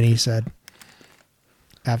prequel, Denny said.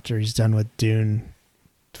 After he's done with Dune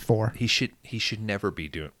 4. He should never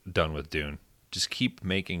be done with Dune. Just keep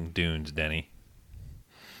making Dunes, Denny.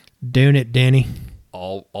 Dune it, Denny.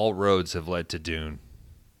 All roads have led to Dune.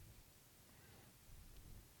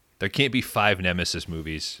 There can't be 5 Nemesis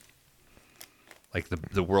movies. Like,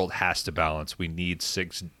 the world has to balance. We need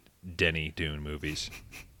 6 Denny Dune movies.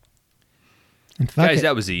 Guys,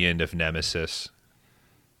 that was the end of Nemesis.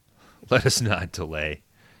 Let us not delay.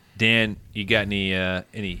 Dan, you got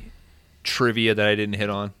any trivia that I didn't hit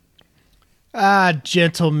on?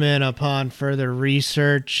 Gentlemen, upon further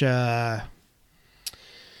research, Deborah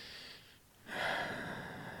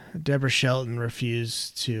Shelton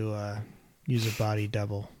refused to use a body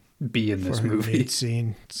double. Be in this movie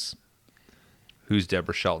scenes. Who's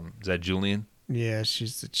Deborah Shelton? Is that Julian? Yeah,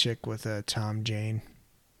 she's the chick with Tom Jane.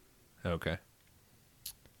 Okay.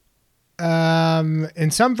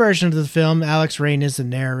 In some versions of the film, Alex Rain is the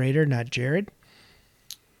narrator, not Jared.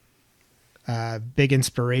 Big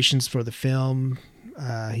inspirations for the film,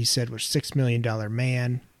 he said, was $6 Million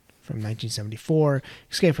Man from 1974,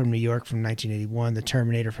 Escape from New York from 1981, The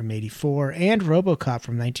Terminator from 1984, and RoboCop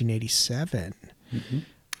from 1987. Mm-hmm.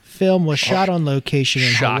 Film was shot on location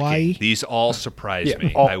in Hawaii. These all surprised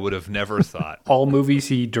me. I would have never thought. All movies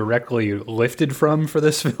he directly lifted from for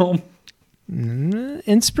this film?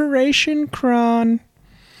 Inspiration, Kron.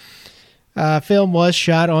 Film was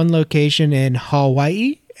shot on location in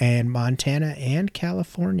Hawaii and Montana and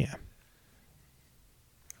California.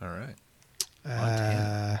 All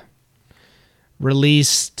right.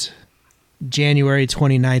 Released January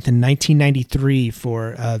 29th in 1993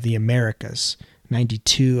 for the Americas.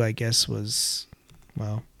 92, I guess, was,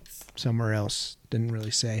 well, somewhere else. Didn't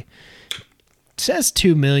really say. It says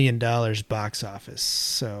 $2 million box office.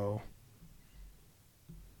 So,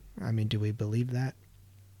 I mean, do we believe that?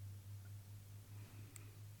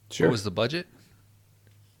 Sure. What was the budget?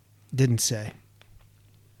 Didn't say.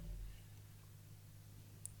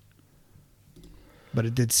 But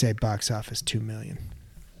it did say box office $2 million.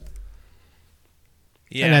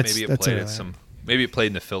 Yeah, maybe it played maybe it played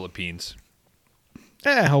in the Philippines.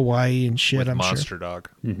 Hawaii and shit, I'm Monster sure. Dog.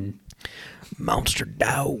 Mm-hmm. Monster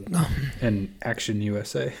Dog. And Action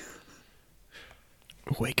USA.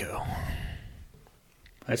 Waco.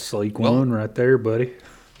 That's Sleek One right there, buddy.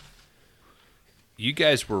 You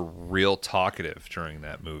guys were real talkative during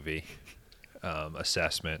that movie.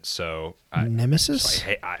 assessment. So Nemesis?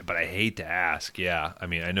 But I hate to ask. Yeah, I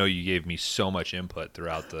mean, I know you gave me so much input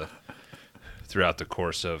throughout the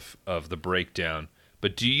course of the breakdown.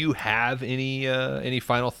 But do you have any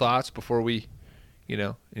final thoughts before we,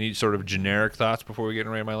 any sort of generic thoughts before we get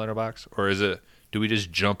into Rate My Letterboxd, or do we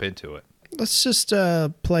just jump into it? Let's just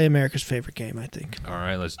play America's favorite game, I think. All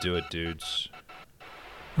right, let's do it, dudes.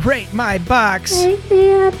 Rate my box. I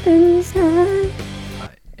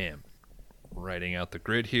am writing out the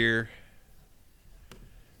grid here.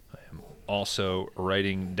 I am also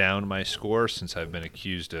writing down my score since I've been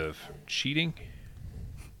accused of cheating.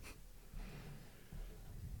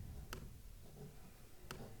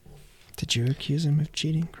 Did you accuse him of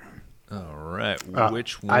cheating? All right.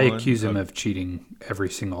 Which one? I accuse him of cheating every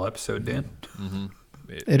single episode, Dan. Mm-hmm.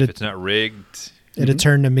 If it's not rigged. It'll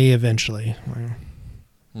turn to me eventually.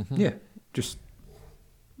 Mm-hmm. Yeah. Just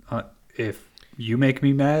if you make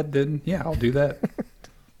me mad, then yeah, I'll do that.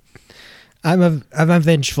 I'm a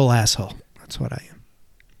vengeful asshole. That's what I am.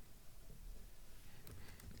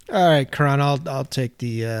 All right, Karan, I'll take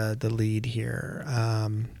the lead here.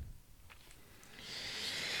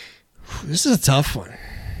 This is a tough one.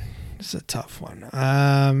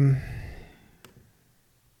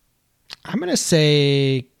 I'm gonna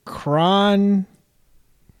say Karan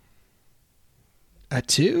a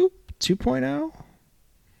 2.0.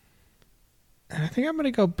 And I think I'm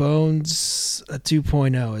gonna go Bones a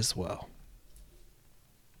 2.0 as well.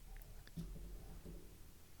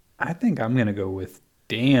 I think I'm gonna go with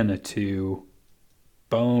Dan a 2,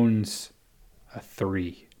 Bones a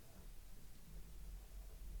 3.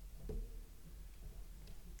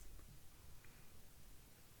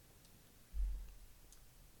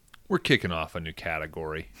 We're kicking off a new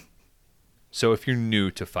category. So if you're new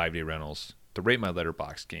to 5-Day Rentals, the Rate My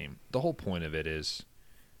Letterboxd game, the whole point of it is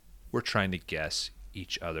we're trying to guess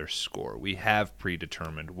each other's score. We have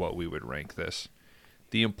predetermined what we would rank this.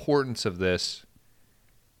 The importance of this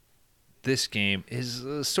game is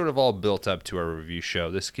sort of all built up to our review show.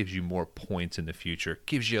 This gives you more points in the future,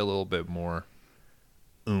 gives you a little bit more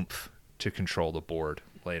oomph to control the board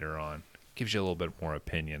later on, gives you a little bit more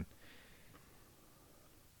opinion.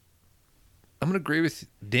 I'm going to agree with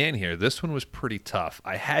Dan here. This one was pretty tough.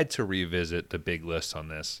 I had to revisit the big list on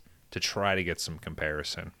this to try to get some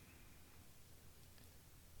comparison.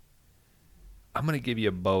 I'm going to give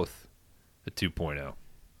you both a 2.0.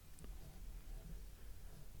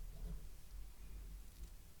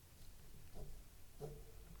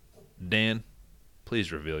 Dan,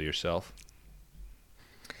 please reveal yourself.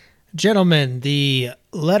 Gentlemen, the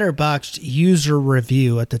Letterboxd user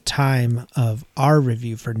review at the time of our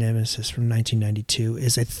review for Nemesis from 1992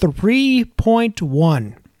 is a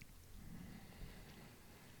 3.1.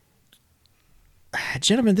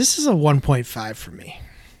 Gentlemen, this is a 1.5 for me.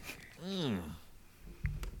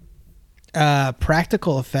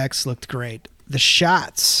 Practical effects looked great. The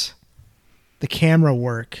shots, the camera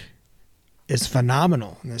work is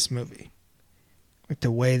phenomenal in this movie. Like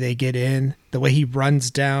the way they get in, the way he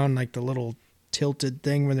runs down like the little tilted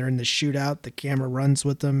thing when they're in the shootout, the camera runs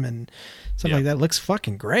with them and stuff like that. It looks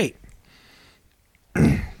fucking great.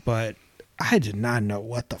 But I did not know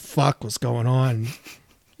what the fuck was going on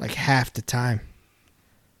like half the time.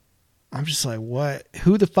 I'm just like, what?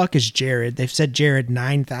 Who the fuck is Jared? They've said Jared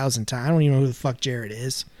 9,000 times. I don't even know who the fuck Jared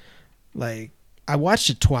is. Like, I watched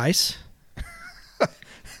it twice.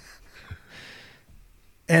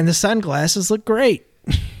 And the sunglasses look great.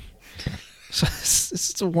 So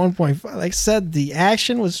it's a 1.5. Like I said, the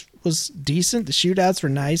action was decent. The shootouts were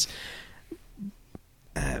nice.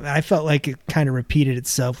 I felt like it kind of repeated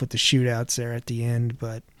itself with the shootouts there at the end.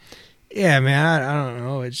 But, yeah, man, I don't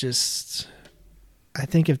know. It's just... I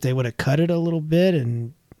think if they would have cut it a little bit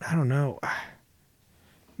and, I don't know,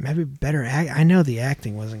 maybe better act. I know the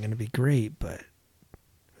acting wasn't going to be great, but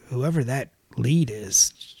whoever that lead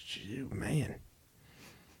is, man.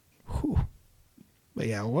 Whew. But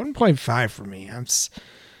yeah, 1.5 for me.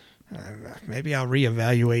 Maybe I'll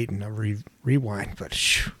reevaluate and I'll rewind, but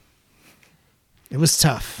it was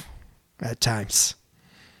tough at times.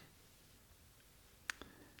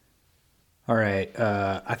 All right.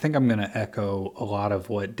 I think I'm going to echo a lot of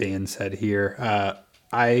what Dan said here.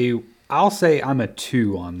 I'll say I'm a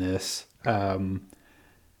 2 on this.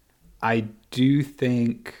 I do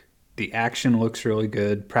think the action looks really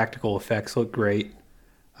good. Practical effects look great.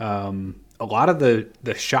 A lot of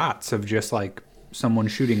the shots of just like someone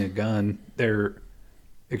shooting a gun, they're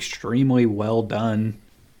extremely well done.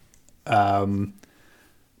 But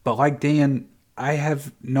like Dan, I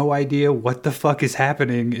have no idea what the fuck is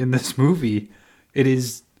happening in this movie. It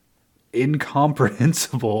is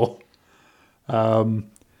incomprehensible. And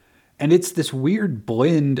And it's this weird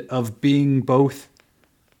blend of being both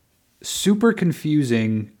super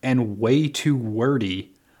confusing and way too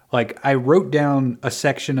wordy. Like, I wrote down a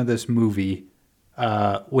section of this movie,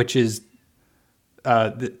 which is,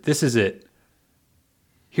 this is it.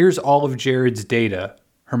 Here's all of Jared's data.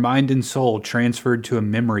 Her mind and soul transferred to a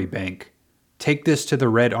memory bank. Take this to the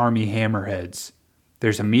Red Army Hammerheads.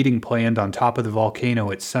 There's a meeting planned on top of the volcano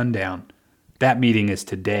at sundown. That meeting is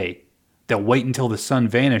today. They'll wait until the sun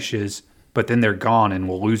vanishes, but then they're gone and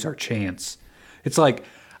we'll lose our chance. It's like,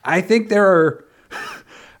 I think there are,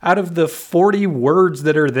 out of the 40 words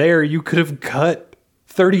that are there, you could have cut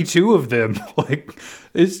 32 of them. Like,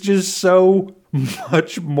 it's just so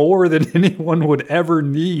much more than anyone would ever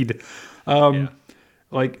need.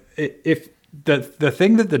 Like, if the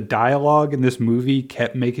thing that the dialogue in this movie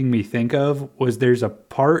kept making me think of was there's a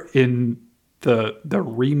part in the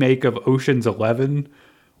remake of Ocean's 11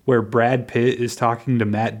 where Brad Pitt is talking to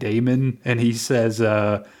Matt Damon and he says,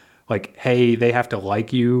 like, hey, they have to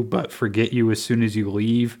like you, but forget you as soon as you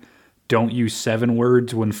leave. Don't use 7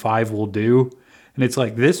 words when 5 will do. And it's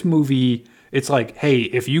like, this movie, it's like, hey,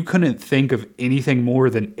 if you couldn't think of anything more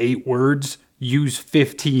than 8 words, use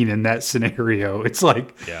 15 in that scenario. It's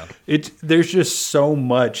like, there's just so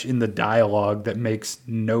much in the dialogue that makes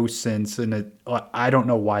no sense. And I don't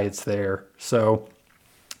know why it's there. So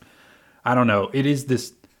I don't know. It is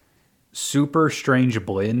this super strange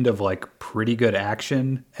blend of like pretty good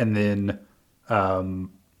action and then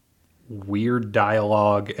weird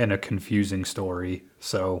dialogue and a confusing story.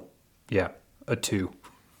 So yeah, a 2.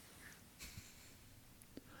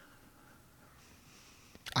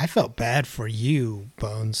 I felt bad for you,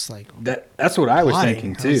 Bones. Like that's what I was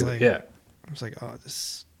thinking too. I was like, oh,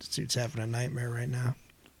 this dude's having a nightmare right now.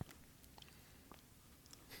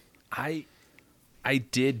 I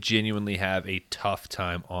did genuinely have a tough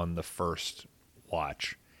time on the first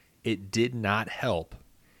watch. It did not help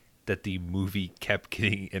that the movie kept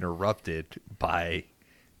getting interrupted by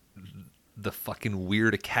the fucking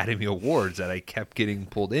weird Academy Awards that I kept getting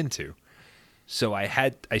pulled into. So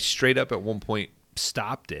I straight up at one point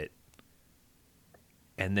stopped it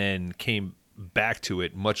and then came back to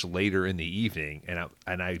it much later in the evening.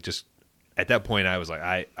 And I just, at that point I was like,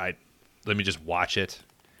 I let me just watch it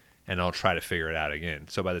and I'll try to figure it out again.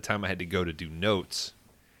 So by the time I had to go to do notes,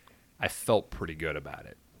 I felt pretty good about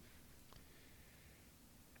it.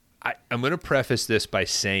 I'm going to preface this by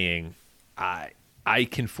saying I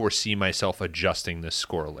can foresee myself adjusting this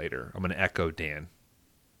score later. I'm going to echo Dan.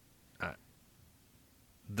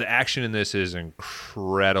 The action in this is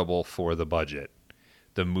incredible for the budget.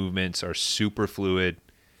 The movements are super fluid.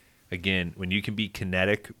 Again, when you can be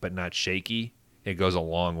kinetic but not shaky, it goes a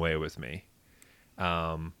long way with me.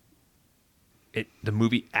 The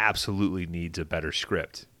movie absolutely needs a better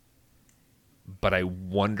script, but I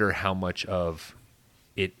wonder how much of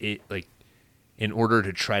it like, in order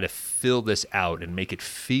to try to fill this out and make it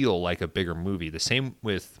feel like a bigger movie. The same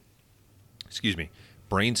with,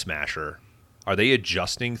 Brain Smasher. Are they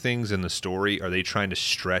adjusting things in the story? Are they trying to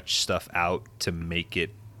stretch stuff out to make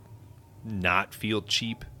it not feel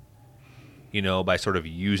cheap? You know, by sort of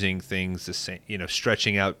using things the same, you know,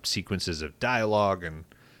 stretching out sequences of dialogue and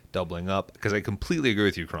doubling up. Because I completely agree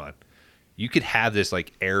with you, Kron. You could have this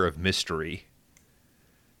like air of mystery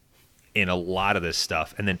in a lot of this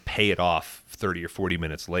stuff and then pay it off 30 or 40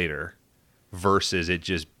 minutes later versus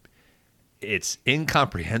it's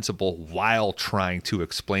incomprehensible while trying to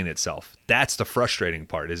explain itself. That's the frustrating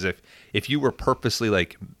part, is if you were purposely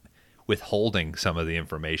like withholding some of the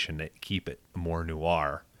information to keep it more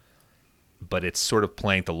noir, but it's sort of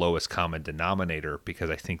playing the lowest common denominator, because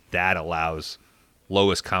I think that allows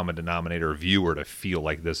lowest common denominator viewer to feel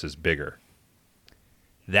like this is bigger.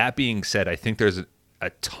 That being said, I think there's a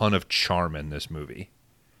ton of charm in this movie.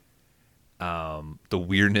 The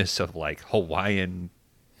weirdness of like Hawaiian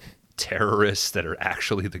terrorists that are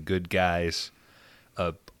actually the good guys,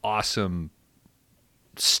 a awesome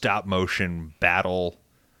stop motion battle.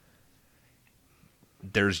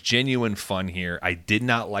 There's genuine fun here. I did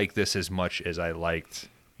not like this as much as I liked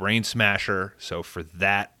Brain Smasher, so for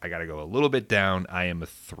that I gotta go a little bit down. I am a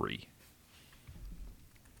 3.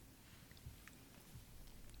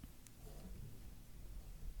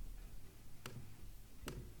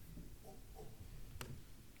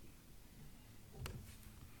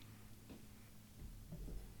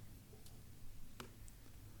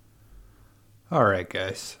 All right,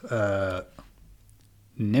 guys.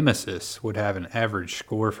 Nemesis would have an average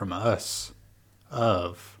score from us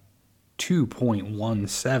of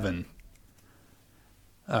 2.17.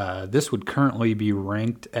 This would currently be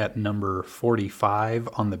ranked at number 45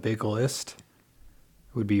 on the big list.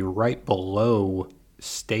 It would be right below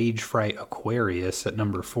Stage Fright Aquarius at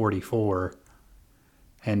number 44.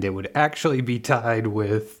 And it would actually be tied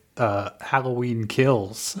with Halloween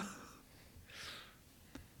Kills.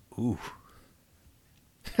 Ooh.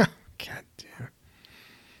 God damn.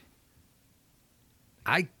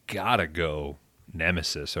 I gotta go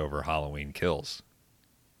Nemesis over Halloween Kills.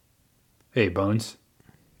 Hey, Bones.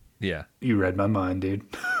 Yeah. You read my mind, dude.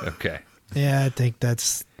 Okay. Yeah, I think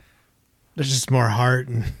there's just more heart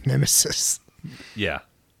in Nemesis. Yeah.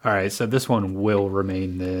 All right, so this one will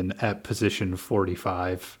remain then at position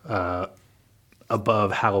 45,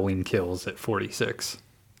 above Halloween Kills at 46.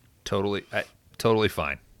 Totally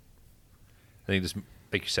fine. I think this,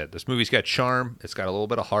 like you said, this movie's got charm. It's got a little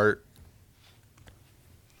bit of heart.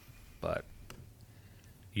 But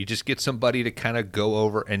you just get somebody to kind of go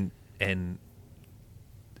over and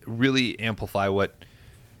really amplify what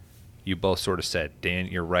you both sort of said. Dan,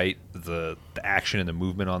 you're right. The action and the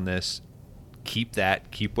movement on this, keep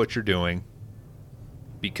what you're doing,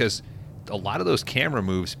 because a lot of those camera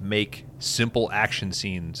moves make simple action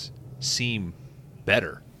scenes seem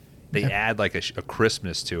better. They add like a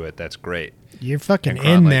crispness to it that's great. You're fucking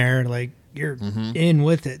in there, like you're in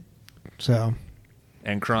with it. So,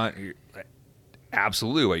 and Kron,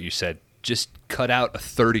 absolutely what you said. Just cut out a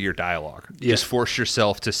third of your dialogue. Yeah. Just force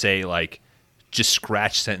yourself to say, like, just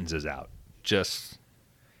scratch sentences out. Just,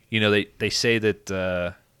 they say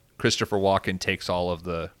that Christopher Walken takes all of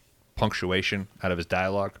the punctuation out of his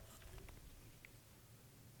dialogue.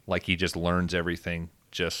 Like he just learns everything,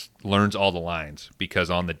 just learns all the lines,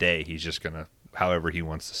 because on the day he's just going to, however he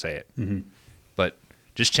wants to say it. Mm-hmm. But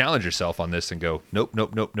just challenge yourself on this and go, nope.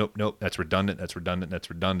 That's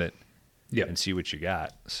redundant. Yeah. And see what you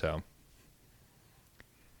got. So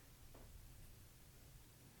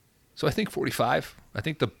I think 45. I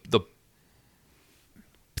think the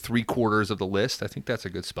 3/4 of the list, I think that's a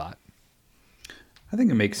good spot. I think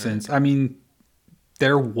it makes sense. I mean,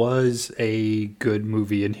 there was a good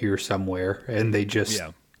movie in here somewhere, and they just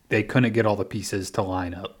they couldn't get all the pieces to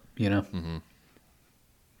line up, Mm-hmm.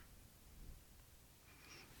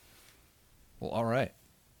 Well, all right.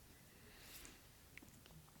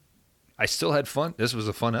 I still had fun. This was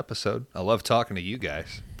a fun episode. I love talking to you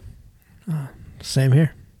guys. Same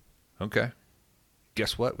here. Okay.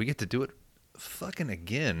 Guess what? We get to do it fucking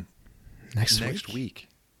again Next week.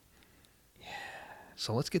 Yeah.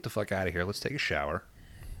 So let's get the fuck out of here. Let's take a shower.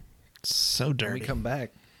 It's so dirty.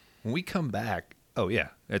 When we come back, oh yeah,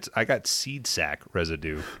 I got seed sack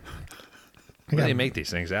residue. What do they make these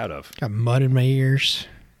things out of? Got mud in my ears.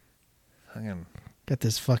 Fucking Got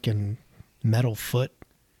this fucking metal foot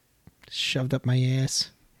shoved up my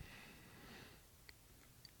ass.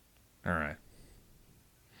 all right.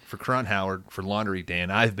 For Kron Howard, for Laundry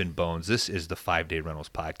Dan, I've been Bones. This is the 5 Day Rentals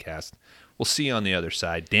podcast. We'll see you on the other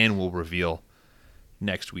side. Dan will reveal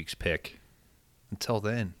next week's pick. Until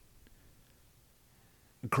then,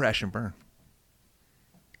 crash and burn.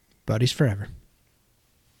 Buddies forever.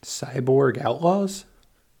 Cyborg Outlaws?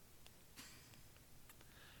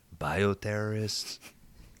 Bioterrorists.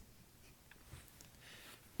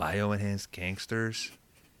 Bioenhanced gangsters.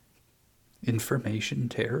 Information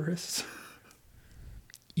terrorists?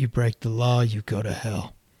 You break the law, you go to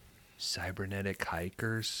hell. Cybernetic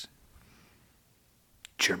hikers.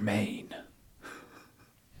 Jermaine.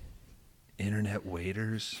 Internet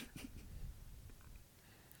waiters.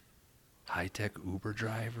 High-tech Uber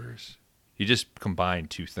drivers. You just combine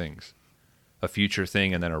two things. A future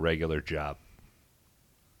thing and then a regular job.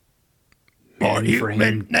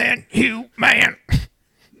 Human.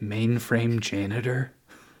 Mainframe janitor.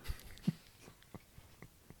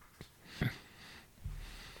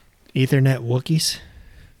 Ethernet Wookiees.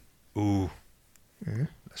 Ooh.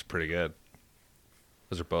 That's pretty good.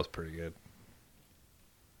 Those are both pretty good.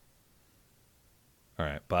 All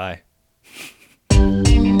right, bye.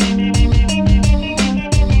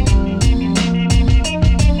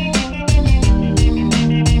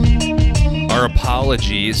 Our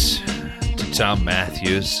apologies to Tom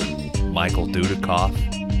Matthews and Michael Dudikoff.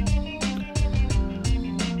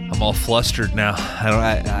 I'm all flustered now.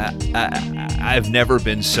 I've never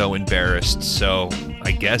been so embarrassed, so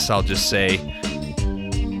I guess I'll just say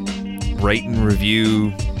rate and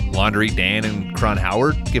review Laundry Dan and Kron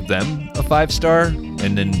Howard. Give them a 5-star.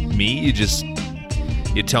 And then me, you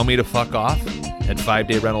tell me to fuck off at 5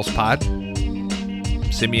 Day Rentals Pod.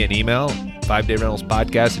 Send me an email,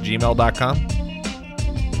 5dayrentals.podcast@gmail.com.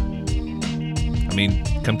 I mean,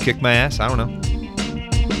 come kick my ass. I don't know.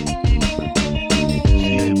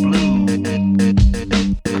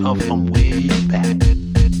 Come from way back.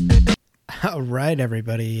 All right,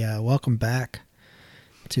 everybody. Welcome back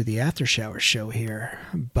to the After Shower show here.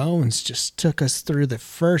 Bones just took us through the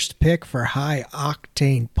first pick for high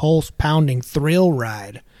octane, pulse pounding thrill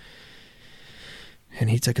ride. And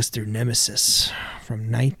he took us through Nemesis from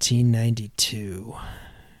 1992.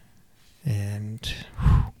 And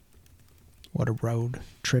whew, what a road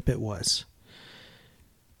trip it was.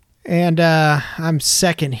 And I'm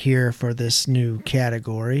second here for this new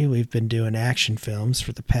category. We've been doing action films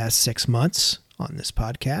for the past 6 months on this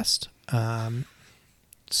podcast.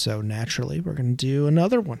 So naturally, we're going to do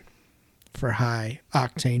another one for high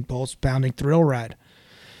octane, pulse pounding thrill ride.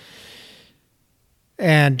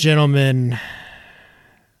 And gentlemen,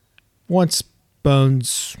 once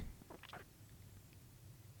Bones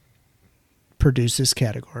produced this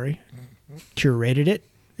category, curated it,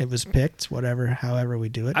 it was picked, however we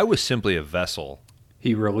do it. I was simply a vessel.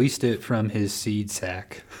 He released it from his seed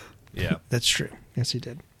sack. Yeah. That's true. Yes, he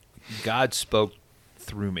did. God spoke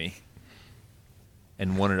through me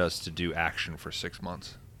and wanted us to do action for 6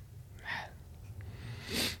 months.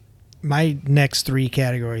 My next 3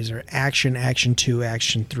 categories are action, action 2,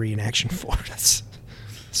 action 3, and action 4. That's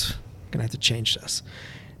gonna have to change those.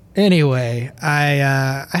 Anyway,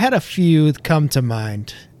 I had a few come to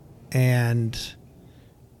mind, and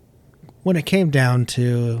when it came down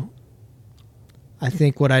to, I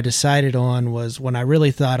think what I decided on was, when I really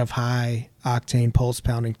thought of high octane, pulse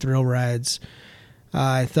pounding thrill rides,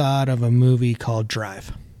 I thought of a movie called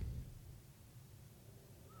Drive.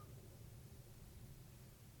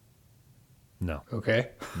 No. Okay.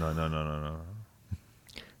 No.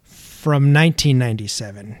 From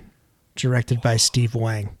 1997, directed by Steve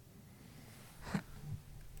Wang.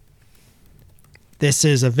 This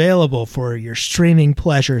is available for your streaming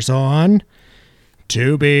pleasures on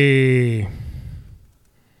Tubi.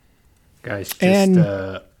 Guys,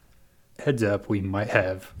 just heads up, we might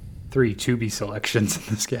have 3 Tubi selections in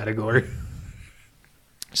this category.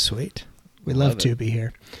 Sweet. We love Tubi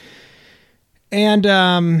here. And,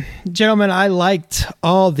 gentlemen, I liked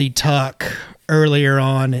all the talk earlier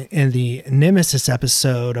on in the Nemesis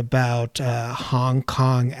episode about Hong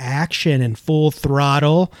Kong action and Full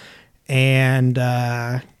Throttle. And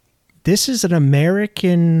this is an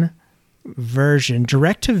American version,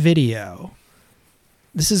 direct to video.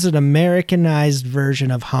 This is an Americanized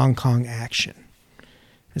version of Hong Kong action.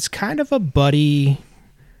 It's kind of a buddy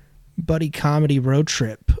comedy road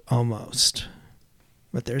trip almost.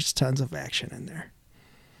 But there's tons of action in there.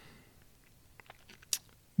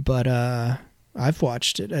 But I've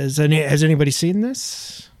watched it. Has anybody seen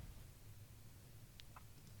this?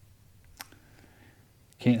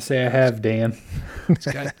 Can't say I have, Dan. It's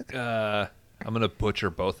got, I'm going to butcher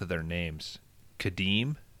both of their names.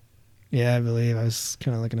 Kadeem. Yeah, I believe. I was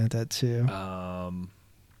kind of looking at that too. An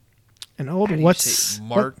old,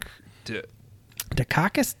 Mark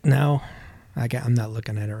Dacakis? No. I'm not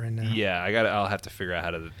looking at it right now. Yeah, I'll have to figure out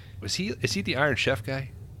how to. Is he the Iron Chef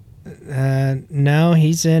guy? No,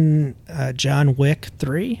 he's in John Wick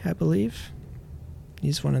 3, I believe.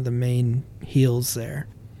 He's one of the main heels there.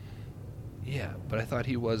 Yeah, but I thought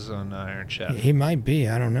he was on Iron Chef. He might be.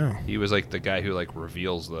 I don't know. He was like the guy who like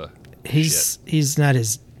reveals the. He's not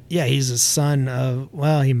his. Yeah, he's a son of.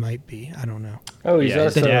 Well, he might be. I don't know. Oh, he's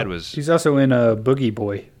his dad was. He's also in Boogie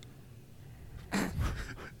Boy.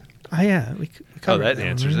 Oh yeah, we covered that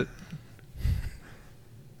answers it.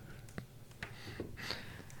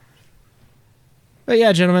 But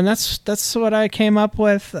yeah, gentlemen, that's what I came up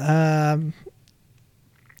with. I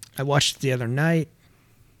watched it the other night,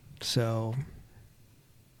 so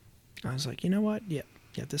I was like, you know what? Yeah,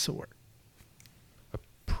 this will work. A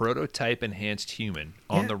prototype enhanced human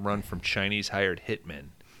on the run from Chinese hired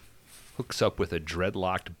hitmen hooks up with a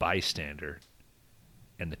dreadlocked bystander,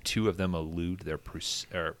 and the two of them elude their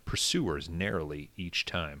pursuers narrowly each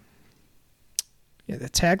time. Yeah, the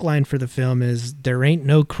tagline for the film is, "There ain't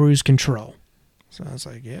no cruise control." So I was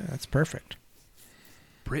like, yeah, that's perfect.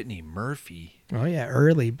 Brittany Murphy. Oh yeah,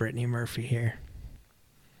 early Brittany Murphy here.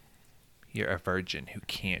 You're a virgin who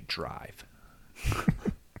can't drive.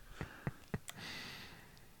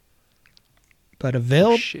 But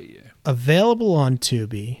available on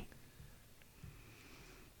Tubi.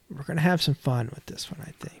 We're going to have some fun with this one,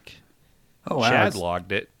 I think. Oh, wow. Chad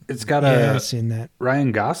logged it. It's got I've seen that.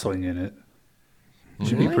 Ryan Gosling in it.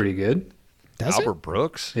 Should be pretty good. Does Albert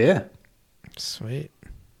Brooks? Yeah. Sweet.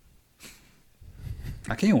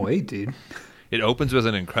 I can't wait, dude. It opens with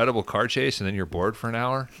an incredible car chase, and then you're bored for an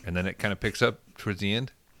hour, and then it kind of picks up towards the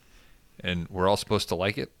end, and we're all supposed to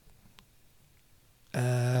like it.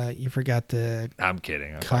 You forgot the I'm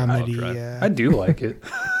kidding. comedy. I do like it.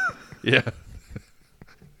 Yeah.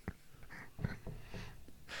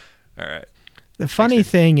 All right. The funny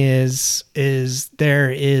thing is there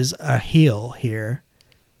is a heel here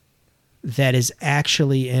that is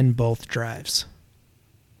actually in both drives.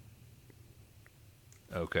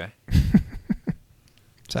 Okay.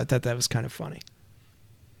 So I thought that was kind of funny.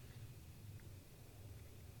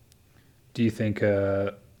 Do you think,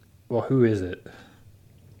 who is it?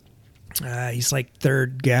 He's like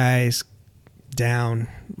third guys down,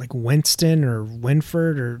 like Winston or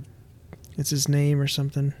Winford, or it's his name or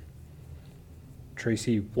something.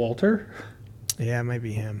 Tracy Walter? Yeah, it might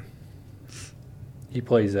be him. He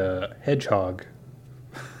plays a hedgehog.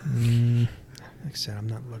 Like I said, I'm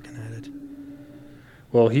not looking at it.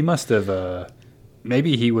 Well, he must have,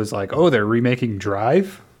 maybe he was like, oh, they're remaking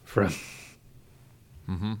Drive from...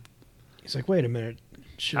 Mm-hmm. He's like, wait a minute.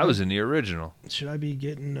 I was in the original. Should I be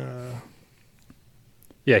getting...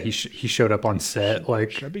 Yeah, he showed up on set.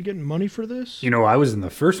 Should I be getting money for this? I was in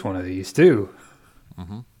the first one of these, too.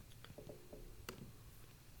 Mm-hmm.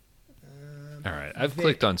 All right, I've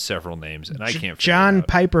clicked on several names, and I can't figure John it out.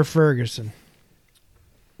 Piper Ferguson.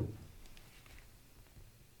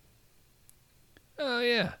 Oh,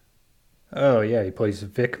 yeah. Oh, yeah, he plays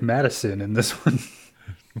Vic Madison in this one.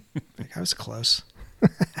 I was close.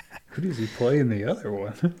 Who does he play in the other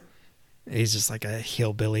one? He's just like a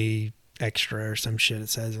hillbilly extra or some shit it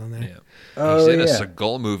says on there. Yeah. Oh, He's in a yeah.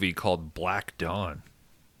 Seagal movie called Black Dawn.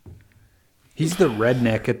 He's the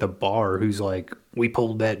redneck at the bar who's like, we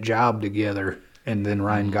pulled that job together. And then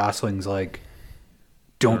Ryan Gosling's like,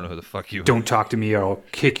 I don't know who the fuck you are. don't talk to me or I'll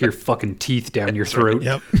kick your fucking teeth down your throat.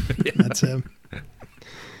 Yep, that's him.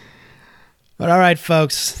 But all right,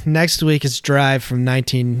 folks, next week is Drive from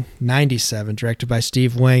 1997, directed by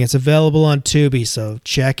Steve Wing. It's available on Tubi, so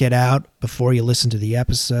check it out before you listen to the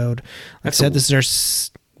episode. Like That's I said, this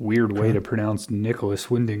is our... Weird way to pronounce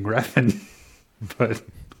Nicholas Winding Refn, but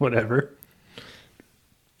whatever.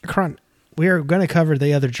 Kron, we are going to cover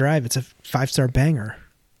the other Drive. It's a 5-star banger.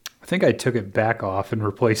 I think I took it back off and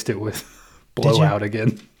replaced it with Blowout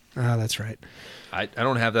again. Oh, that's right. I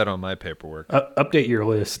don't have that on my paperwork. Update your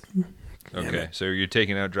list. Okay, so you're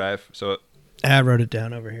taking out Drive. So I wrote it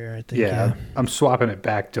down over here, I think. Yeah, I'm swapping it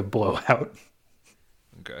back to Blowout.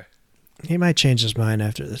 okay. He might change his mind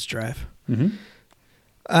after this Drive.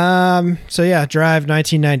 Mm-hmm. So yeah, Drive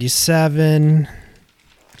 1997.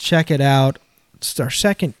 Check it out. It's our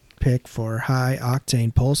second pick for high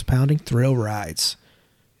octane pulse pounding thrill rides.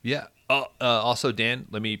 Yeah. Also, Dan,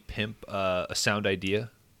 let me pimp a sound idea.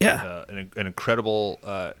 Yeah. An incredible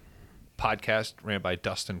podcast ran by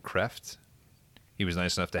Dustin Kreft. He was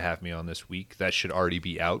nice enough to have me on this week. That should already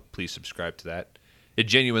be out. Please subscribe to that. It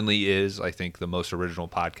genuinely is, I think, the most original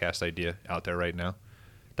podcast idea out there right now.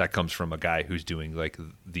 That comes from a guy who's doing like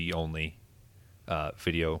the only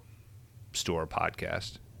video store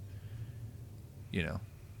podcast.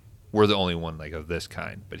 We're the only one like of this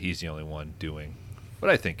kind, but he's the only one doing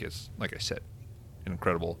what I think is, like I said, an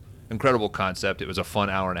incredible concept. It was a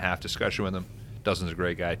fun hour and a half discussion with him. Dustin's a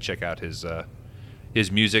great guy. Check out his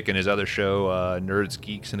music and his other show, Nerds,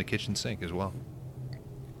 Geeks, in the Kitchen Sink as well.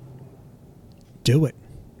 Do it.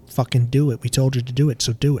 Fucking do it. We told you to do it,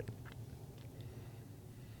 so do it.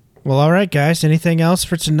 Well, all right, guys. Anything else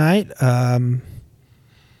for tonight? Karan,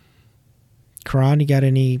 you got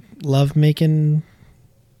any love-making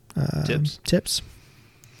tips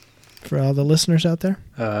for all the listeners out there?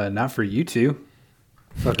 Not for you two.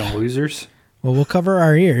 Fucking losers. Well, we'll cover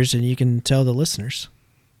our ears, and you can tell the listeners.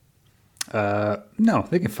 No,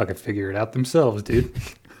 they can fucking figure it out themselves, dude.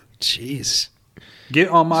 Jeez. Get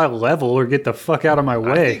on my level or get the fuck out of my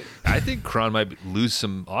way. I think Kron might lose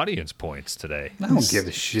some audience points today. I don't give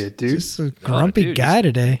a shit, dude. Just a grumpy guy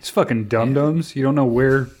today. It's fucking dum-dums. You don't know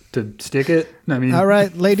where to stick it. I mean, all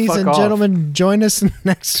right, ladies fuck and off. gentlemen, join us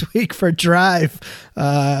next week for Drive.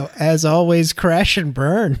 As always, crash and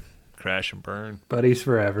burn. Crash and burn. Buddies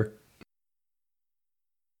forever.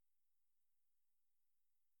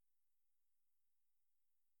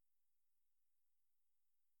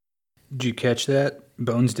 Did you catch that?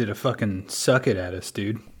 Bones did a fucking suck it at us,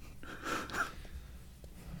 dude.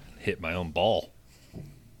 Hit my own ball.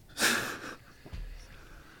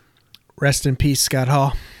 Rest in peace, Scott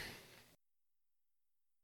Hall.